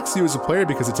impacts you as a player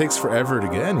because it takes forever to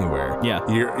get anywhere. Yeah,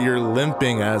 you're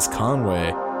limping as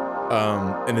Conway,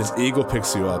 and this eagle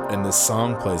picks you up, and this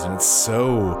song plays, and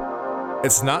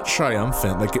it's not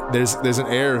triumphant. Like there's an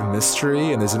air of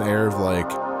mystery, and there's an air of like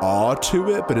awe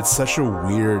to it, but it's such a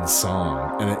weird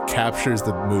song, and it captures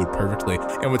the mood perfectly.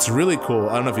 And what's really cool,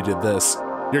 I don't know if you did this,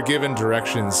 you're given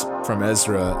directions from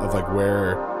Ezra of like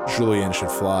where Julian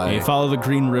should fly. You follow the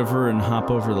Green River and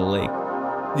hop over the lake.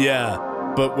 Yeah,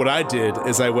 but what I did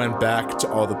is I went back to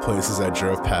all the places I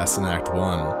drove past in Act 1.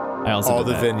 I also all did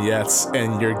the that. vignettes,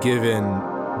 and you're given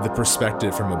the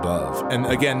perspective from above. And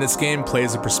again, this game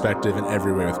plays a perspective in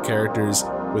every way, with characters,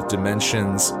 with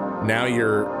dimensions. Now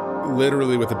you're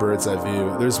literally with the bird's eye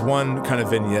view. There's one kind of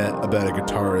vignette about a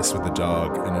guitarist with a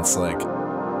dog, and it's like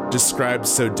described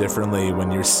so differently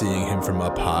when you're seeing him from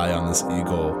up high on this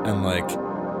eagle. And like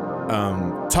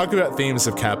talk about themes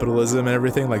of capitalism and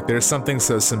everything. Like there's something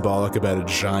so symbolic about a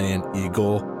giant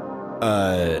eagle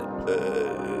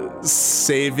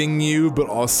saving you but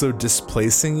also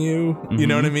displacing you. You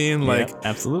know what I mean? Like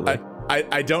absolutely.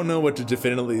 I don't know what to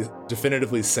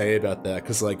definitively say about that,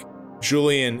 because like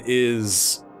Julian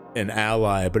is an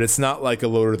ally, but it's not like a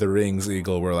Lord of the Rings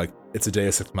eagle where like it's a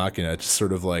Deus Ex Machina. It's just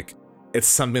sort of like it's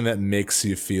something that makes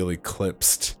you feel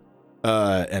eclipsed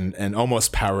and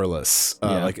almost powerless.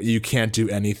 Like you can't do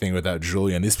anything without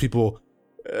Julian. These people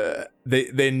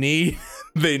they need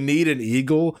an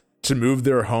eagle to move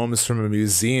their homes from a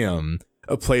museum,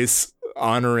 a place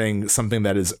honoring something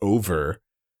that is over,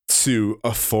 to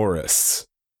a forest.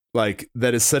 Like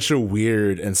that is such a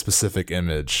weird and specific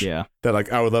image that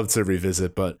like I would love to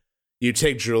revisit. But you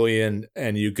take Julian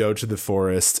and you go to the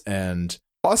forest, and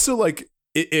also like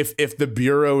if the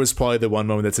Bureau is probably the one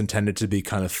moment that's intended to be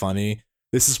kind of funny,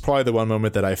 this is probably the one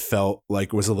moment that I felt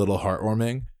like was a little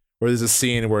heartwarming, where there's a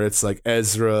scene where it's like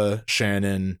Ezra,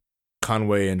 Shannon,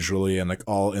 Conway, and Julian like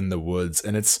all in the woods,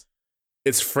 and it's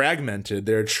fragmented.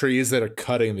 There are trees that are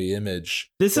cutting the image.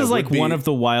 This is like one of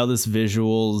the wildest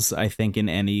visuals I think in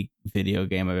any video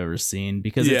game I've ever seen,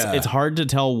 because it's hard to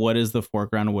tell what is the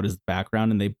foreground and what is the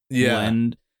background, and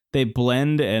they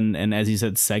blend and as you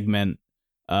said, segment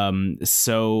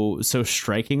so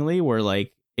strikingly, where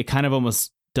like it kind of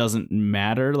almost doesn't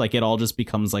matter. Like it all just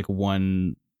becomes like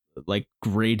one like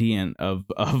gradient of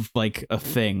like a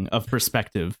thing of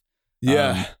perspective.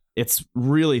 It's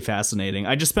really fascinating.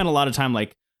 I just spent a lot of time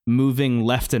like moving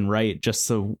left and right just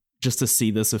to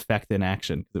see this effect in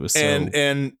action. It was so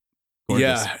and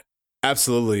gorgeous. Yeah,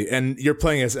 absolutely. And you're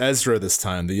playing as Ezra this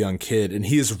time, the young kid, and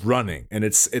he's running, and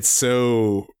it's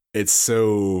so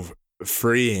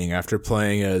freeing after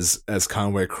playing as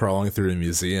Conway crawling through a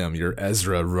museum. You're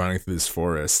Ezra running through this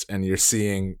forest, and you're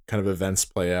seeing kind of events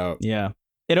play out. Yeah,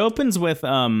 it opens with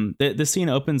the scene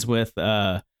opens with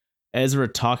Ezra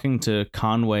talking to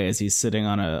Conway as he's sitting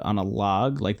on a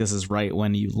log. Like this is right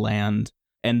when you land,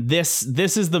 and this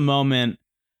is the moment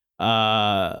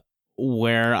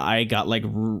where I got like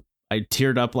I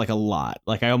teared up like a lot.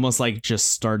 Like I almost like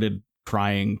just started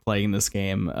crying playing this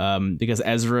game because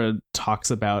Ezra talks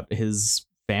about his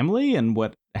family and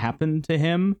what happened to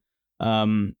him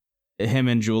and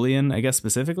Julian, I guess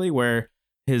specifically, where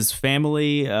his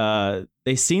family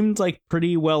they seemed like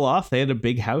pretty well off. They had a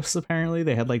big house, apparently.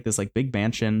 They had like this like big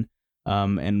mansion,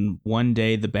 and one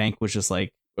day the bank was just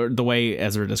like, or the way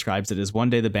Ezra describes it is,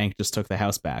 one day the bank just took the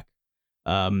house back,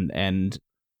 and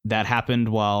that happened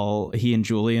while he and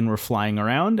Julian were flying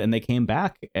around, and they came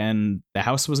back and the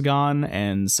house was gone,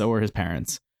 and so were his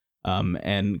parents.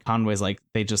 And Conway's like,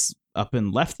 they just up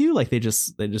and left you? Like they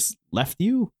just left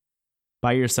you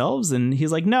by yourselves? And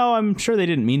he's like, no, I'm sure they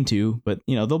didn't mean to, but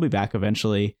you know, they'll be back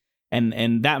eventually.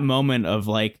 And that moment of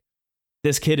like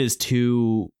this kid is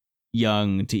too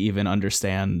young to even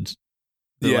understand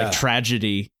the like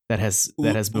tragedy that has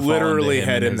befallen literally him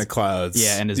head in the clouds.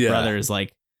 Yeah, and his brother is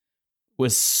like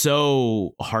was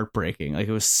so heartbreaking. Like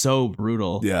it was so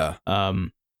brutal. Yeah.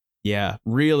 Yeah,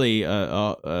 really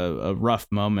a rough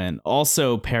moment.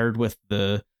 Also paired with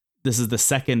this is the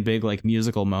second big like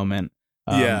musical moment.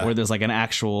 Where there's like an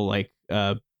actual like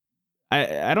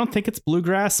I don't think it's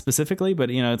bluegrass specifically, but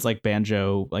you know it's like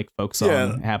banjo like folk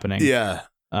song happening. Yeah.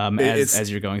 As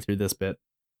you're going through this bit,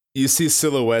 you see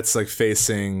silhouettes like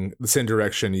facing the same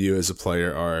direction you as a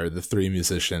player are. The three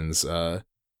musicians,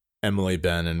 Emily,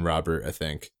 Ben, and Robert, I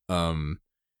think. And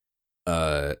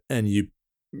you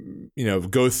know,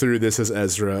 go through this as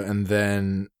Ezra, and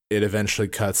then it eventually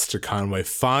cuts to Conway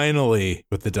finally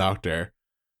with the doctor,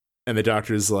 and the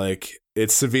doctor's like,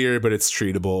 it's severe, but it's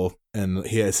treatable, and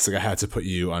it's like, I had to put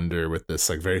you under with this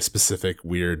like very specific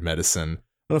weird medicine.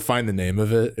 I'm gonna find the name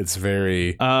of it. It's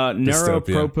very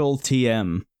Neuropropyl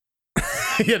TM.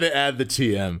 Yeah, they add the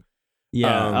TM.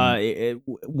 Yeah.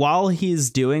 While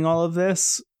he's doing all of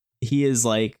this, he is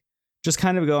like just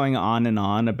kind of going on and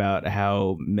on about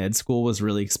how med school was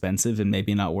really expensive and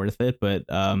maybe not worth it, but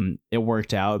it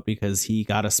worked out because he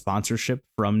got a sponsorship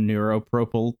from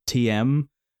Neuropropyl TM,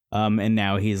 and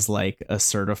now he's like a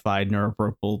certified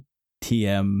Neuropropyl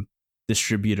TM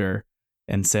distributor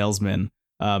and salesman.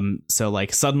 So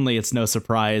like suddenly it's no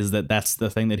surprise that that's the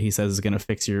thing that he says is going to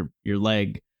fix your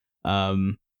leg,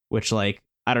 which like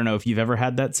I don't know if you've ever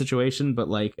had that situation, but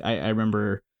like I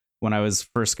remember when I was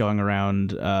first going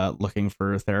around looking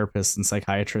for therapists and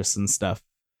psychiatrists and stuff,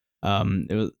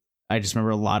 I just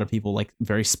remember a lot of people like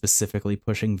very specifically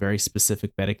pushing very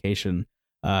specific medication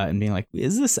and being like,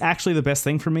 is this actually the best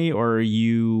thing for me? Or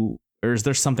is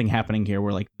there something happening here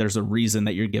where like there's a reason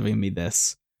that you're giving me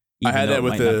this? I had that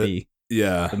with the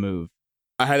move.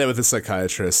 I had that with a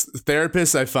psychiatrist.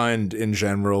 Therapists I find in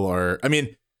general are, I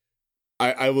mean,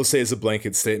 I will say as a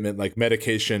blanket statement, like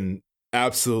medication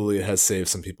absolutely has saved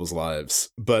some people's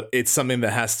lives, but it's something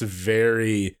that has to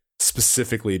very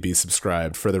specifically be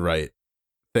subscribed for the right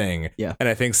thing. Yeah. And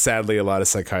I think sadly a lot of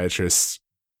psychiatrists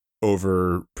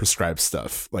over prescribe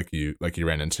stuff like you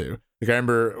ran into. Like I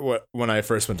remember when I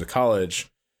first went to college,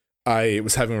 I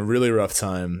was having a really rough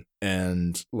time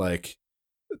and like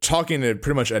talking to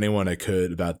pretty much anyone I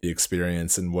could about the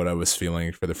experience and what I was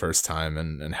feeling for the first time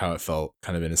and how it felt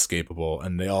kind of inescapable.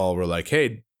 And they all were like,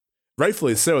 hey,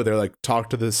 rightfully so. They're like, talk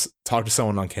to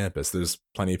someone on campus. There's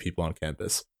plenty of people on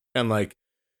campus. And like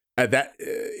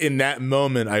in that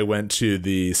moment, I went to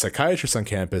the psychiatrist on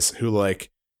campus who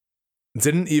like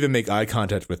didn't even make eye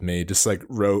contact with me, just like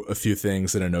wrote a few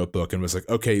things in a notebook and was like,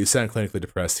 okay, you sound clinically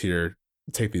depressed here.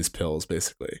 Take these pills,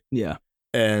 basically. Yeah.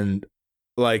 And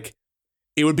like,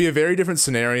 it would be a very different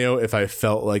scenario if I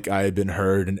felt like I had been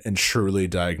heard and truly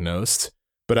diagnosed.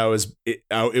 But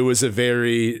it was a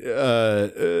very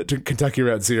Kentucky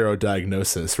Route Zero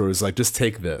diagnosis where it was like, just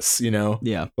take this, you know?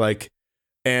 Yeah. Like,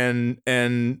 and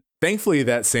thankfully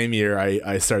that same year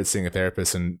I started seeing a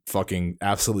therapist and fucking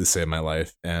absolutely saved my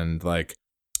life. And like,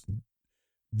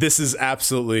 this is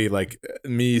absolutely like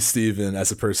me, Steven,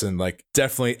 as a person, like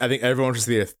definitely, I think everyone should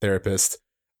see a therapist.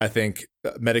 I think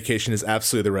medication is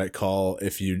absolutely the right call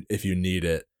if you need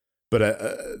it. But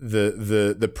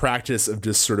the practice of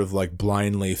just sort of like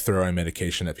blindly throwing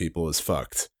medication at people is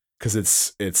fucked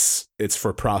because it's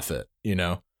for profit, you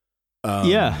know?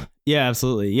 Yeah,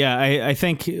 absolutely. Yeah, I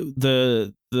think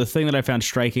the thing that I found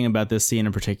striking about this scene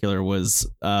in particular was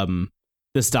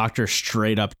this doctor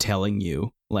straight up telling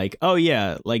you like, oh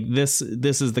yeah, like this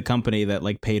is the company that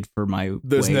like paid for my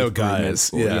there's no guys.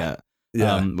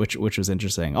 Yeah. Which was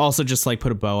interesting. Also, just like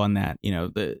put a bow on that, you know,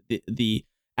 the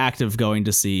act of going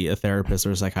to see a therapist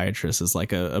or a psychiatrist is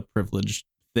like a privileged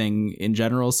thing in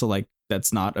general. So like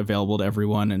that's not available to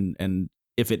everyone. And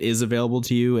if it is available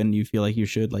to you and you feel like you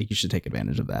should take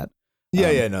advantage of that.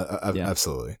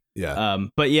 Absolutely. Yeah.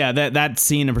 But yeah, that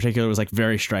scene in particular was like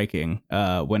very striking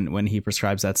when he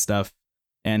prescribes that stuff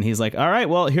and he's like, all right,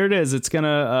 well, here it is. It's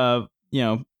gonna,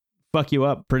 fuck you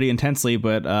up pretty intensely,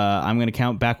 but I'm going to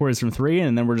count backwards from 3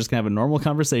 and then we're just gonna have a normal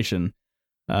conversation.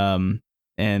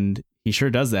 And he sure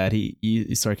does that.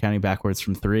 He starts counting backwards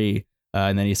from 3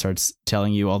 and then he starts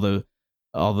telling you all the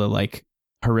like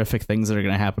horrific things that are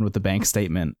going to happen with the bank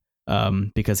statement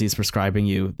because he's prescribing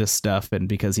you this stuff and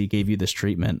because he gave you this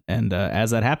treatment. And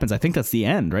as that happens, I think that's the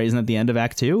end, right? Isn't that the end of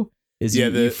Act 2?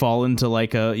 You fall into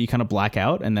like you kind of black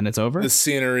out and then it's over? The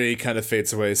scenery kind of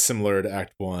fades away, similar to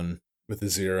Act 1 with the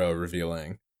Zero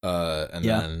revealing. And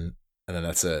then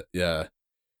that's it. Yeah.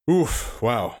 Oof.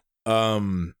 Wow.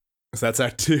 So that's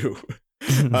Act 2.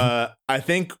 I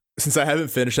think since I haven't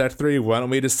finished Act 3, why don't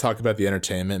we just talk about the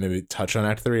entertainment, maybe touch on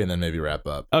Act 3, and then maybe wrap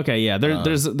up? Okay, yeah.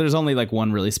 There's only like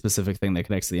one really specific thing that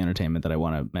connects to the entertainment that I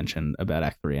want to mention about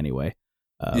Act 3 anyway.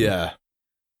 But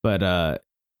that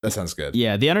sounds good.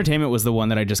 Yeah, the entertainment was the one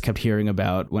that I just kept hearing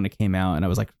about when it came out, and I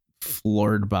was like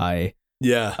floored by.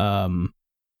 Yeah.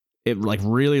 It like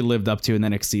really lived up to and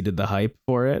then exceeded the hype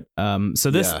for it.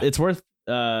 So this it's worth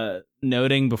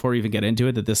noting before we even get into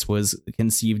it that this was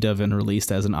conceived of and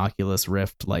released as an Oculus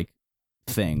Rift like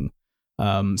thing.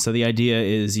 So the idea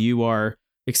is you are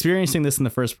experiencing this in the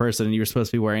first person, and you're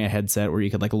supposed to be wearing a headset where you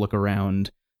could like look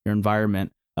around your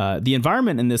environment. The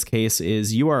environment in this case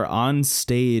is you are on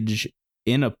stage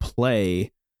in a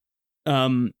play.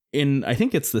 In I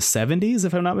think it's the 70s,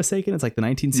 if I'm not mistaken. It's like the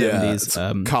 1970s.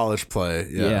 Yeah, college play.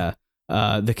 Yeah.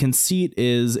 The conceit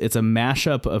is it's a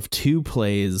mashup of two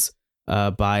plays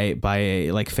by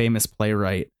a like famous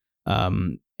playwright.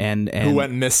 And who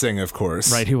went missing, of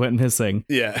course. Right, who went missing.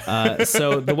 Yeah.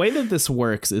 So the way that this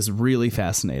works is really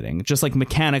fascinating. Just like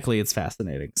mechanically, it's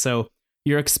fascinating. So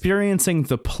you're experiencing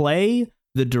the play,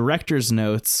 the director's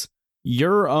notes,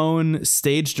 your own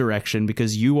stage direction,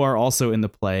 because you are also in the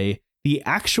play, the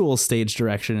actual stage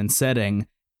direction and setting,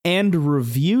 and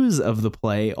reviews of the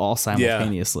play all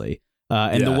simultaneously.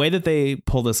 The way that they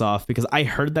pull this off, because I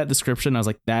heard that description, I was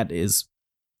like, that is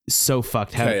so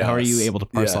fucked. How are you able to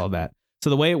parse all that? So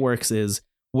the way it works is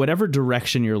whatever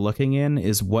direction you're looking in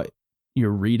is what you're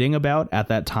reading about at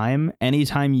that time.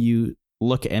 Anytime you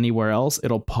look anywhere else,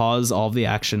 it'll pause all of the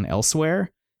action elsewhere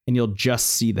and you'll just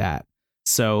see that.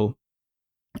 So,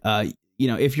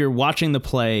 if you're watching the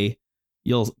play,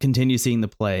 you'll continue seeing the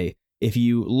play. If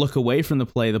you look away from the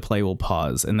play will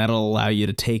pause, and that'll allow you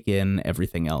to take in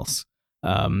everything else.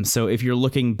 So if you're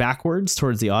looking backwards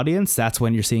towards the audience, that's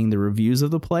when you're seeing the reviews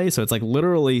of the play. So it's like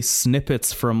literally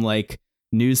snippets from like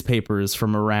newspapers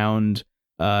from around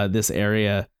this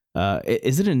area.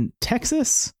 Is it in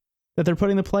Texas that they're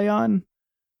putting the play on?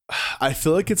 I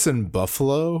feel like it's in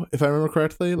Buffalo, if I remember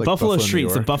correctly. Like Buffalo Street,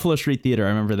 the Buffalo Street Theater. I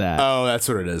remember that. Oh, that's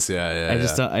what it is. Yeah.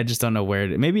 I just don't know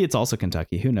where maybe it's also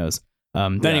Kentucky. Who knows?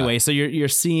 Anyway, so you're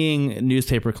seeing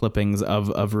newspaper clippings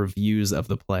of reviews of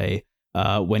the play.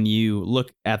 When you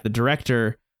look at the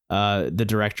director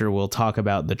will talk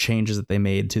about the changes that they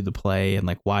made to the play and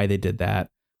like why they did that.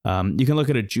 You can look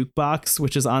at a jukebox,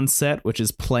 which is on set, which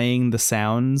is playing the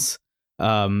sounds.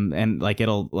 And like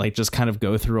it'll like just kind of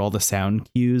go through all the sound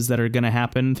cues that are going to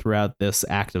happen throughout this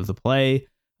act of the play.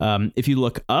 If you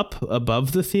look up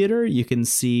above the theater, you can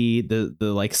see the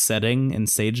like setting and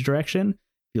stage direction.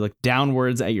 If you look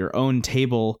downwards at your own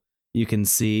table, you can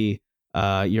see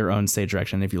your own stage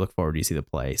direction. If you look forward, you see the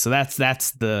play. So that's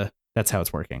how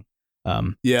it's working.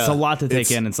 It's a lot to take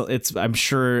in. It's I'm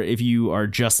sure if you are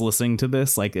just listening to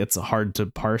this, like it's hard to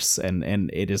parse,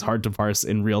 and it is hard to parse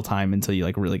in real time until you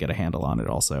like really get a handle on it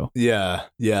also. Yeah.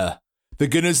 The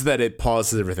good news is that it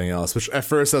pauses everything else, which at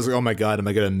first I was like, oh my God, am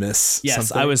I going to miss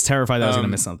something? I was terrified that I was going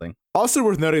to miss something. Also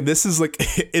worth noting, this is like,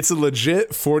 it's a legit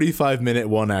 45-minute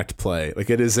one-act play. Like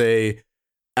it's a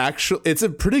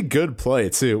pretty good play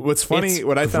too. What's funny,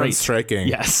 what I found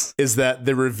striking is that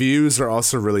the reviews are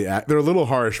also really, they're a little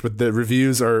harsh, but the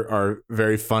reviews are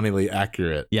very funnily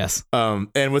accurate. Yes.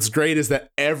 And what's great is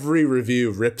that every review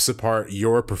rips apart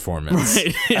your performance.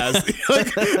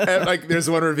 Right. Like there's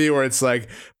one review where it's like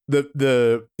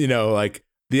the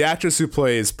actress who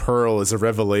plays Pearl is a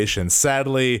revelation.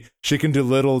 Sadly, she can do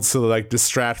little to like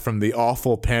distract from the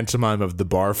awful pantomime of the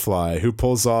barfly, who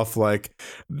pulls off like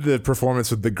the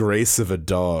performance with the grace of a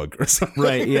dog or something.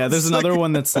 Right. Yeah. There's another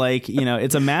one that's like,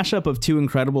 it's a mashup of two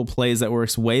incredible plays that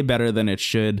works way better than it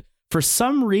should. For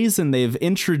some reason, they've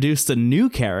introduced a new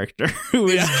character who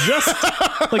is just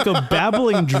like a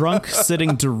babbling drunk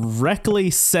sitting directly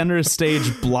center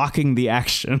stage blocking the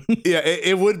action. Yeah,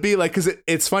 it would be like, because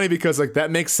it's funny because like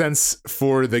that makes sense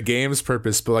for the game's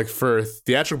purpose, but like for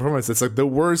theatrical performance, it's like the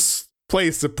worst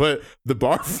place to put the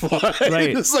barfly.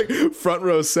 Right. It's like front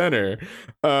row center.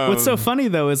 What's so funny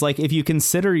though is like if you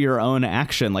consider your own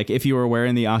action, like if you were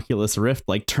wearing the Oculus Rift,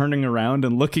 like turning around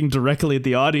and looking directly at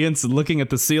the audience and looking at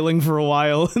the ceiling for a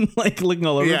while and like looking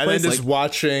all over the place. Yeah, and then just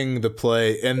watching the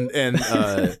play and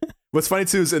what's funny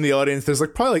too is in the audience there's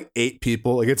like probably like 8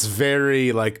 people. Like it's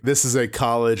very like this is a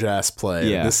college ass play.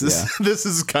 Yeah, this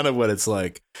is kind of what it's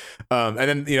like. And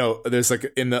then there's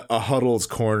like in a huddled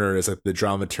corner is like the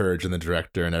dramaturge and the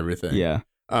director and everything. Yeah.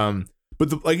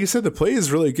 But like you said, the play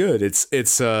is really good.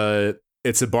 It's a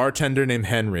bartender named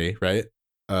Henry, right?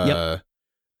 Yep.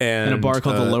 And a bar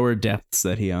called the Lower Depths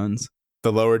that he owns.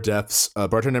 The Lower Depths.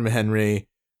 Bartender named Henry.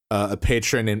 A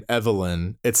patron named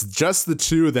Evelyn. It's just the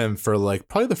two of them for like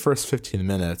probably the first 15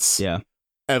 minutes. Yeah.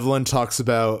 Evelyn talks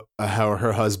about how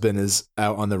her husband is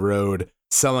out on the road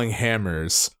selling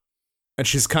hammers, and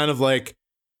she's kind of like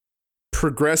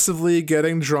progressively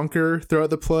getting drunker throughout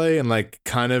the play and like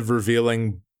kind of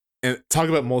revealing and talk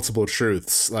about multiple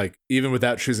truths. Like even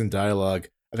without choosing dialogue,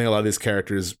 I think a lot of these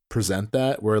characters present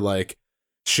that, where like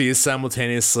she is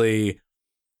simultaneously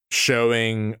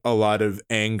showing a lot of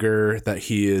anger that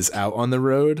he is out on the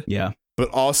road. Yeah. But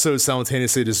also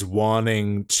simultaneously just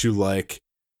wanting to like,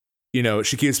 you know,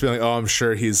 she keeps being like, oh, I'm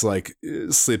sure he's like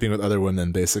sleeping with other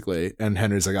women, basically. And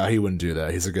Henry's like, oh, he wouldn't do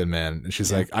that. He's a good man. And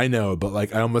she's like, I know, but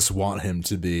like, I almost want him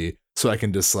to be, so I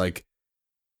can just like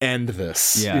end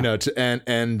this, you know, to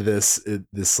end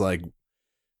this like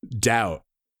doubt.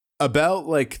 About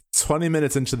like 20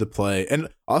 minutes into the play, and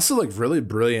also like really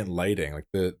brilliant lighting, like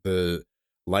the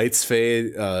lights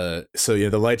fade. So yeah,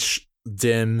 the lights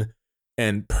dim,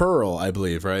 and Pearl, I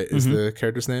believe, right, is the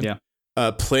character's name. Yeah.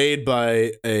 Played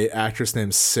by a actress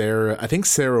named Sarah, I think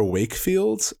Sarah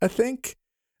Wakefield, I think.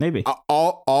 Maybe.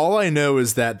 All I know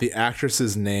is that the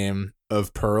actress's name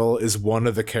of Pearl is one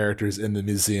of the characters in the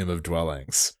Museum of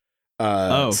Dwellings.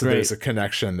 So great. There's a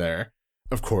connection there,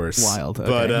 of course. Wild. Okay,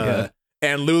 but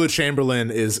and Lula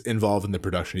Chamberlain is involved in the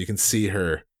production. You can see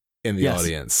her in the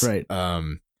audience, right?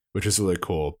 Which is really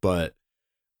cool. But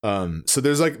so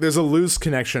there's a loose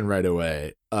connection right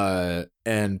away.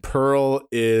 And Pearl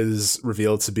is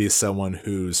revealed to be someone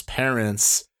whose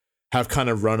parents have kind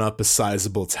of run up a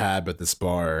sizable tab at this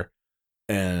bar,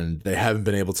 and they haven't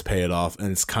been able to pay it off,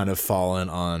 and it's kind of fallen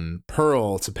on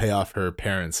Pearl to pay off her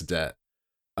parents' debt.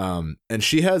 And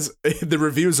she has the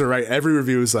reviews are right. Every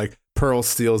review is like Pearl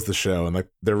steals the show, and like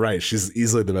they're right. She's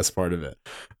easily the best part of it.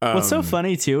 What's so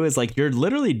funny too is like you're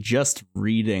literally just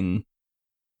reading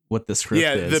what the script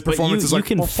is. The performance is like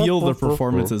you can feel the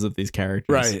performances of these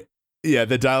characters, right? Yeah,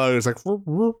 the dialogue is like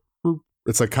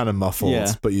it's like kind of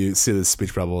muffled, but you see the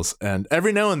speech bubbles, and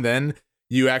every now and then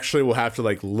you actually will have to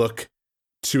like look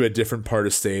to a different part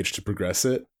of stage to progress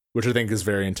it, which I think is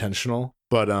very intentional.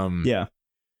 But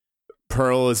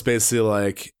Pearl is basically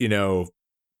like, you know,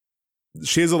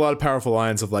 she has a lot of powerful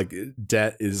lines of like,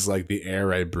 debt is like the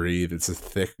air I breathe. It's a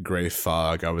thick gray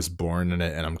fog. I was born in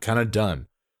it, and I'm kind of done.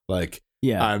 Like,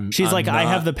 she's like, I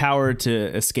have the power to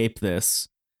escape this,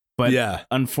 but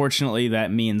unfortunately that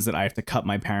means that I have to cut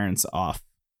my parents off.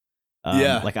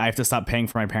 Like I have to stop paying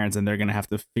for my parents, and they're going to have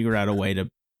to figure out a way to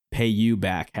pay you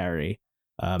back, Harry.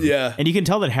 And you can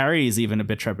tell that Harry is even a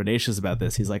bit trepidatious about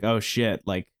this. He's like, oh shit,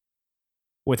 like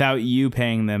without you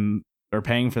paying them or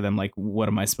paying for them, like what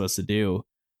am I supposed to do?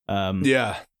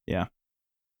 Because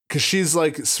she's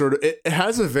like sort of, it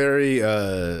has a very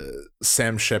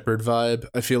Sam Shepard vibe,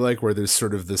 I feel like, where there's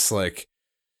sort of this like,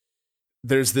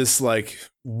 there's this like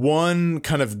one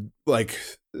kind of like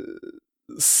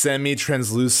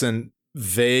semi-translucent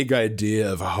vague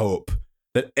idea of hope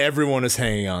that everyone is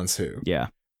hanging on to.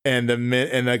 And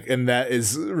that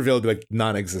is revealed to be like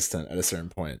non-existent at a certain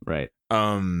point. Right.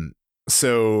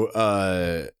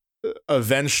 So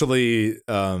eventually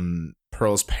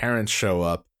Pearl's parents show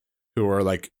up, who are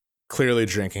like clearly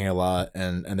drinking a lot,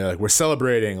 and they're like, we're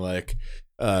celebrating, like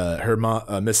her mom,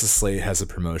 Mrs. Slate, has a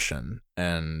promotion,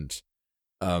 and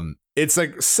it's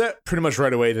like set pretty much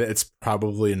right away that it's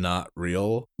probably not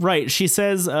real. Right. She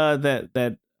says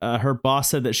that her boss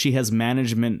said that she has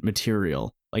management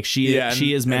material. Like she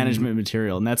is management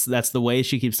material, and that's the way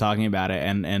she keeps talking about it.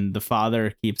 And the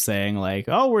father keeps saying like,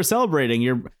 "Oh, we're celebrating.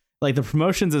 You're like the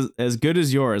promotion's as good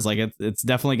as yours. Like it's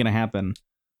definitely going to happen."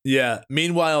 Yeah.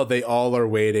 Meanwhile, they all are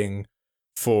waiting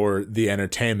for the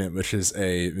entertainment, which is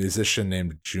a musician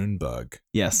named Junebug.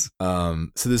 Yes. So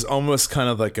there's almost kind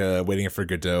of like a Waiting for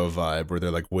Godot vibe, where they're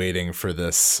like waiting for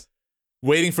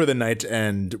the night to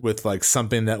end with like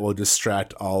something that will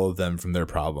distract all of them from their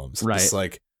problems. Right. Just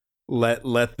like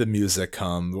let the music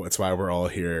come. That's why we're all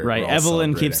here. Right.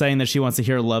 Evelyn keeps saying that she wants to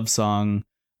hear a love song.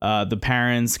 The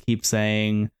parents keep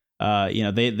saying,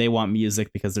 they want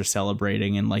music because they're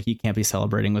celebrating, and like you can't be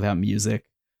celebrating without music.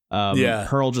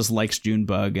 Pearl just likes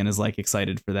Junebug and is like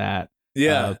excited for that.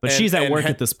 But she's at work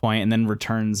at this point, and then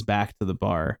returns back to the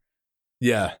bar.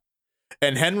 Yeah.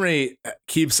 And Henry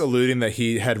keeps alluding that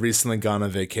he had recently gone on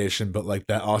vacation, but like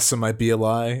that also might be a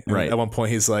lie. And at one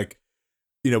point he's like,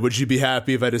 would you be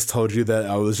happy if I just told you that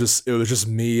it was just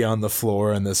me on the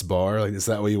floor in this bar? Like, is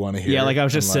that what you want to hear? Yeah, like I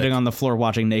was just sitting on the floor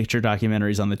watching nature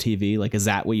documentaries on the TV. Like, is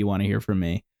that what you want to hear from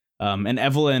me? And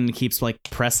Evelyn keeps like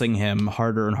pressing him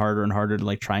harder and harder and harder to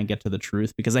like try and get to the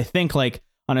truth, because I think like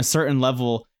on a certain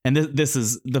level, And this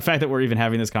is the fact that we're even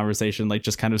having this conversation, like,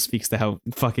 just kind of speaks to how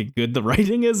fucking good the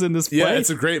writing is in this play. Yeah, it's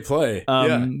a great play.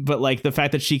 But like the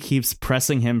fact that she keeps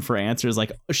pressing him for answers,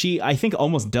 like I think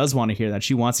almost does want to hear that.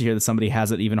 She wants to hear that somebody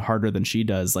has it even harder than she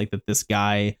does. Like that this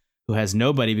guy who has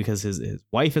nobody because his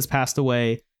wife has passed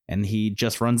away and he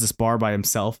just runs this bar by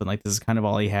himself. And like, this is kind of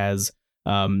all he has.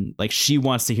 Like she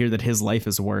wants to hear that his life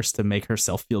is worse to make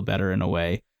herself feel better in a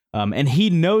way. And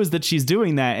he knows that she's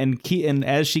doing that. And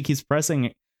as she keeps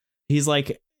pressing, he's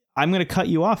like, I'm going to cut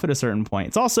you off at a certain point.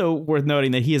 It's also worth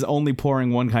noting that he is only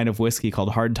pouring one kind of whiskey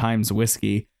called Hard Times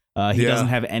whiskey. He doesn't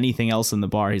have anything else in the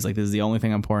bar. He's like, this is the only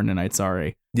thing I'm pouring tonight.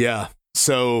 Sorry. Yeah.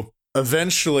 So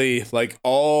eventually, like,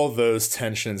 all those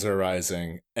tensions are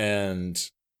rising and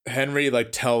Henry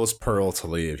like tells Pearl to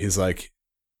leave. He's like,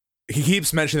 he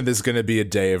keeps mentioning this is going to be a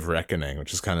day of reckoning,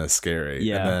 which is kind of scary.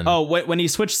 Yeah. When you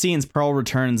switch scenes, Pearl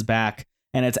returns back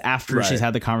and it's after she's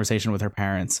had the conversation with her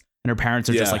parents. And her parents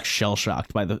are just like shell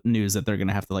shocked by the news that they're going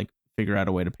to have to like figure out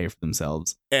a way to pay for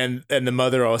themselves. And the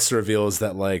mother also reveals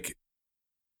that like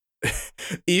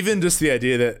even just the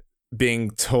idea that being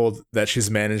told that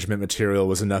she's management material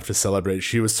was enough to celebrate.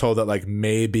 She was told that like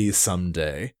maybe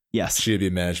someday she'd be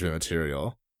management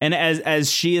material. And as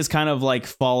she is kind of like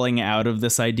falling out of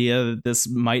this idea that this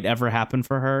might ever happen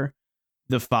for her,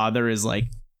 the father is like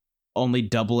only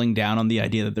doubling down on the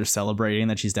idea that they're celebrating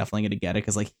that she's definitely going to get it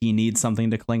because like he needs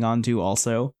something to cling on to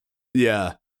also.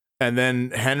 Yeah. And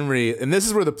then Henry, and this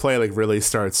is where the play like really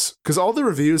starts because all the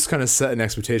reviews kind of set an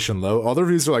expectation low. All the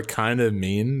reviews are like kind of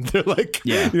mean. They're like,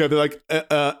 they're like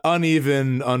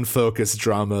uneven, unfocused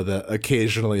drama that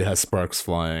occasionally has sparks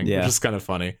flying, which is kind of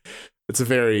funny. It's a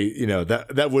very,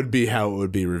 that would be how it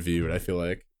would be reviewed, I feel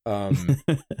like.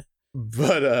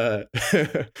 But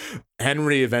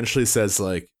Henry eventually says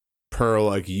like, Pearl,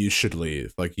 like, you should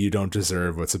leave. Like, you don't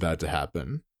deserve what's about to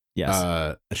happen. Yes.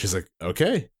 And she's like,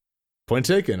 okay, point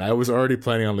taken. I was already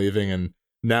planning on leaving, and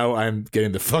now I'm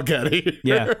getting the fuck out of here.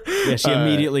 Yeah. She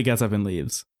immediately gets up and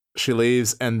leaves. She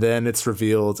leaves, and then it's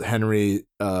revealed Henry's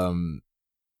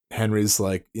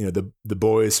like, the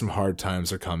boys from Hard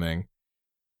Times are coming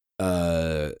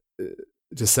to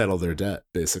settle their debt,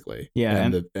 basically.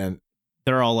 Yeah. And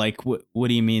they're all like, what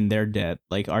do you mean their debt?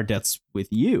 Like, our debt's with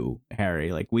you,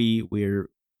 Harry. Like, we're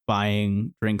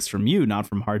buying drinks from you, not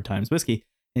from Hard Times whiskey.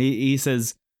 And he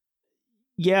says,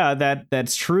 yeah,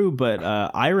 that's true. But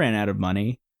I ran out of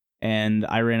money and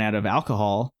I ran out of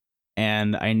alcohol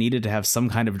and I needed to have some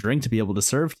kind of drink to be able to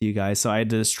serve to you guys. So I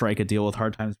had to strike a deal with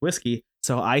Hard Times whiskey.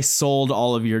 So I sold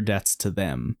all of your debts to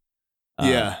them.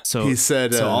 So he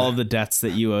said, so all of the debts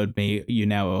that you owed me, you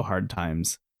now owe Hard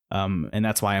Times. And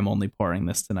that's why I'm only pouring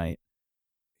this tonight.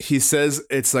 He says,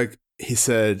 it's like, he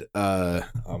said, oh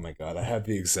my God, I have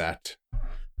the exact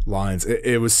lines.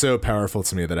 It was so powerful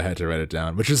to me that I had to write it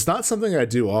down, which is not something I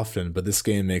do often, but this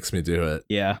game makes me do it.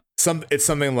 Yeah. It's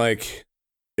something like,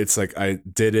 it's like, I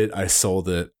did it, I sold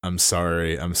it, I'm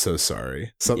sorry, I'm so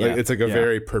sorry. It's like a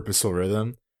very purposeful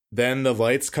rhythm. Then the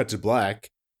lights cut to black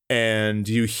and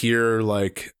you hear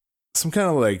like some kind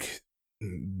of like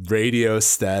radio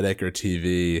static or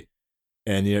TV,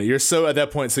 and you're so at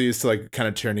that point so used to like kind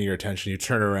of turning your attention, you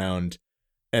turn around,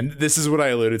 and this is what I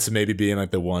alluded to maybe being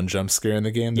like the one jump scare in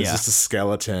the game. There's just a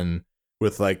skeleton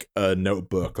with like a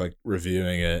notebook like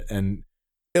reviewing it, and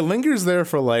it lingers there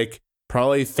for like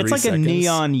probably 3 seconds. It's like a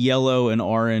neon yellow and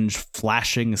orange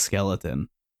flashing skeleton.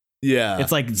 Yeah,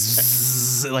 it's like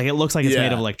zzz, like it looks like it's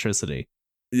made of electricity.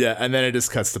 Yeah, and then it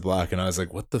just cuts to black, and I was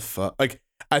like, what the fuck? Like,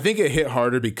 I think it hit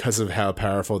harder because of how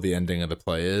powerful the ending of the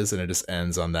play is, and it just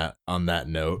ends on that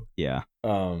note. Yeah.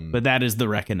 But that is the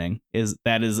reckoning.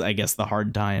 That is, I guess, the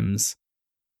Hard Times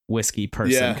whiskey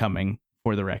person coming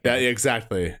for the reckoning. Yeah,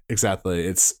 exactly. It's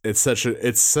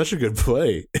such a good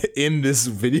play in this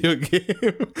video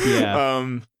game.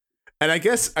 Yeah. And I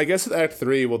guess with Act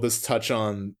 3, we'll just touch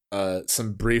on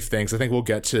some brief things. I think we'll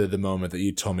get to the moment that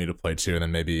you told me to play to, and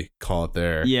then maybe call it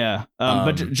there. Yeah.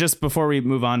 But just before we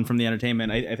move on from the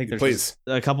entertainment, I think there's just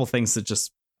a couple things to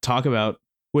just talk about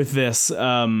with this.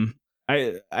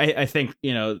 I think,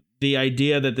 the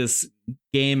idea that this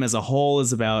game as a whole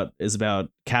is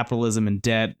about capitalism and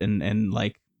debt and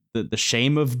like the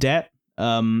shame of debt,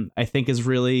 I think is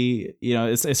really,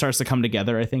 it starts to come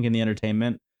together, I think, in the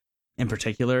entertainment in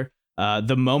particular.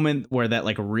 The moment where that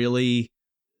like really,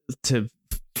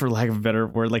 for lack of a better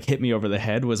word, like hit me over the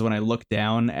head was when I looked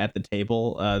down at the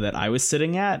table that I was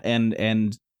sitting at,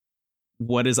 and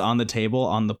what is on the table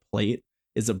on the plate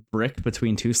is a brick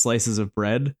between 2 slices of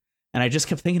bread. And I just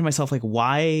kept thinking to myself, like,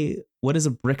 what is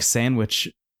a brick sandwich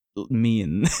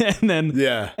mean? and then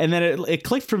it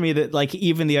clicked for me that like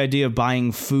even the idea of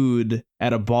buying food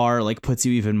at a bar like puts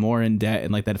you even more in debt,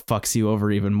 and like that fucks you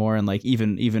over even more, and like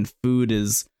even food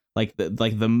is like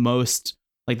the most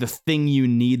like the thing you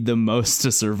need the most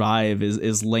to survive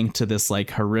is linked to this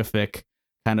like horrific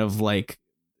kind of like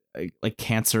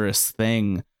cancerous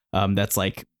thing that's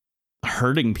like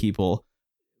hurting people.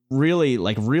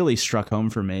 Really struck home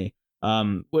for me.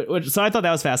 So I thought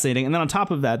that was fascinating. And then on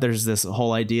top of that, there's this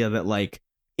whole idea that like,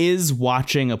 is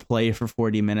watching a play for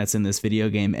 40 minutes in this video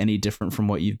game any different from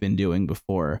what you've been doing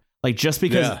before? Like just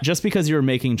because you were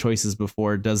making choices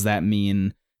before, does that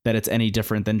mean that it's any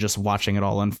different than just watching it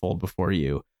all unfold before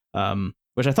you?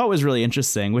 Which I thought was really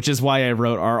interesting, which is why I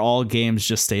wrote, are all games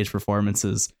just stage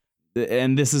performances?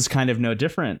 And this is kind of no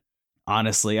different.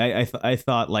 Honestly, I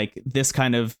thought like this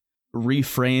kind of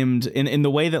reframed in the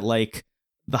way that like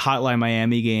the Hotline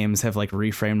Miami games have like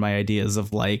reframed my ideas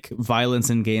of like violence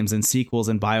in games, and sequels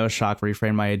and BioShock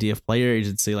reframed my idea of player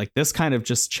agency. Like this kind of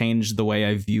just changed the way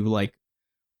I view like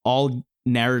all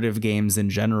narrative games in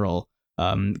general,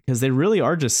 because they really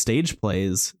are just stage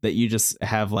plays that you just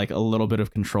have like a little bit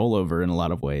of control over in a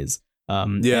lot of ways.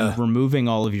 And removing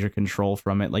all of your control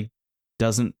from it like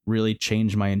doesn't really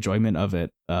change my enjoyment of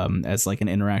it as like an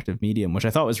interactive medium, which I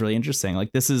thought was really interesting.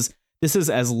 Like this is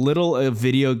as little a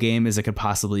video game as it could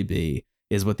possibly be,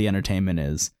 is what the entertainment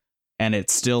is, and it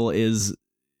still is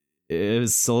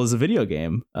a video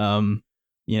game.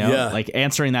 Like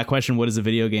answering that question, what is a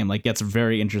video game, like gets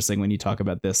very interesting when you talk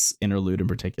about this interlude in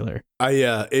particular.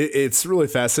 It's really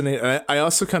fascinating. I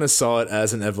also kind of saw it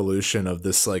as an evolution of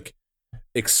this like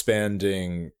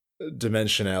expanding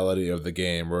dimensionality of the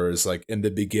game, whereas like in the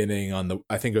beginning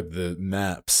I think of the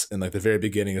maps, and like the very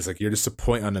beginning is like you're just a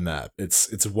point on the map,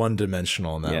 it's one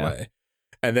dimensional in that way,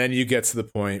 and then you get to the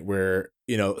point where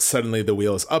suddenly the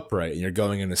wheel is upright and you're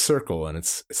going in a circle and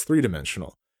it's three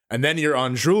dimensional, and then you're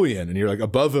on Julian and you're like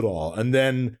above it all, and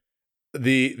then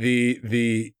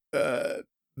the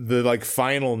like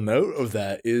final note of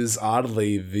that is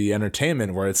oddly the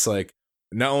entertainment, where it's like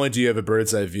not only do you have a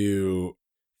bird's eye view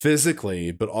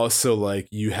physically, but also like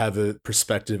you have a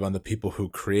perspective on the people who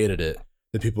created it,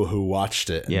 the people who watched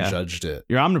it and judged it.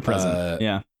 You're omnipresent.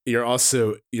 You're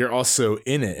also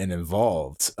in it and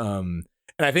involved. And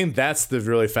I think that's the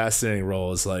really fascinating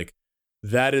role, is like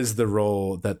that is the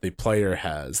role that the player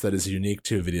has that is unique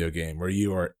to a video game, where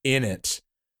you are in it,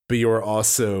 but you are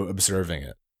also observing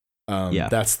it.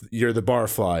 You're the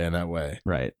barfly in that way,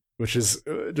 right? Which is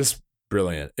just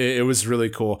brilliant. It was really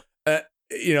cool.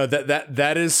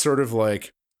 That is sort of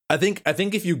like, I think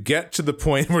if you get to the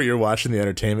point where you're watching the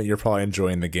entertainment, you're probably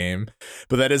enjoying the game.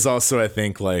 But that is also, I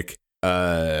think, like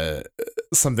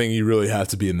something you really have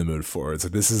to be in the mood for. It's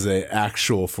like, this is a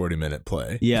actual 40-minute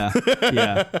play.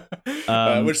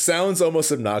 Which sounds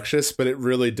almost obnoxious, but it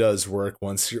really does work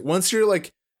once you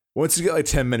get like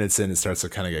 10 minutes in, it starts to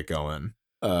kind of get going.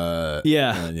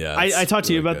 I talked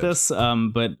to you about this,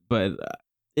 but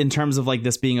in terms of like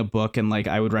this being a book, and like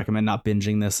I would recommend not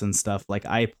binging this and stuff, like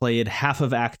I played half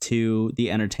of Act 2, the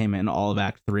entertainment, and all of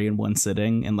Act 3 in one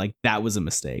sitting, and like that was a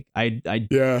mistake. I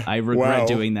regret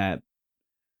doing that.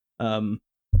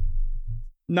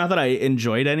 Not that I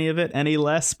enjoyed any of it any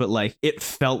less, but like it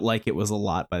felt like it was a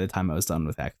lot by the time I was done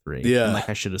with Act 3. And like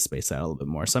I should have spaced out a little bit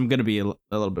more. So I'm going to be a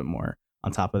little bit more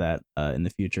on top of that in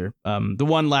the future. The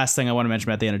one last thing I want to mention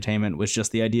about the entertainment was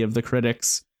just the idea of the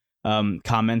critics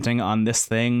commenting on this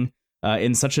thing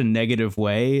in such a negative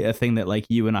way, a thing that like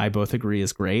you and I both agree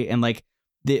is great. And like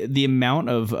the amount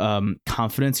of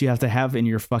confidence you have to have in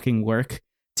your fucking work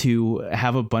to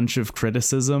have a bunch of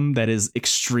criticism that is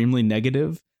extremely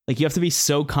negative. Like you have to be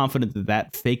so confident that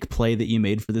that fake play that you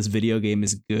made for this video game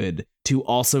is good to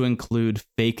also include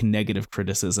fake negative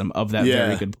criticism of that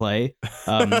very good play.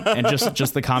 And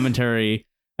just the commentary,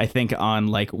 I think, on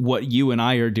like what you and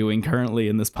I are doing currently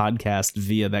in this podcast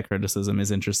via that criticism is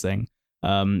interesting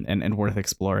and worth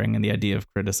exploring. And the idea of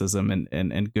criticism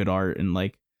and good art, and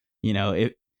like, you know,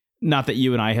 it, not that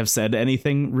you and I have said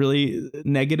anything really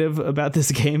negative about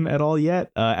this game at all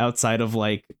yet, outside of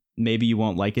like, maybe you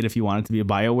won't like it if you want it to be a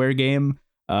BioWare game.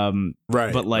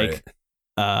 Right. But like,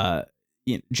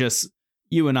 you know, just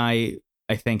you and I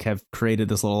think have created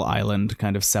this little island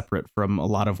kind of separate from a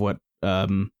lot of what,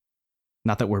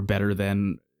 not that we're better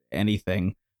than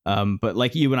anything, but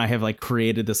like you and I have like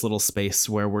created this little space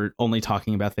where we're only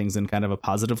talking about things in kind of a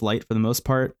positive light for the most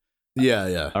part.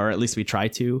 Yeah. Or at least we try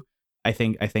to. I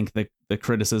think the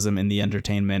criticism in the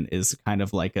entertainment is kind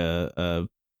of like a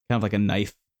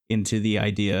knife into the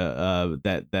idea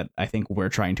that I think we're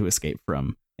trying to escape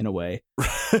from in a way.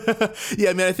 Yeah,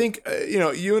 I mean, I think you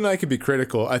know, you and I could be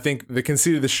critical. I think the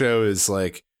conceit of the show is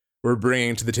like we're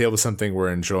bringing to the table something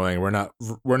we're enjoying. We're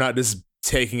not just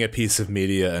taking a piece of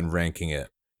media and ranking it.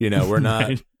 You know, we're not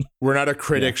Right. we're not a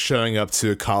critic showing up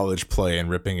to a college play and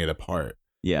ripping it apart.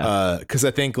 Yeah. Because I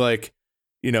think, like,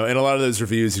 you know, in a lot of those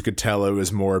reviews, you could tell it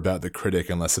was more about the critic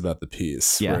and less about the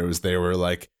piece. Yeah. Where it was they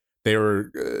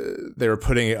were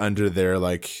putting it under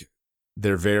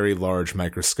their very large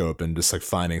microscope and just like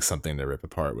finding something to rip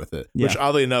apart with it. Yeah. Which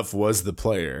oddly enough was the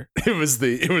player. It was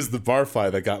the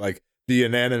Barfly that got like the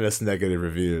unanimous negative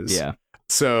reviews. Yeah.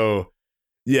 So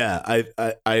yeah,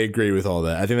 I agree with all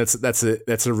that. I think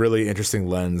that's a really interesting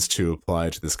lens to apply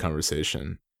to this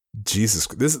conversation. Jesus,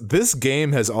 this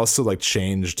game has also like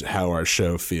changed how our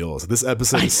show feels. This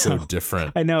episode is so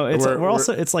different. I know. We're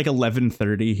also it's like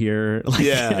 11:30 here. Like,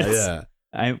 yeah.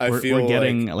 We're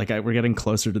getting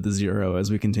closer to the 0 as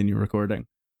we continue recording.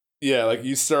 Yeah, like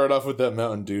you start off with that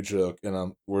Mountain Dew joke,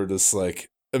 and we're just like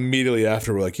immediately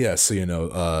after we're like, yeah, so you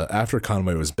know, after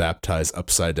Conway was baptized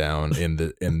upside down in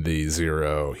the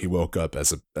 0, he woke up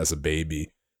as a baby.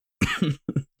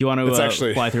 You want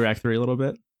to fly through Act 3 a little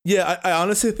bit? Yeah, I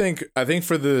honestly think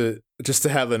for just to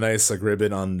have a nice like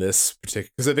ribbon on this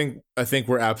particular, because I think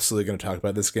we're absolutely going to talk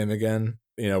about this game again.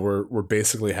 You know, we're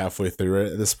basically halfway through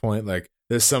it at this point. Like,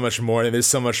 there's so much more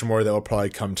that will probably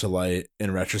come to light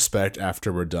in retrospect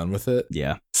after we're done with it.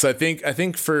 Yeah. So I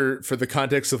think for the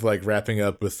context of like wrapping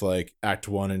up with like Act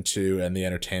 1 and 2 and the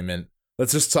entertainment,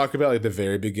 let's just talk about like the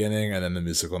very beginning and then the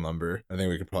musical number. I think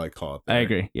we could probably call it there. I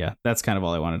agree. Yeah, that's kind of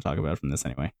all I want to talk about from this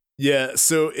anyway. Yeah,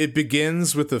 so it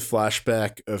begins with a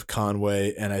flashback of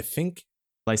Conway and I think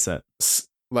Lysette,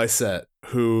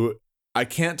 who I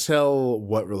can't tell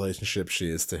what relationship she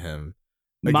is to him.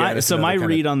 Again, my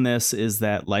read on this is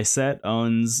that Lysette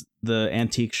owns the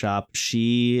antique shop.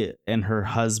 She and her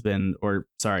husband,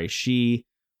 she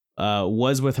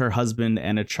was with her husband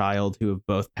and a child who have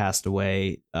both passed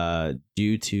away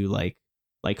due to like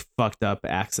fucked up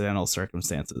accidental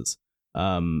circumstances.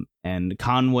 And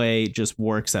Conway just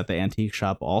works at the antique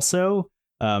shop also,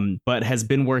 but has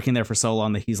been working there for so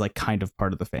long that he's like kind of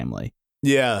part of the family.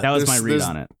 Yeah, that was my read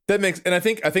on it. That makes, and I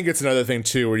think it's another thing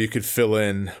too, where you could fill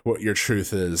in what your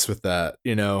truth is with that.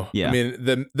 You know, yeah. I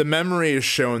mean, the memory is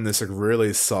shown this like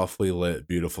really softly lit,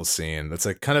 beautiful scene that's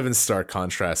like kind of in stark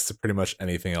contrast to pretty much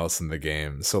anything else in the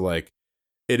game. So like,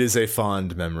 it is a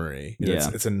fond memory. You know,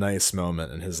 it's a nice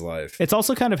moment in his life. It's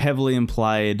also kind of heavily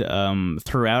implied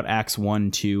throughout Acts 1,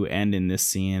 2, and in this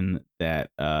scene that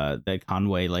that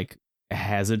Conway like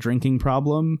has a drinking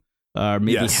problem, or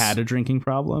maybe had a drinking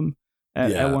problem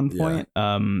at one point.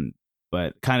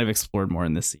 But kind of explored more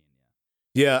in this scene.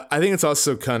 Yeah, I think it's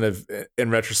also kind of, in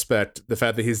retrospect, the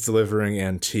fact that he's delivering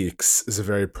antiques is a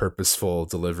very purposeful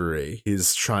delivery.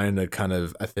 He's trying to kind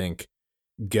of, I think,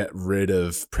 get rid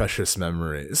of precious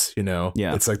memories, you know?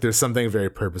 Yeah. It's like there's something very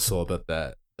purposeful about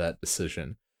that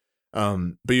decision.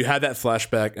 But you had that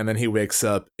flashback, and then he wakes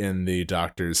up in the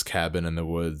doctor's cabin in the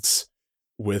woods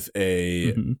with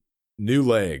a new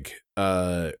leg.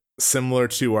 Similar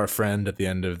to our friend at the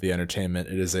end of the entertainment,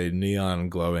 it is a neon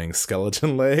glowing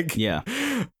skeleton leg. Yeah.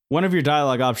 One of your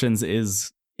dialogue options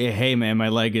is, hey man, my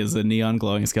leg is a neon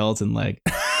glowing skeleton leg.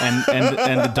 And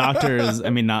the doctor is, I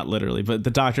mean, not literally, but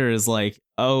the doctor is like,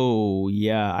 oh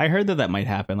yeah, I heard that might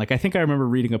happen. Like, I think I remember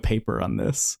reading a paper on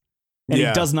this. And he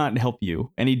does not help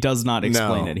you, and he does not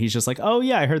explain it. He's just like, oh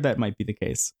yeah, I heard that might be the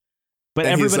case. But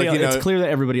and everybody else, it's clear that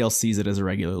everybody else sees it as a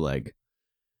regular leg.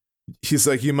 He's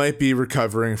like, you might be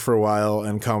recovering for a while,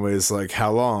 and Conway's like,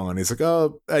 how long? And he's like,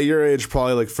 oh, at your age,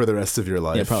 probably like for the rest of your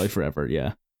life. Yeah, probably forever.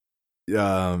 Yeah.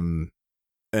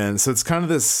 And so it's kind of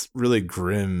this really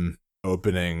grim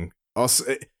opening. Also,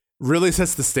 it really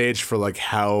sets the stage for like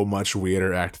how much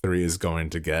weirder Act 3 is going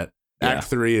to get. Yeah. Act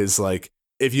 3 is like,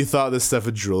 if you thought this stuff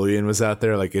with Julian was out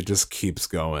there, like it just keeps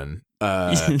going.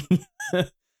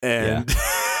 And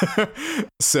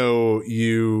so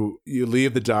you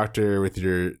leave the doctor with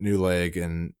your new leg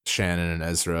and Shannon and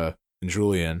Ezra and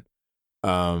Julian,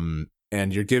 and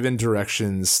you're given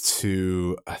directions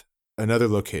to another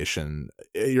location.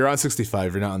 You're on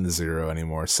 65. You're not on the 0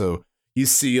 anymore. So you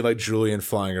see like Julian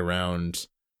flying around,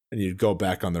 and you go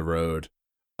back on the road,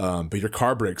 but your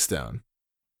car breaks down.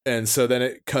 And so then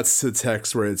it cuts to the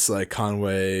text where it's like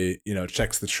Conway, you know,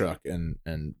 checks the truck, and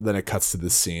then it cuts to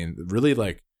this scene. Really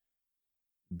like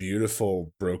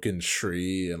beautiful broken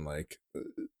tree, and like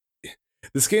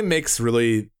this game makes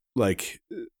really like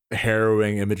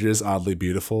harrowing images oddly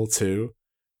beautiful too.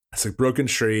 It's like broken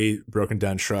tree, broken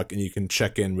down truck, and you can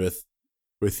check in with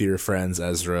your friends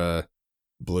Ezra,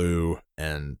 Blue,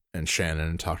 and Shannon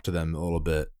and talk to them a little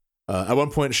bit. At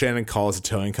one point, Shannon calls a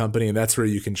towing company, and that's where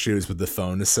you can choose what the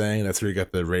phone is saying. That's where you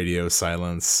got the radio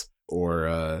silence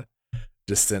or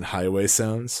distant highway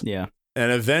sounds. Yeah.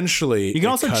 And eventually you can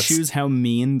also choose how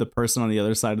mean the person on the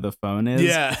other side of the phone is.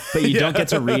 Yeah. But you don't get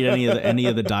to read any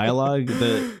of the dialogue.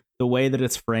 The way that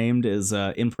it's framed is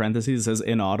in parentheses, it says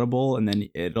inaudible, and then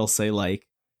it'll say like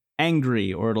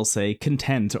angry, or it'll say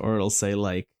content, or it'll say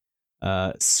like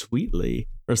sweetly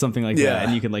or something like that.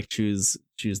 And you can like choose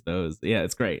those. Yeah,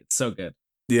 it's great. It's so good.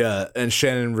 Yeah, and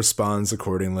Shannon responds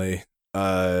accordingly.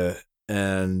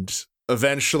 And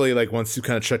eventually, like once you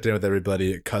kind of checked in with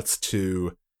everybody, it cuts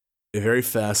to a very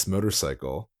fast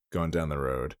motorcycle going down the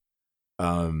road.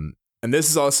 And this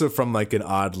is also from like an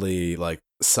oddly like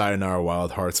Sayonara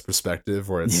Wild Hearts perspective,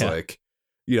 where it's like,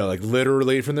 you know, like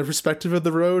literally from the perspective of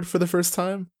the road for the first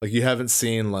time. Like you haven't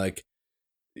seen like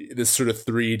this sort of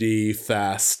 3D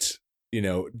fast, you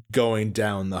know, going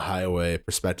down the highway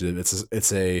perspective.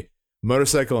 It's a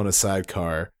motorcycle and a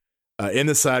sidecar. In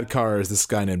the sidecar is this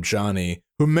guy named Johnny,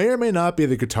 who may or may not be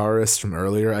the guitarist from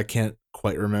earlier. I can't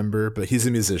quite remember, but he's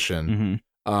a musician.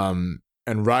 Mm-hmm.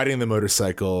 And riding the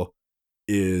motorcycle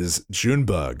is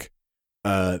Junebug,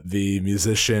 the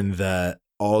musician that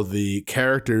all the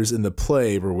characters in the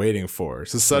play were waiting for.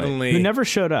 So suddenly, who never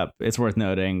showed up. It's worth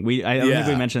noting. I don't think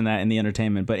we mentioned that in the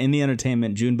entertainment, but in the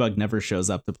entertainment, Junebug never shows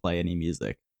up to play any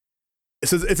music.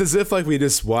 So it's as if like we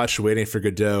just watched Waiting for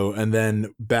Godot, and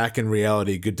then back in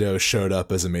reality, Godot showed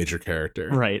up as a major character.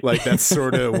 Right. Like that's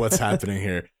sort of what's happening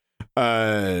here.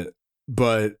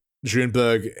 But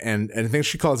Junebug and I think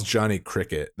she calls Johnny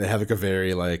Cricket. They have like a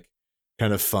very like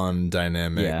kind of fun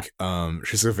dynamic. Yeah.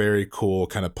 She's a very cool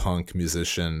kind of punk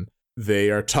musician. They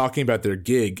are talking about their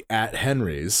gig at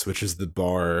Henry's, which is the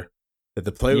bar that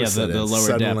the play was set in. The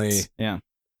lower depths. Yeah.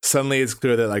 Suddenly it's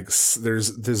clear that like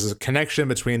there's a connection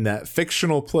between that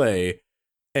fictional play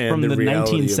and from the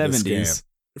reality 1970s. Of this game.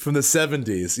 From the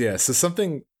 70s, yeah. So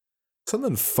something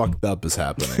fucked up is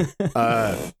happening.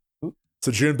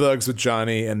 So Junebug's with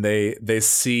Johnny, and they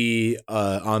see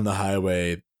on the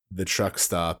highway the truck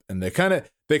stop, and they kind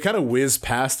of whiz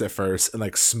past at first, and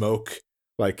like smoke,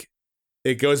 like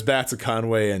it goes back to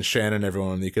Conway and Shannon and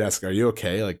everyone, and you could ask, are you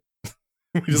okay? Like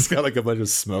we just got like a bunch of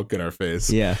smoke in our face.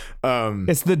 Yeah.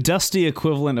 It's the dusty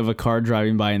equivalent of a car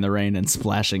driving by in the rain and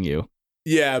splashing you.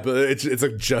 Yeah, but it's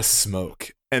like just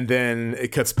smoke. And then it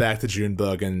cuts back to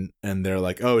Junebug, and they're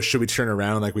like, oh, should we turn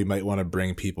around? Like we might want to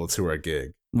bring people to our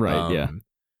gig. Right,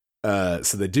 yeah.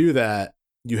 So they do that.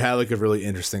 You have like a really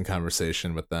interesting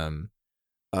conversation with them.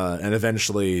 And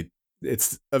eventually,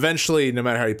 no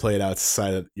matter how you play it out, it's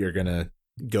decided that you're going to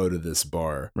go to this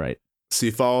bar. Right. So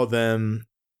you follow them.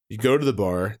 You go to the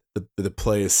bar. The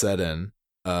play is set in.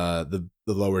 The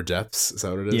lower depths. Is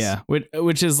that what it is? Yeah.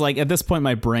 Which is like, at this point,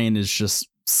 my brain is just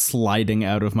sliding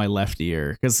out of my left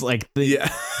ear. Because like the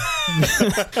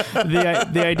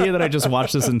idea that I just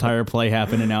watched this entire play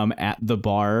happen and now I'm at the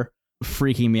bar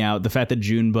freaking me out. The fact that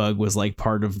Junebug was like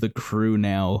part of the crew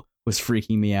now was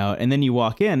freaking me out. And then you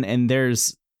walk in and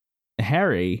there's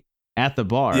Harry at the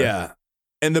bar. Yeah.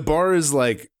 And the bar is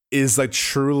like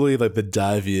truly like the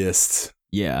diviest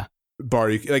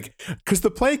bar you like, because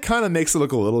the play kind of makes it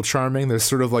look a little charming. There's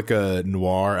sort of like a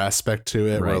noir aspect to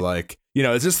it, where like, you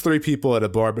know, it's just 3 people at a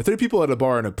bar, but 3 people at a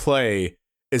bar in a play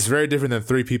is very different than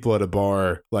 3 people at a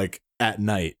bar like at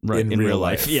night in real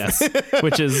life. Yes.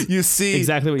 Which is you see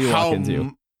exactly what you walk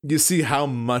into. You see how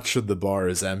much of the bar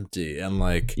is empty, and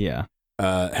like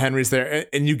Henry's there,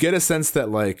 and you get a sense that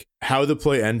like how the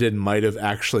play ended might have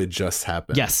actually just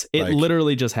happened. Yes, it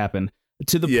literally just happened,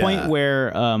 to the point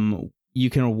where you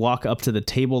can walk up to the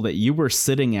table that you were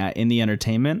sitting at in the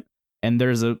entertainment, and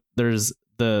there's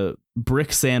the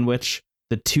brick sandwich,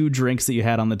 the 2 drinks that you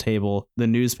had on the table, the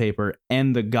newspaper,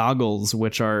 and the goggles,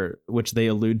 which they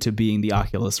allude to being the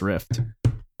Oculus Rift.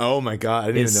 Oh my god, I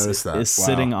didn't even notice that. Is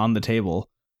sitting on the table,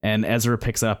 and Ezra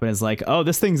picks up and is like, "Oh,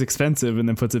 this thing's expensive," and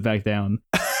then puts it back down,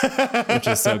 which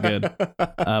is so good.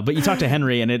 But you talk to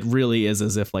Henry, and it really is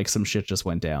as if like some shit just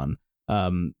went down.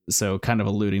 So kind of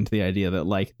alluding to the idea that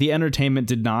like the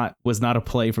entertainment was not a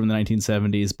play from the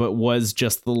 1970s, but was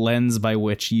just the lens by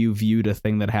which you viewed a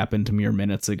thing that happened mere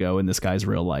minutes ago in this guy's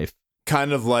real life.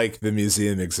 Kind of like the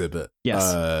museum exhibit.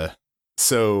 Yes.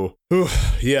 So basically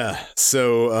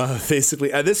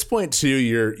at this point too,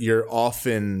 you're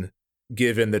often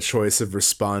given the choice of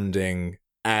responding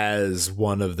as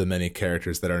one of the many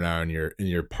characters that are now in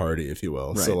your party, if you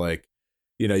will. Right. So like,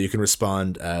 you know, you can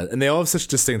respond and they all have such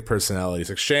distinct personalities.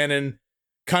 Like Shannon,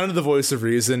 kind of the voice of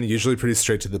reason, usually pretty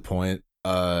straight to the point,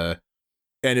 and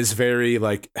is very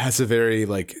like, has a very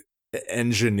like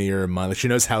engineer mind. Like she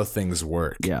knows how things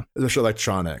work. Yeah. Especially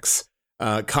electronics.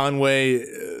 Conway,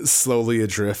 slowly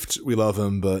adrift. We love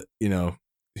him, but you know,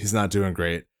 he's not doing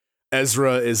great.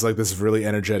 Ezra is like this really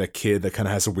energetic kid that kind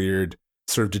of has a weird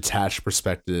sort of detached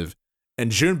perspective.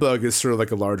 And Junebug is sort of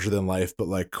like a larger than life, but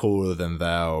like cooler than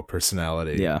thou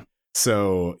personality. Yeah.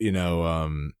 So,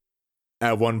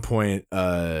 at one point,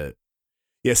 so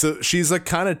she's like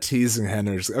kind of teasing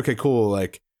Henry. Like, okay, cool.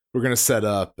 Like, we're going to set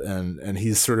up, and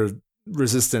he's sort of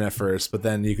resistant at first, but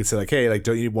then you could say like, hey, like,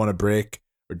 don't you want a break,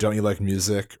 or don't you like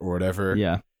music or whatever?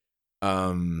 Yeah.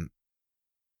 And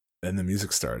the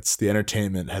music starts. The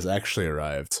entertainment has actually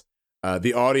arrived.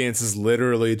 The audience is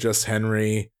literally just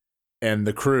Henry and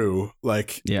the crew.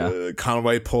 Like,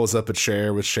 Conway pulls up a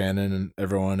chair with Shannon and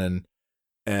everyone,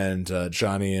 and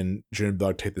Johnny and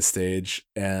Junebug take the stage,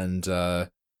 and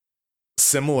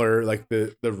similar, like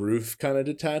the roof kind of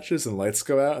detaches and lights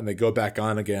go out and they go back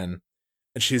on again,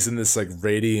 and she's in this like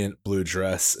radiant blue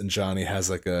dress, and Johnny has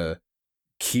like a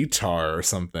guitar or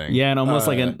something. Yeah, and almost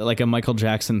like a Michael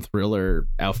Jackson Thriller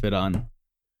outfit on.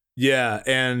 Yeah,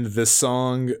 and the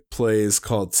song plays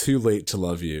called Too Late to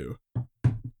Love You.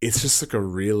 It's just like a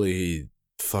really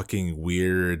fucking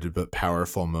weird but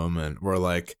powerful moment where,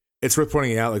 like, it's worth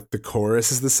pointing out, like, the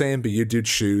chorus is the same, but you do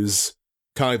choose,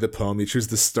 kind of like the poem, you choose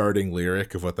the starting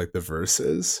lyric of what, like, the verse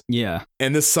is. Yeah.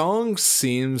 And the song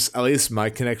seems, at least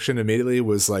my connection immediately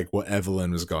was, like, what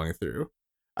Evelyn was going through.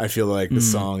 I feel like the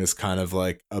song is kind of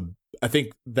like I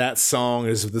think that song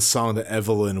is the song that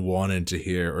Evelyn wanted to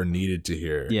hear or needed to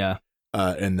hear. Yeah.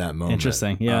 In that moment.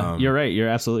 Interesting. Yeah. You're right. You're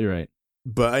absolutely right.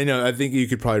 But I think you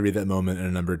could probably read that moment in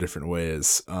a number of different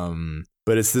ways.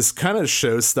 But it's this kind of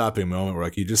show-stopping moment where,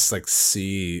 like, you just like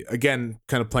see, again,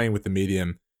 kind of playing with the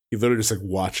medium, you literally just like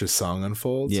watch a song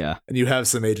unfold. Yeah. And you have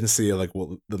some agency of like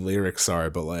what the lyrics are,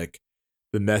 but like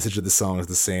the message of the song is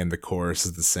the same, the chorus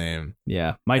is the same.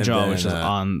 Yeah. My jaw was just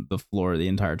on the floor the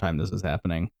entire time this was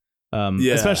happening.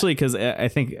 Especially because I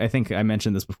think I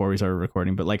mentioned this before we started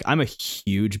recording, but like, I'm a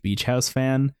huge Beach House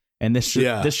fan, and this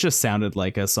just sounded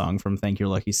like a song from Thank Your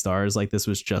Lucky Stars. Like, this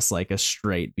was just like a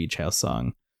straight Beach House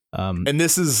song. And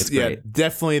this is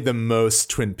definitely the most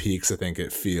Twin Peaks I think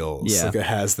it feels. Yeah. Like, it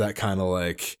has that kind of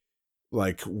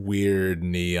like weird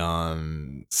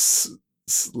neon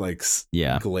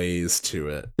glaze to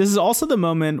it. This is also the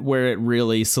moment where it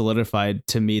really solidified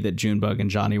to me that Junebug and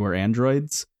Johnny were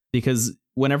androids, because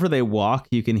whenever they walk,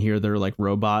 you can hear their like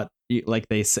robot, like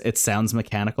it sounds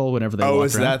mechanical whenever they walk. Oh,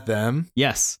 is around. that them?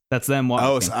 Yes, that's them walking.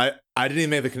 Oh, so I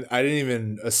didn't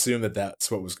even assume that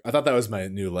that's what was. I thought that was my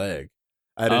new leg.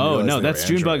 I didn't realize no, that's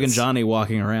Junebug and Johnny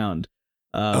walking around.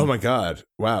 Oh my god!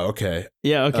 Wow. Okay.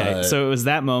 Yeah. Okay. So it was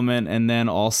that moment, and then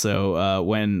also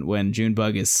when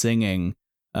Junebug is singing,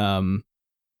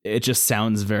 it just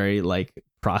sounds very like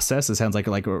processed. It sounds like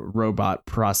a robot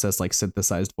processed, like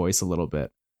synthesized voice a little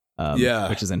bit.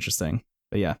 Which is interesting.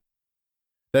 But yeah,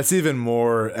 that's even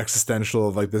more existential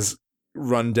of like this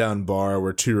rundown bar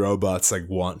where two robots like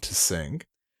want to sing.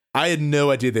 I had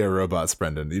no idea they were robots,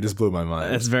 Brendan. You just blew my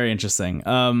mind. That's very interesting.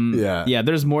 Yeah,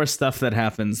 there's more stuff that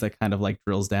happens that kind of like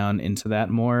drills down into that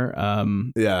more.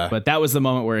 But that was the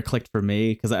moment where it clicked for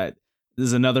me, because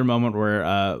there's another moment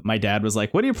where my dad was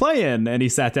like, "What are you playing?" And he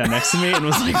sat down next to me and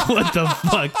was like, "What the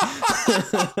fuck?"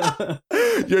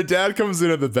 Your dad comes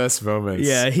in at the best moments.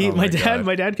 Yeah, my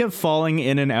dad kept falling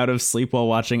in and out of sleep while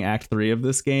watching Act 3 of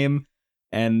this game,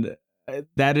 and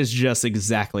that is just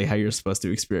exactly how you're supposed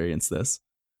to experience this.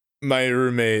 My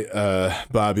roommate,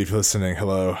 Bobby, if you're listening,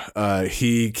 hello.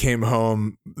 He came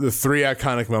home. The three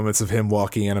iconic moments of him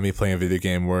walking in on me playing a video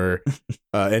game were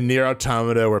in Nier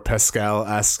Automata, where Pascal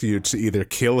asks you to either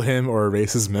kill him or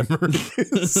erase his memories.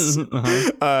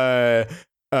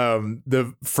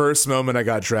 The first moment I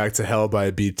got dragged to hell by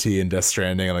a BT in Death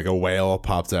Stranding, and like a whale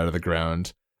popped out of the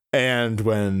ground. And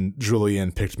when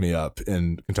Julian picked me up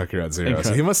in Kentucky Route Zero.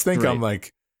 So he must think I'm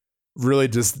like really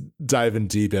just diving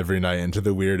deep every night into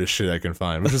the weirdest shit I can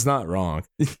find, which is not wrong.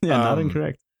 Not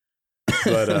incorrect.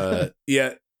 But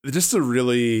just a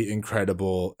really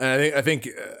incredible. And I think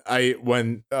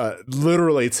when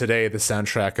literally today the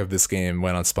soundtrack of this game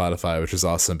went on Spotify, which is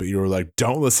awesome. But you were like,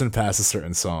 don't listen past a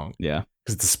certain song. Yeah.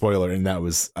 Because it's a spoiler, and that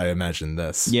was, I imagine,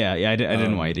 this. Yeah, I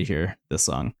didn't want you to hear this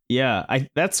song. Yeah,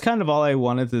 that's kind of all I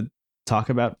wanted to talk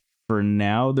about for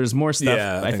now. There's more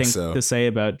stuff I think to say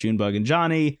about Junebug and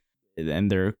Johnny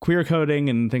and their queer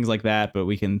coding and things like that, but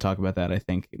we can talk about that, I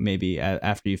think, maybe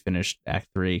after you finish Act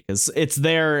 3, because it's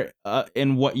there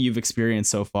in what you've experienced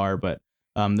so far, but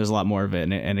there's a lot more of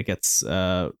it, and it gets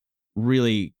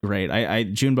really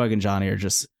great. Junebug and Johnny are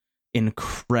just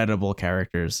incredible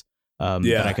characters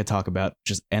that I could talk about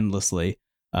just endlessly.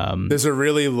 There's a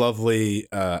really lovely,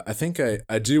 I think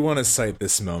I do want to cite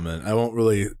this moment. I won't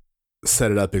really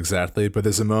set it up exactly, but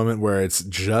there's a moment where it's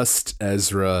just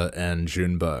Ezra and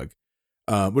Junebug,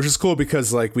 which is cool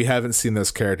because like we haven't seen those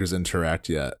characters interact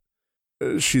yet.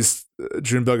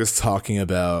 Junebug is talking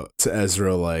about to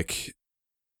Ezra, like,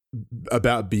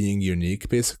 about being unique,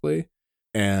 basically.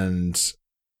 And,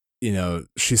 you know,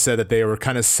 she said that they were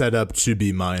kind of set up to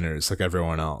be miners like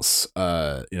everyone else,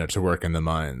 you know, to work in the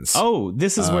mines. Oh,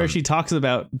 this is where she talks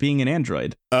about being an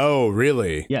android. Oh,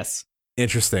 really? Yes.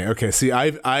 Interesting. Okay. See,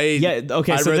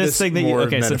 okay. So this thing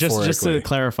that so just to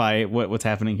clarify what's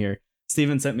happening here,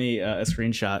 Steven sent me a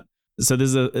screenshot. So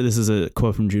this is a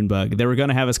quote from Junebug. They were going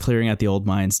to have us clearing out the old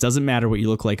mines. Doesn't matter what you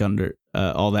look like under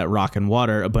all that rock and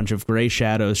water. A bunch of gray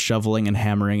shadows shoveling and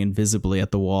hammering invisibly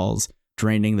at the walls,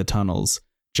 draining the tunnels.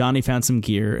 Johnny found some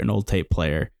gear, an old tape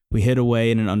player. We hid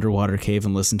away in an underwater cave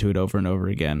and listened to it over and over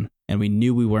again. And we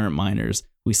knew we weren't miners.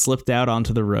 We slipped out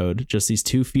onto the road, just these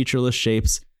two featureless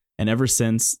shapes. And ever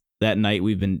since that night,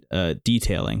 we've been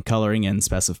detailing, coloring, and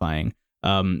specifying.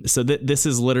 So this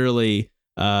is literally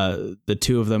the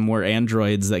two of them were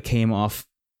androids that came off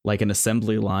like an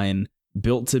assembly line,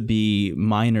 built to be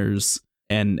miners,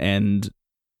 and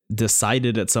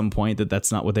decided at some point that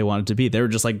that's not what they wanted to be. They were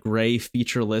just like gray,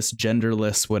 featureless,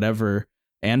 genderless, whatever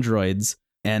androids,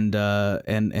 and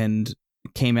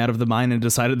came out of the mine and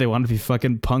decided they wanted to be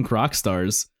fucking punk rock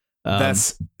stars.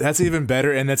 That's even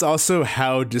better, and that's also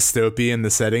how dystopian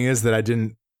the setting is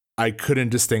that I couldn't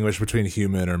distinguish between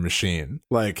human or machine.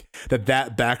 Like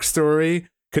that backstory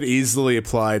could easily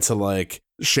apply to like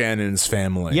Shannon's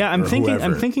family. Yeah, I'm thinking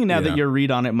now you know? that your read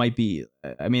on it might be,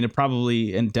 I mean, it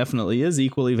probably and definitely is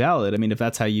equally valid. I mean, if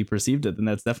that's how you perceived it, then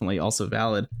that's definitely also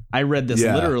valid. I read this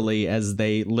literally as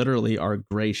they literally are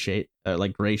gray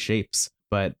shapes,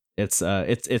 but it's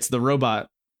the robot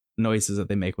noises that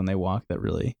they make when they walk that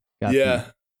really got me.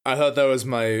 I thought that was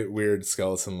my weird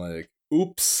skeleton leg.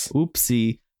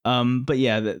 Oopsie. But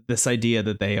yeah, this idea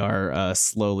that they are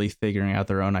slowly figuring out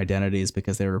their own identities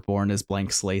because they were born as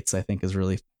blank slates, I think is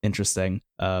really interesting.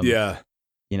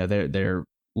 You know, they're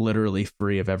literally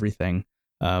free of everything,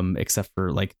 except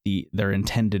for like their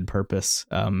intended purpose.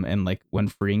 And like when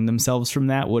freeing themselves from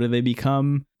that, what do they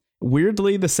become?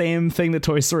 Weirdly, the same thing that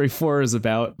Toy Story 4 is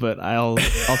about, but I'll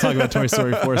talk about Toy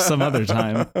Story 4 some other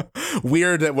time.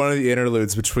 Weird that one of the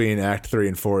interludes between Act 3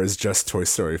 and 4 is just Toy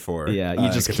Story 4. Yeah,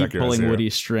 you just keep pulling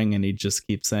Woody's string and he just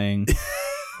keeps saying...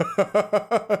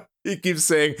 He keeps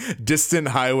saying distant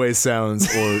highway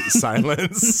sounds or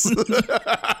silence.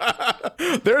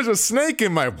 There's a snake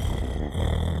in my...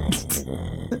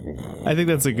 I think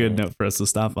that's a good note for us to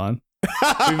stop on.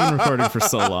 We've been recording for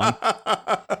so long.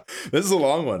 This is a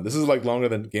long one. This is like longer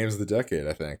than Games of the Decade,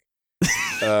 I think.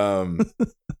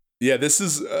 Yeah, this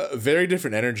is a very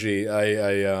different energy.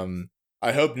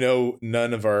 I hope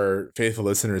none of our faithful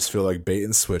listeners feel like bait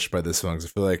and switch by this one, because I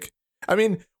feel like, I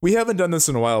mean, we haven't done this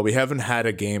in a while. We haven't had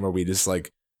a game where we just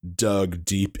like dug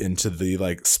deep into the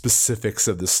like specifics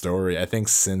of the story, I think,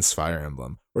 since Fire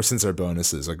Emblem, or since our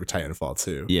bonuses like Titanfall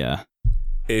 2. Yeah.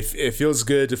 It feels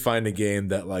good to find a game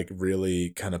that like really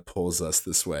kind of pulls us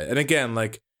this way. And again,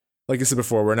 like I said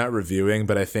before, we're not reviewing,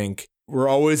 but I think we're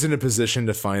always in a position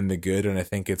to find the good, and I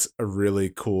think it's a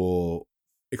really cool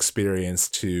experience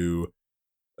to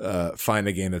find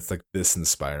a game that's like this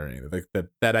inspiring, like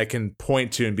that I can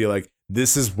point to and be like,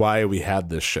 this is why we had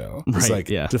this show. It's right, like,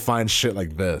 yeah. To find shit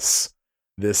like this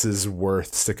is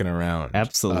worth sticking around.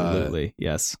 Absolutely,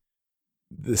 yes.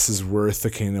 This is worth the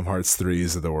Kingdom Hearts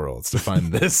 3s of the world to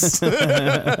find this. I'm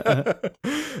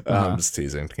just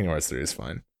teasing. Kingdom Hearts 3 is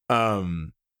fine.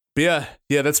 But yeah,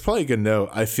 that's probably a good note.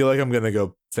 I feel like I'm gonna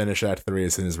go finish Act 3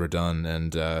 as soon as we're done,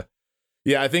 and I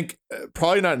think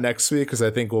probably not next week, because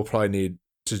I think we'll probably need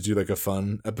to do like a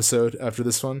fun episode after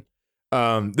this one.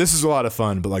 This is a lot of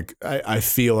fun, but like I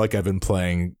feel like I've been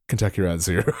playing Kentucky Route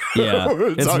Zero. Yeah,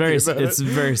 it's a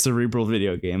very cerebral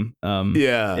video game.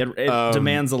 It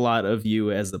demands a lot of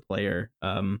you as the player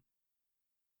to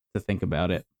think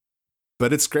about it.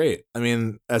 But it's great. I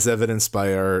mean, as evidenced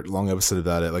by our long episode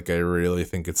about it, like I really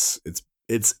think it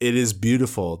is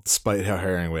beautiful despite how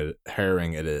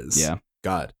harrowing it is. Yeah.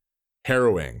 God,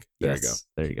 harrowing. There you go.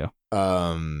 There you go.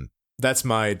 That's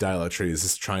my dialectry, is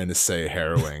just trying to say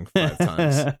harrowing 5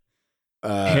 times.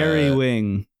 Harry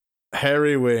Wing.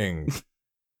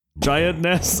 Giant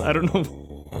Ness. I don't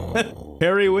know.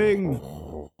 Harry Wing.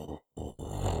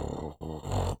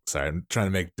 Sorry, I'm trying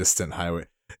to make distant highway.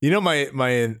 You know my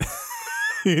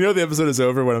you know the episode is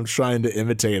over when I'm trying to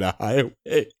imitate a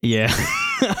highway. Yeah.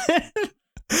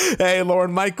 Hey,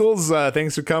 Lauren Michaels,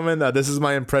 thanks for coming. This is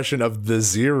my impression of the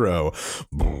Zero.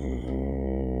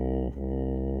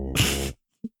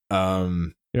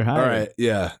 You're high. All right.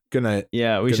 Yeah. Good night.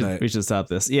 Yeah, we should stop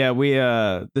this. Yeah, we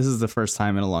this is the first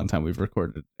time in a long time we've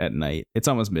recorded at night. It's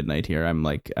almost midnight here. I'm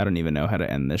like, I don't even know how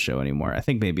to end this show anymore. I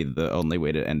think maybe the only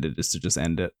way to end it is to just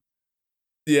end it.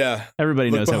 Yeah.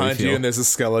 Everybody Look knows how we behind feel. you, and there's a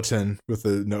skeleton with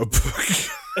a notebook.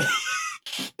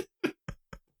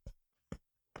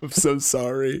 I'm so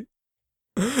sorry.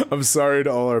 I'm sorry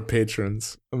to all our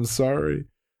patrons. I'm sorry.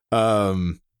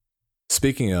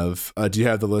 Speaking of, do you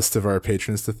have the list of our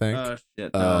patrons to thank? Oh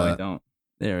shit! No, I don't.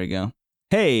 There we go.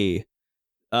 Hey,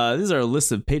 this is our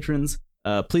list of patrons.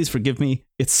 Please forgive me.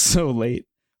 It's so late.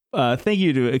 Thank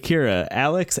you to Akira,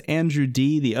 Alex, Andrew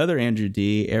D, the other Andrew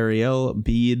D, Ariel,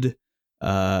 Bede,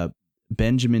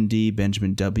 Benjamin D,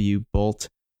 Benjamin W, Bolt,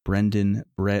 Brendan,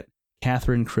 Brett,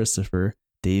 Catherine, Christopher,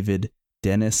 David,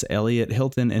 Dennis, Elliot,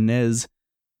 Hilton, Inez,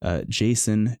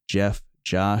 Jason, Jeff,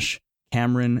 Josh,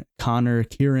 Cameron, Connor,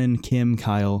 Kieran, Kim,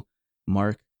 Kyle,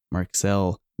 Mark,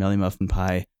 Marcel, Melly Muffin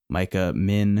Pie, Micah,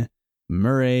 Min,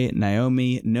 Murray,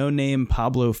 Naomi, No Name,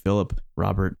 Pablo, Philip,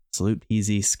 Robert, Salute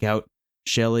Peasy, Scout,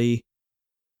 Shelly,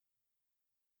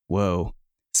 whoa,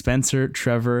 Spencer,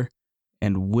 Trevor,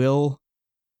 and Will.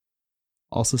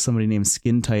 Also somebody named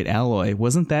Skin Tight Alloy.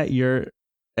 Wasn't that your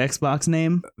Xbox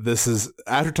name? This is,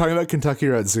 after talking about Kentucky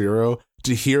Route Zero,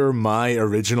 to hear my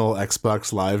original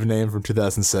Xbox Live name from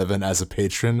 2007 as a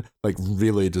patron, like,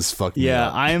 really just fucked me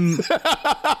up. I'm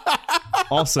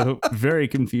also very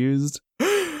confused.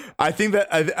 I think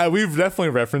that we've definitely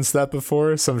referenced that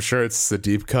before, so I'm sure it's a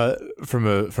deep cut from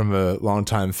a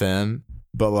longtime fan,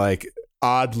 but like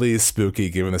oddly spooky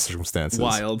given the circumstances.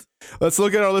 Wild. Let's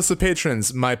look at our list of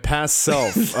patrons. My past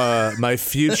self, my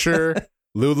future,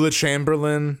 Lula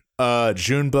Chamberlain,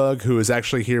 Junebug, who is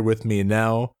actually here with me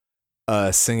now,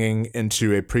 singing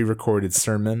into a pre-recorded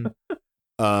sermon.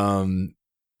 The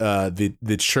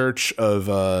Church of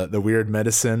the Weird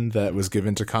Medicine that was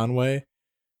given to Conway.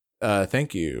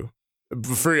 Thank you.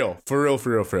 For real.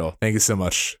 Thank you so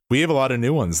much. We have a lot of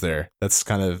new ones there. That's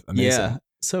kind of amazing. Yeah,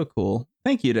 so cool.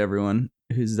 Thank you to everyone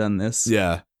who's done this.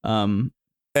 Yeah. And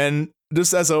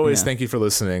just as always, thank you for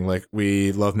listening. Like,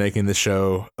 we love making the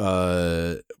show.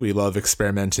 We love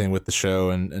experimenting with the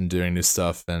show and doing new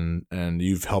stuff. And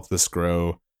you've helped us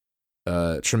grow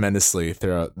tremendously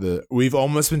throughout we've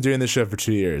almost been doing this show for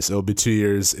 2 years. It'll be 2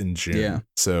 years in June. Yeah.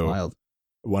 So wild.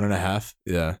 1.5.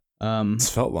 Yeah. It's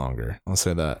felt longer. I'll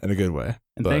say that in a good way.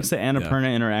 And thanks to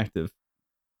Annapurna Interactive.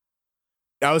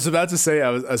 I was about to say, I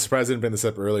was surprised I didn't bring this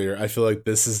up earlier. I feel like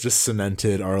this has just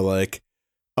cemented our like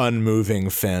unmoving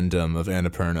fandom of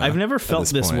Annapurna. I've never felt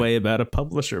this way about a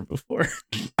publisher before.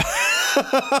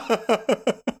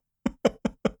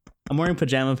 I'm wearing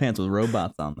pajama pants with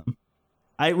robots on them.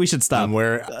 We should stop.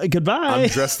 Goodbye.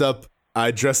 I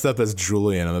dressed up as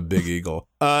Julian. I'm a big eagle.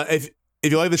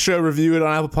 If you like the show, review it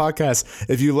on Apple Podcasts.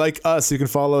 If you like us, you can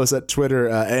follow us at Twitter,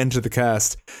 Enter the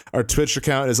Cast. Our Twitch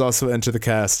account is also Enter the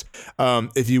Cast.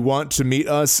 If you want to meet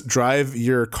us, drive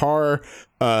your car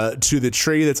to the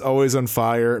tree that's always on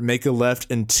fire. Make a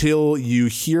left until you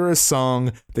hear a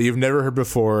song that you've never heard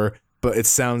before, but it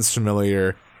sounds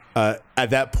familiar. At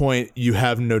that point, you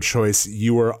have no choice.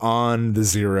 You are on the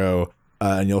zero,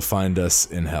 and you'll find us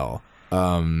in hell.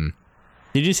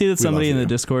 Did you see that somebody in the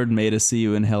Discord made a "see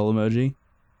you in hell" emoji?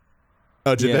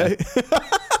 Oh, did they?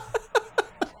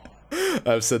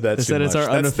 I've said that. They said it's our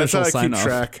unofficial sign off.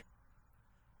 Track.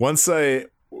 Once I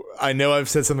know I've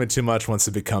said something too much. Once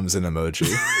it becomes an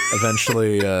emoji,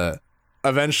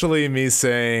 eventually, me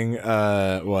saying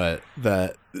I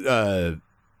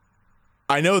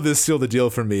know this sealed the deal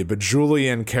for me, but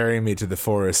Julian carrying me to the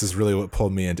forest is really what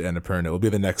pulled me into Annapurna. It will be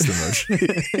the next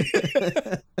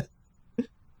emoji.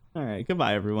 All right.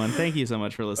 Goodbye, everyone. Thank you so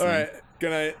much for listening. All right.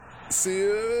 Good night. See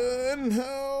you in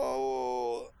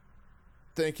hell.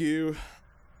 Thank you.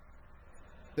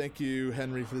 Thank you,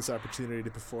 Henry, for this opportunity to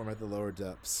perform at the lower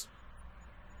depths.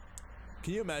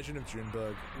 Can you imagine if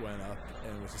Junebug went up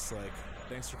and was just like,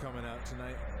 thanks for coming out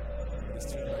tonight? I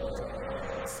just tuned my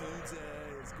guitar. Today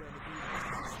is going to be...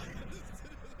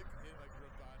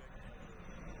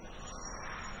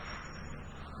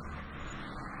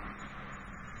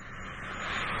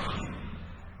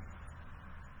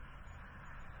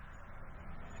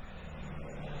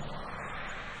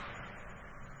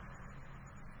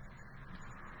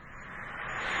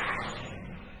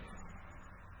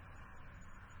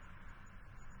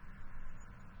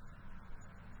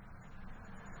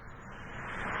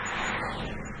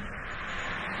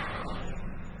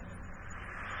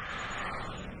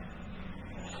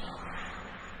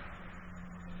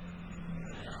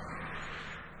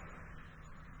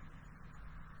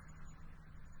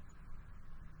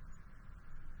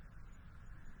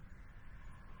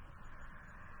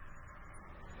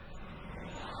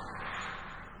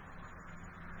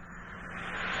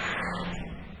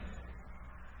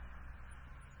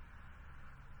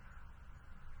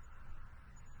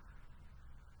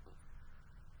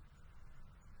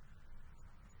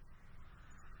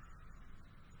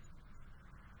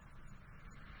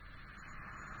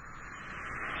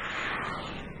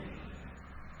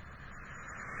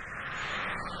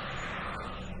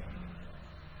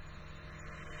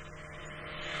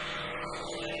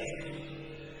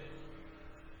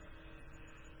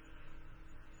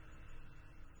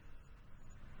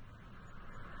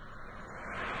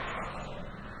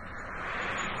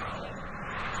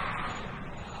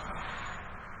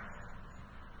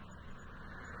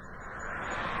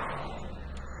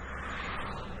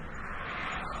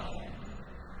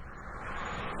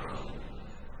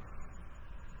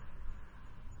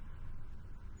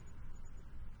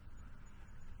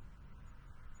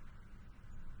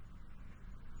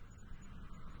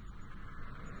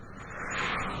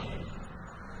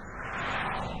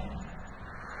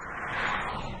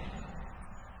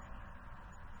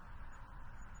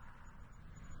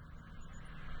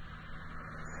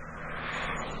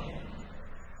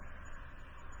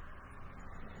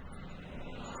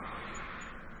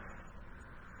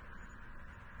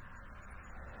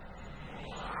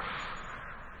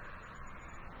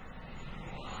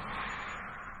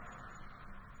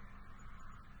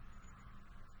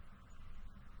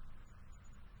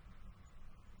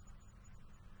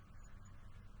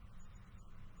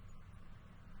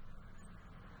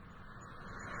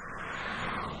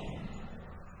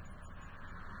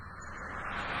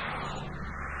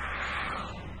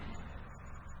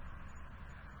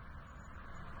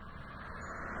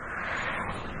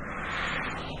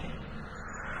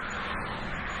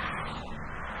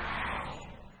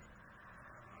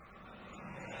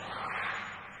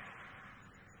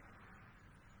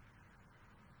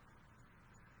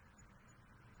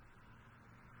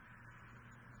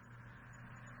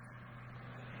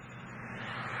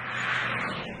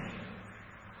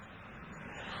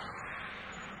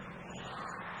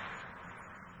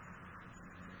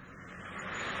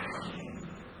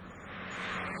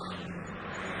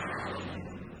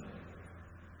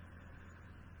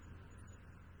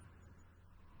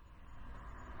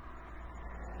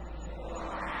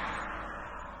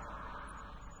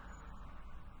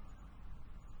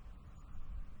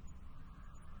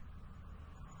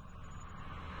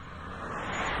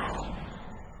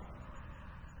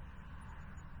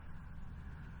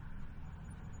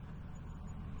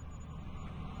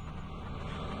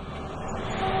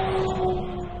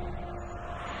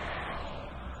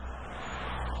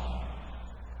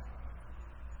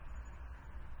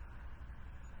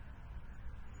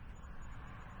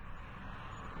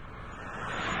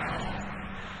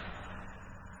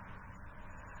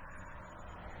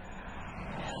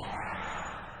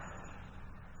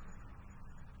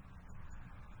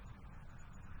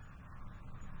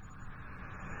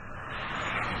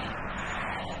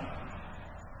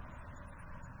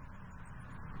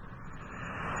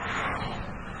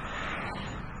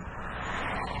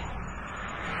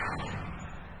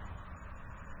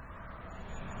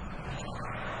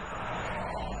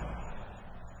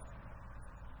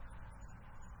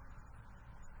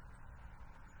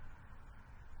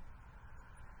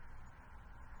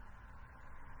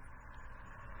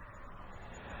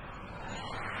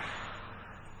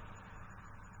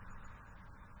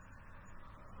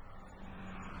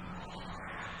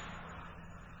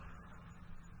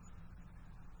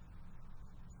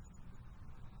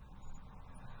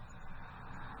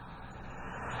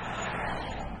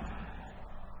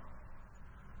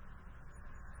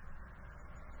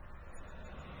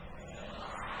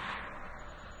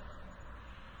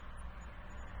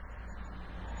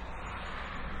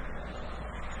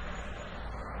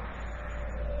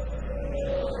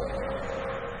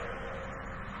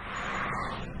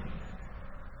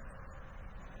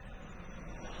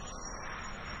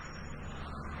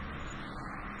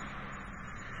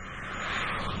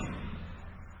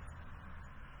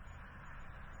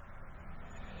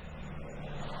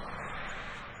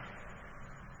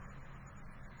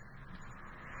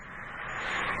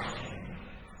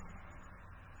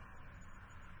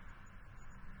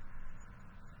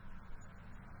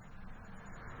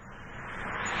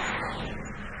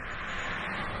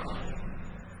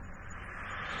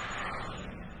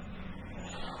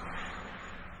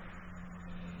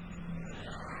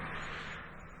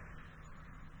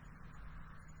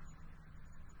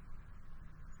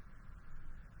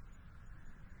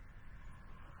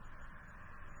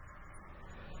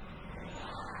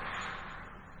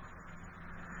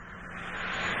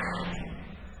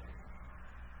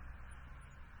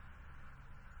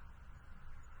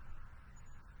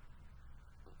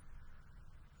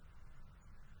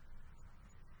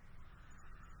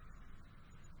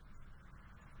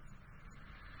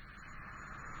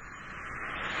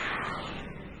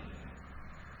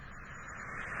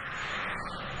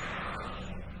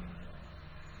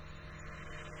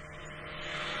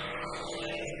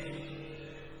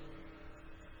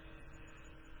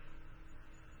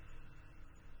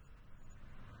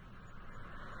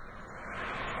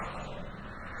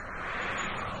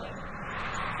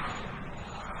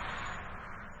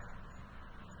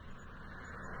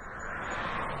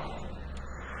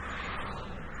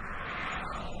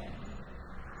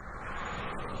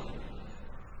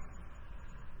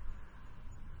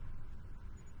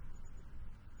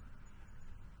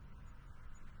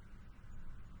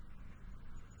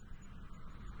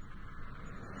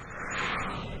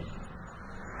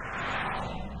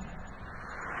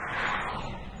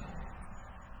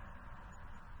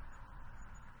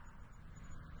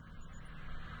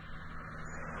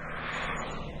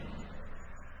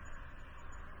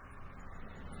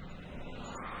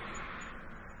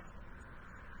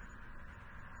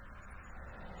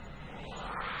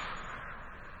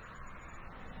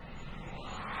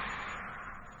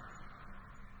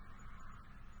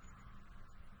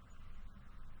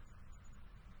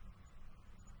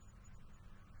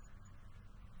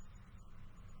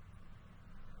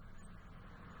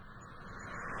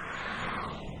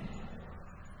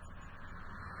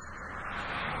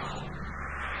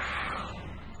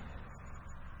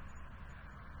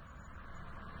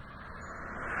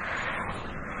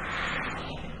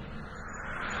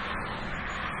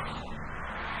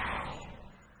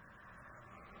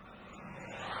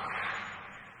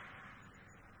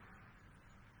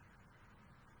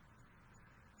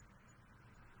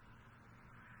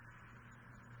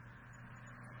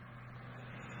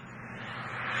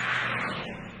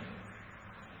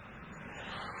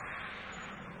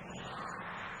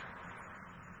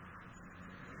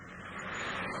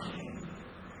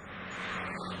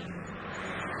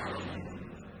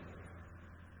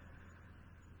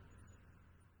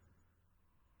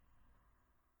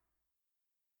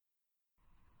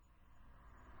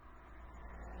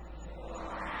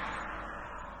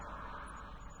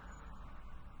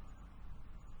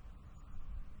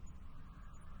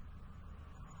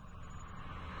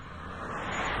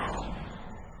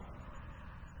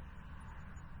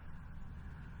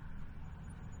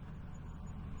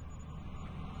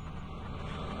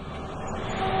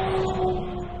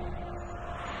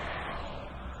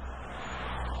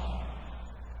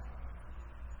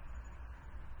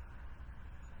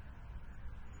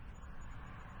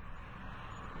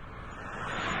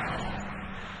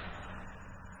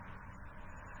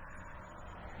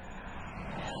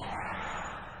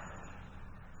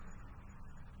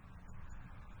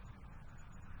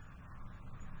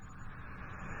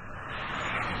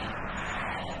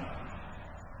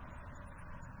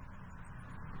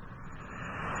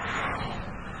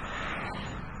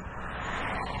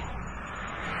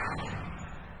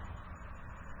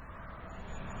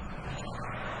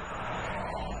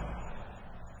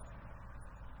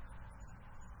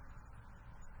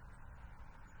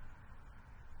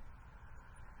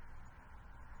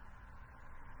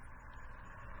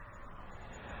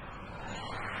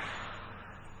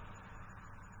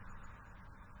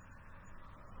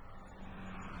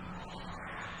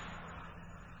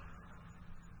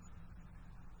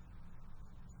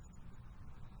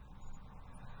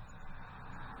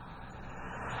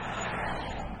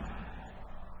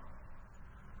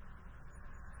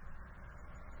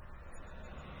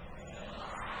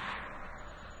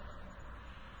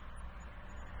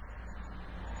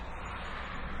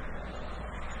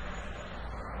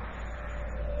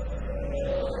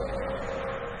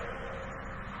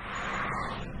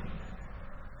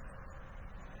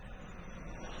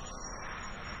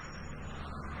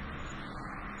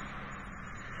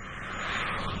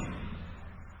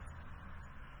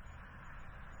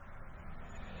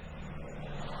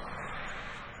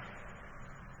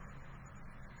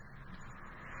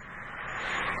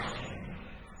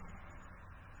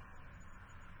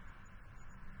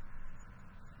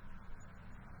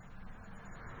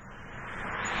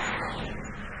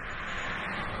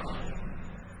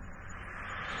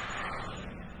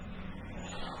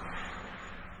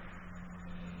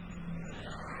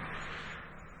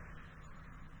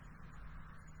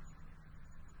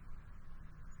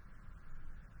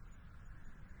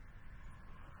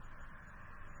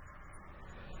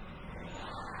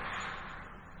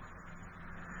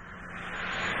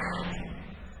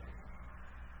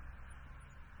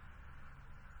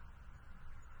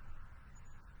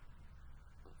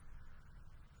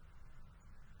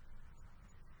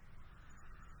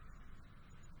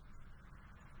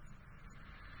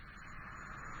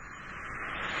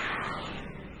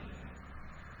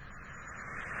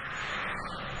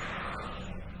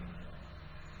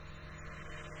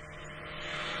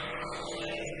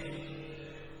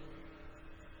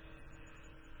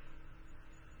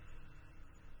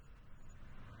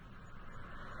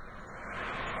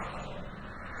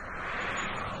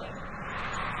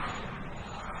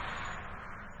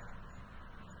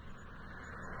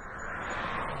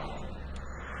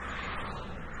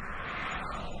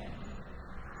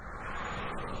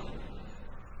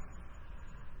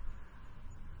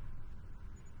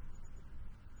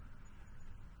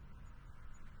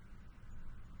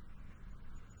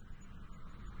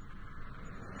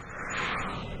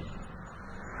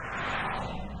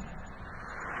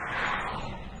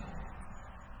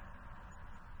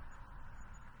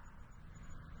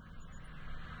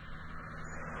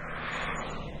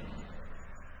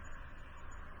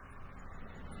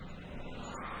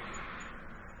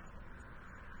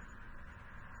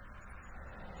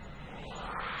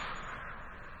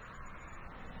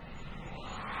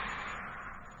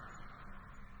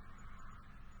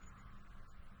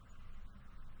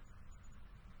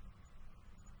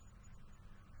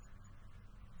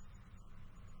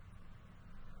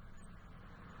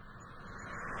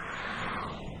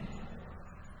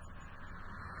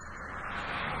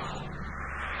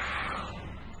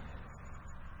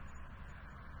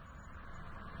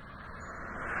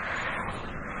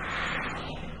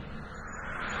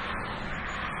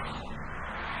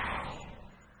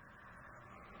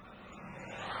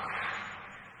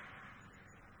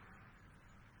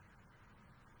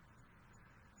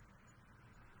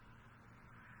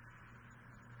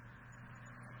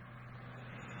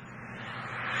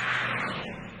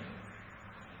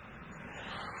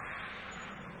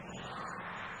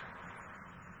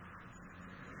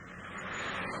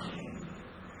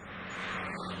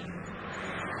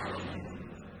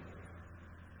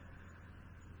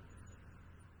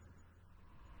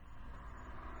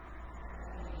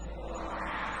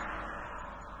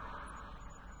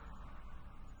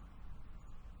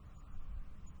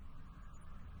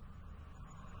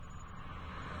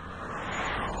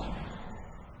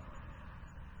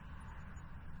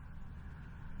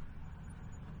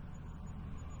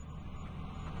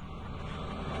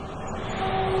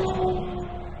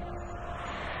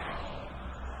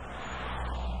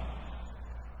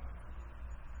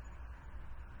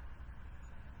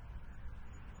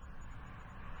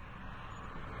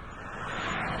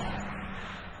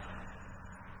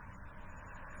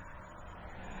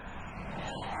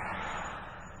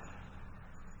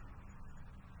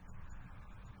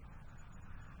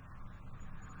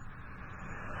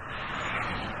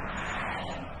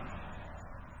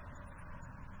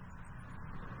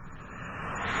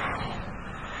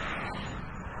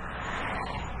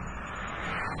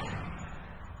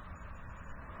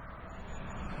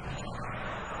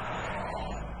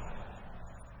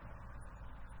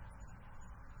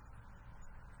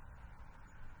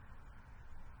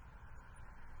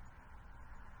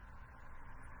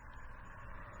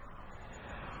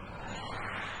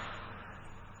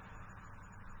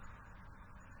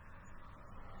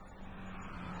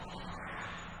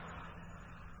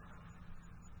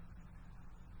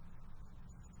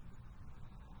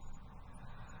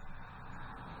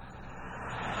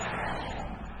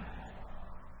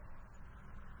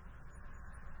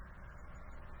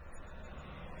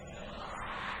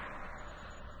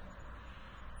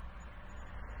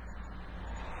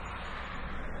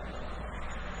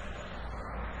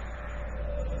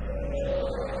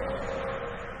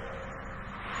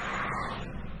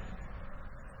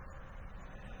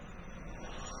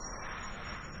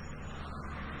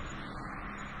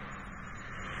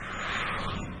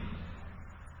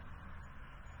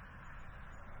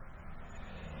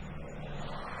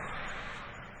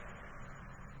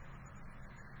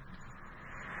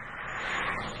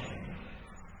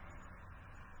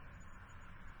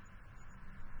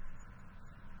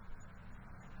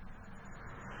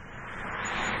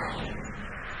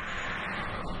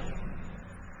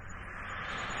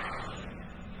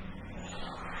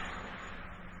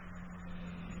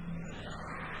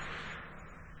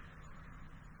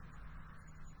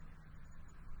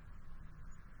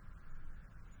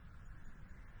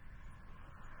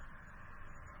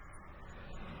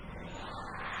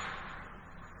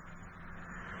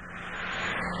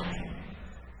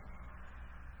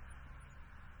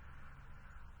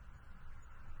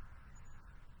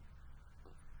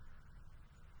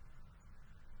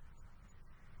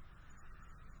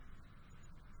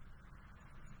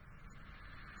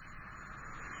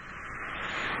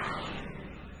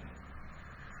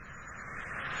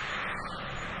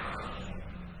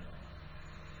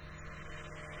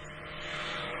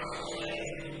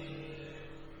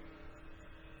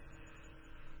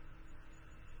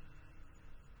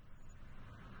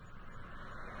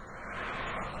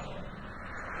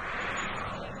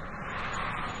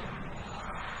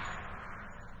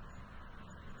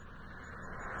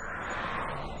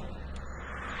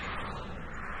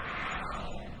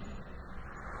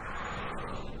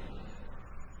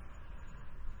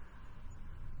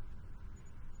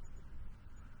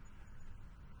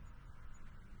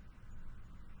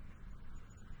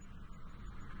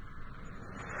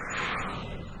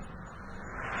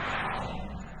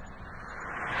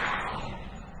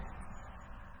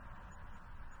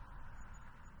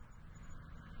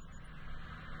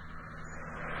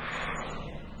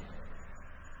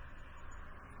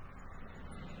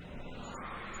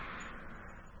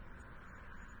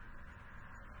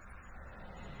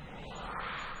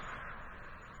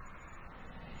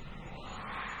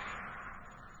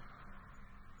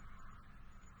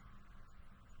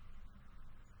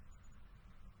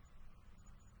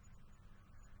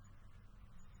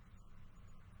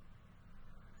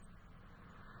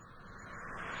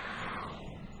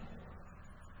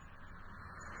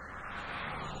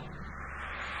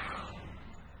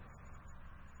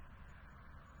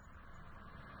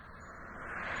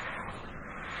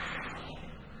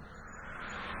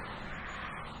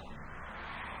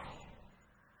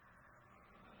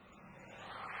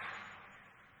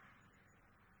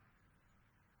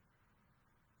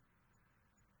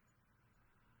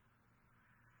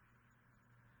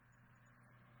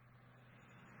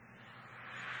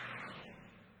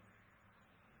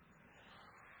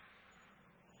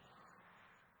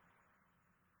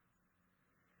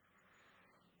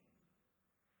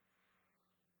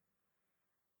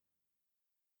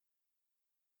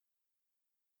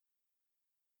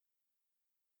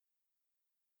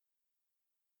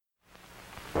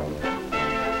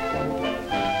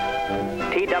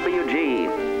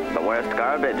 TWG, the worst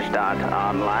garbage.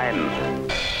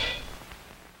 Online.